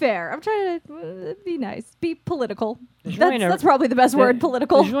fair. I'm trying to be nice, be political. There's really no- That's probably the best word,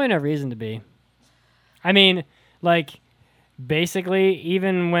 political. There's really no reason to be. I mean, like, basically,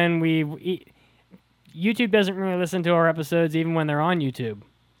 even when YouTube doesn't really listen to our episodes, even when they're on YouTube,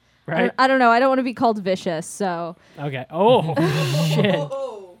 right? I don't know. I don't want to be called vicious, so Okay. Oh shit.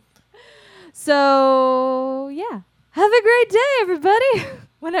 so yeah. Have a great day, everybody.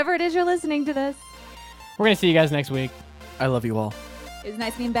 Whenever it is you're listening to this. We're gonna see you guys next week. I love you all. It was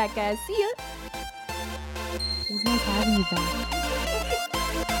nice being back, guys. See ya. It was nice having you back.